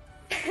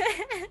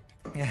 fun.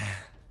 Yeah.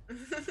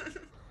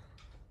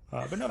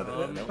 But no,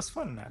 that was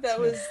fun. That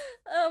was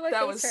Oh my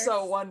that face was hurts.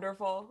 so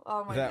wonderful.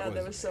 Oh my That god, that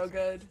was was so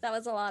good. That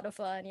was a lot of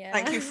fun, yeah.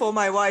 Thank you for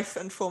my wife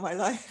and for my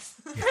life.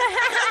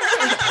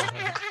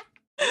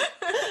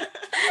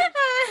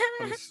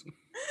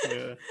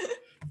 Yeah,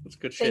 that's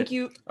good shit. Thank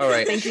you. All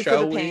right, Thank you for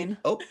shall the we? pain.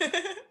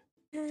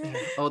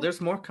 Oh,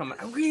 there's more coming.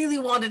 I really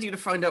wanted you to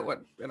find out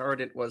what an art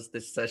it was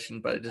this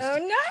session, but it just Oh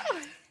no!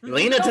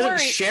 Lena Don't doesn't worry.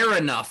 share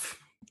enough.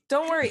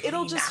 Don't worry,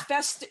 it'll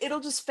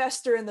just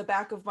fester in the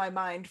back of my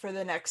mind for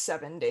the next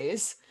 7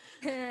 days.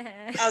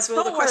 As will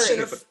the Don't question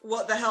worry. of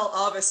what the hell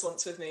Arvis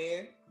wants with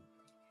me.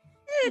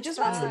 He just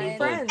wants to be fine.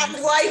 friends. And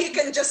why he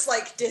can just,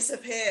 like,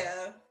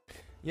 disappear.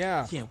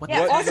 Yeah. Yeah, what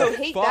Yeah, What also the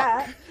hate fuck?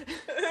 that.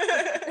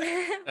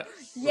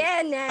 Yeah,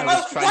 I now.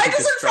 was Oh, trying why to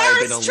doesn't describe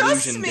Faris an trust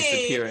illusion me?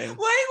 disappearing.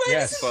 Why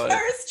Yes, doesn't but-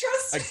 Faris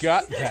trust I me?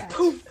 got that.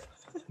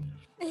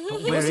 He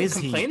Where wasn't is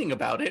he? complaining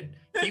about it.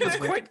 He was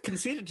quite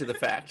conceded to the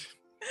fact.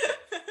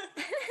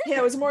 Yeah,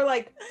 it was more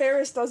like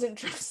Ferris doesn't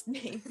trust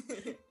me.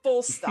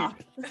 Full stop.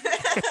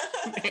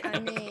 I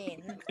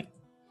mean.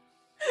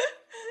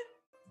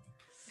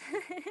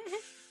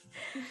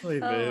 Oh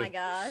my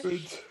gosh.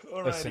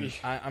 Listen,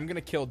 I'm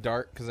gonna kill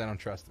Dart because I don't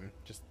trust him.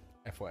 Just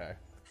FYI.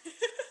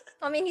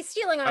 I mean, he's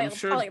stealing all, I'm your,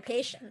 sure- all your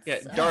patience. Yeah,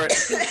 so. Dart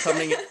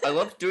coming. I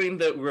love doing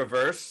the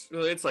reverse.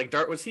 It's like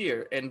Dart was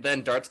here, and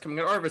then Dart's coming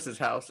at Arvis's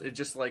house. It's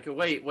just like,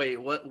 wait,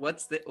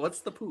 what's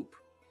the poop?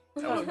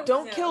 No,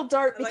 don't Yeah, kill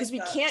Dart I like because we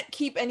that. can't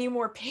keep any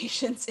more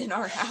patients in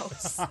our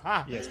house.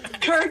 Yes.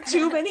 There are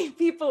too many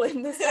people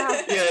in this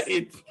house. Yeah,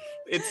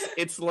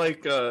 it's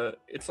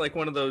like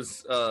one of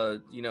those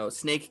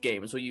snake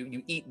games where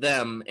you eat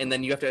them and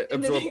then you have to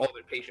And then absorb they- all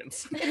their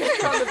patience. And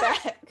they're on the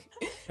back.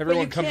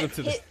 Everyone But comes you up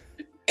to can't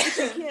the.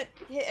 you can't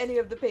hit any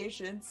of the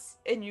patients,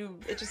 and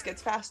it just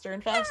gets faster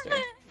and faster.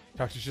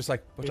 Doctor's just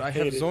like, but We I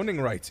hate have it. zoning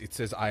rights. It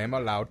says I am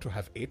allowed to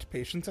have 8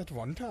 patients at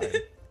one time.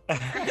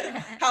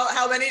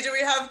 How many do we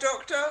have,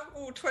 Doctor?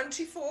 Oh,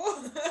 24?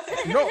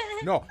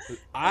 No,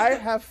 I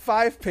have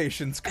 5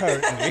 patients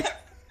currently.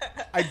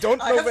 I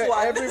don't I know have where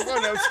one.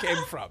 everyone else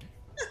came from.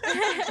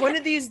 One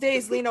of these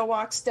days, Lena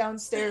walks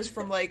downstairs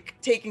from like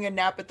taking a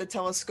nap at the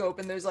telescope,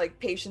 and there's like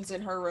patients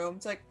in her room.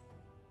 It's like,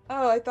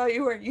 oh, I thought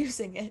you weren't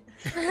using it.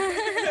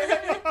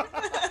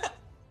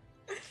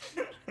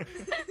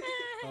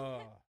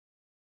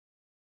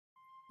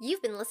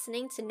 You've been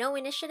listening to No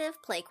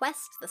Initiative play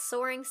Quest the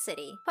Soaring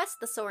City. Quest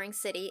the Soaring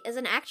City is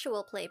an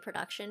actual play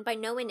production by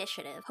No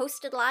Initiative,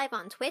 hosted live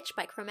on Twitch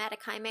by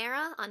Chromatic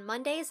Chimera on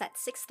Mondays at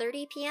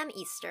 6:30 p.m.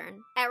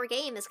 Eastern. Our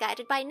game is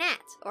guided by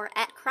Nat, or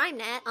at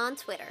CrimeNat on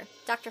Twitter.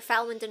 Dr.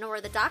 Falwin Denora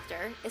the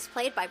Doctor is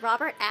played by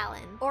Robert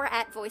Allen, or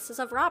at Voices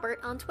of Robert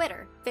on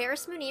Twitter.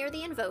 Varys Munir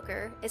the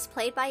Invoker is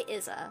played by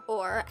Izza,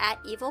 or at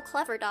Evil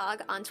Clever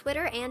Dog on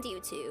Twitter and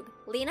YouTube.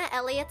 Lena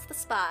Elliott the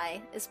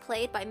Spy is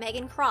played by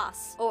Megan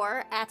Cross,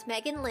 or at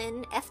Megan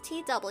Lynn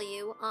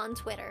FTW on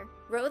Twitter.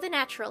 Ro the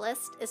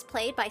Naturalist is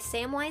played by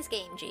Samwise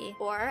Gamgee,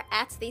 or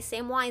at the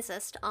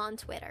Samwisest on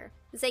Twitter.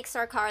 Zake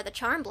Sarkar the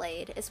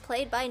Charmblade is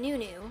played by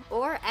Nunu,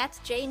 or at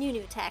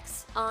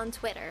JNunuTex on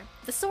Twitter.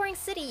 The Soaring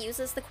City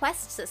uses the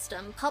Quest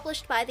system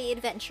published by the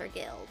Adventure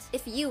Guild.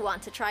 If you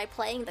want to try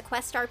playing the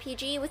Quest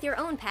RPG with your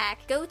own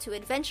pack, go to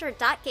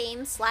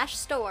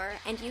adventure.games/store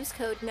and use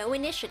code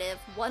NOINITIATIVE,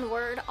 one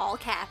word, all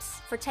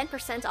caps, for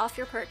 10% off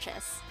your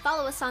purchase.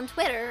 Follow us on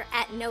Twitter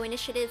at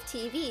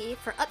NoInitiativeTV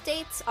for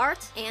updates,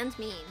 art, and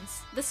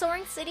memes. The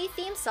Soaring City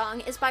theme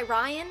song is by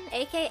Ryan,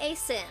 aka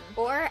Sim,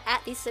 or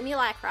at the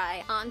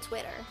Simulacri on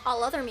Twitter.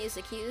 All other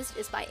music used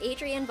is by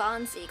Adrian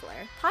Von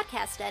Ziegler.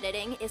 Podcast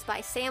editing is by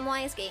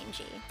Samwise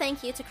Gamgee.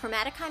 Thank you to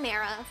Chromatic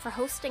Chimera for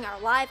hosting our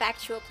live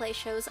actual play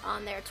shows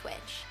on their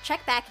Twitch.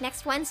 Check back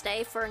next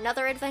Wednesday for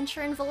another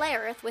adventure in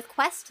Valerith with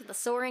Quest the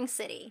Soaring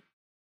City.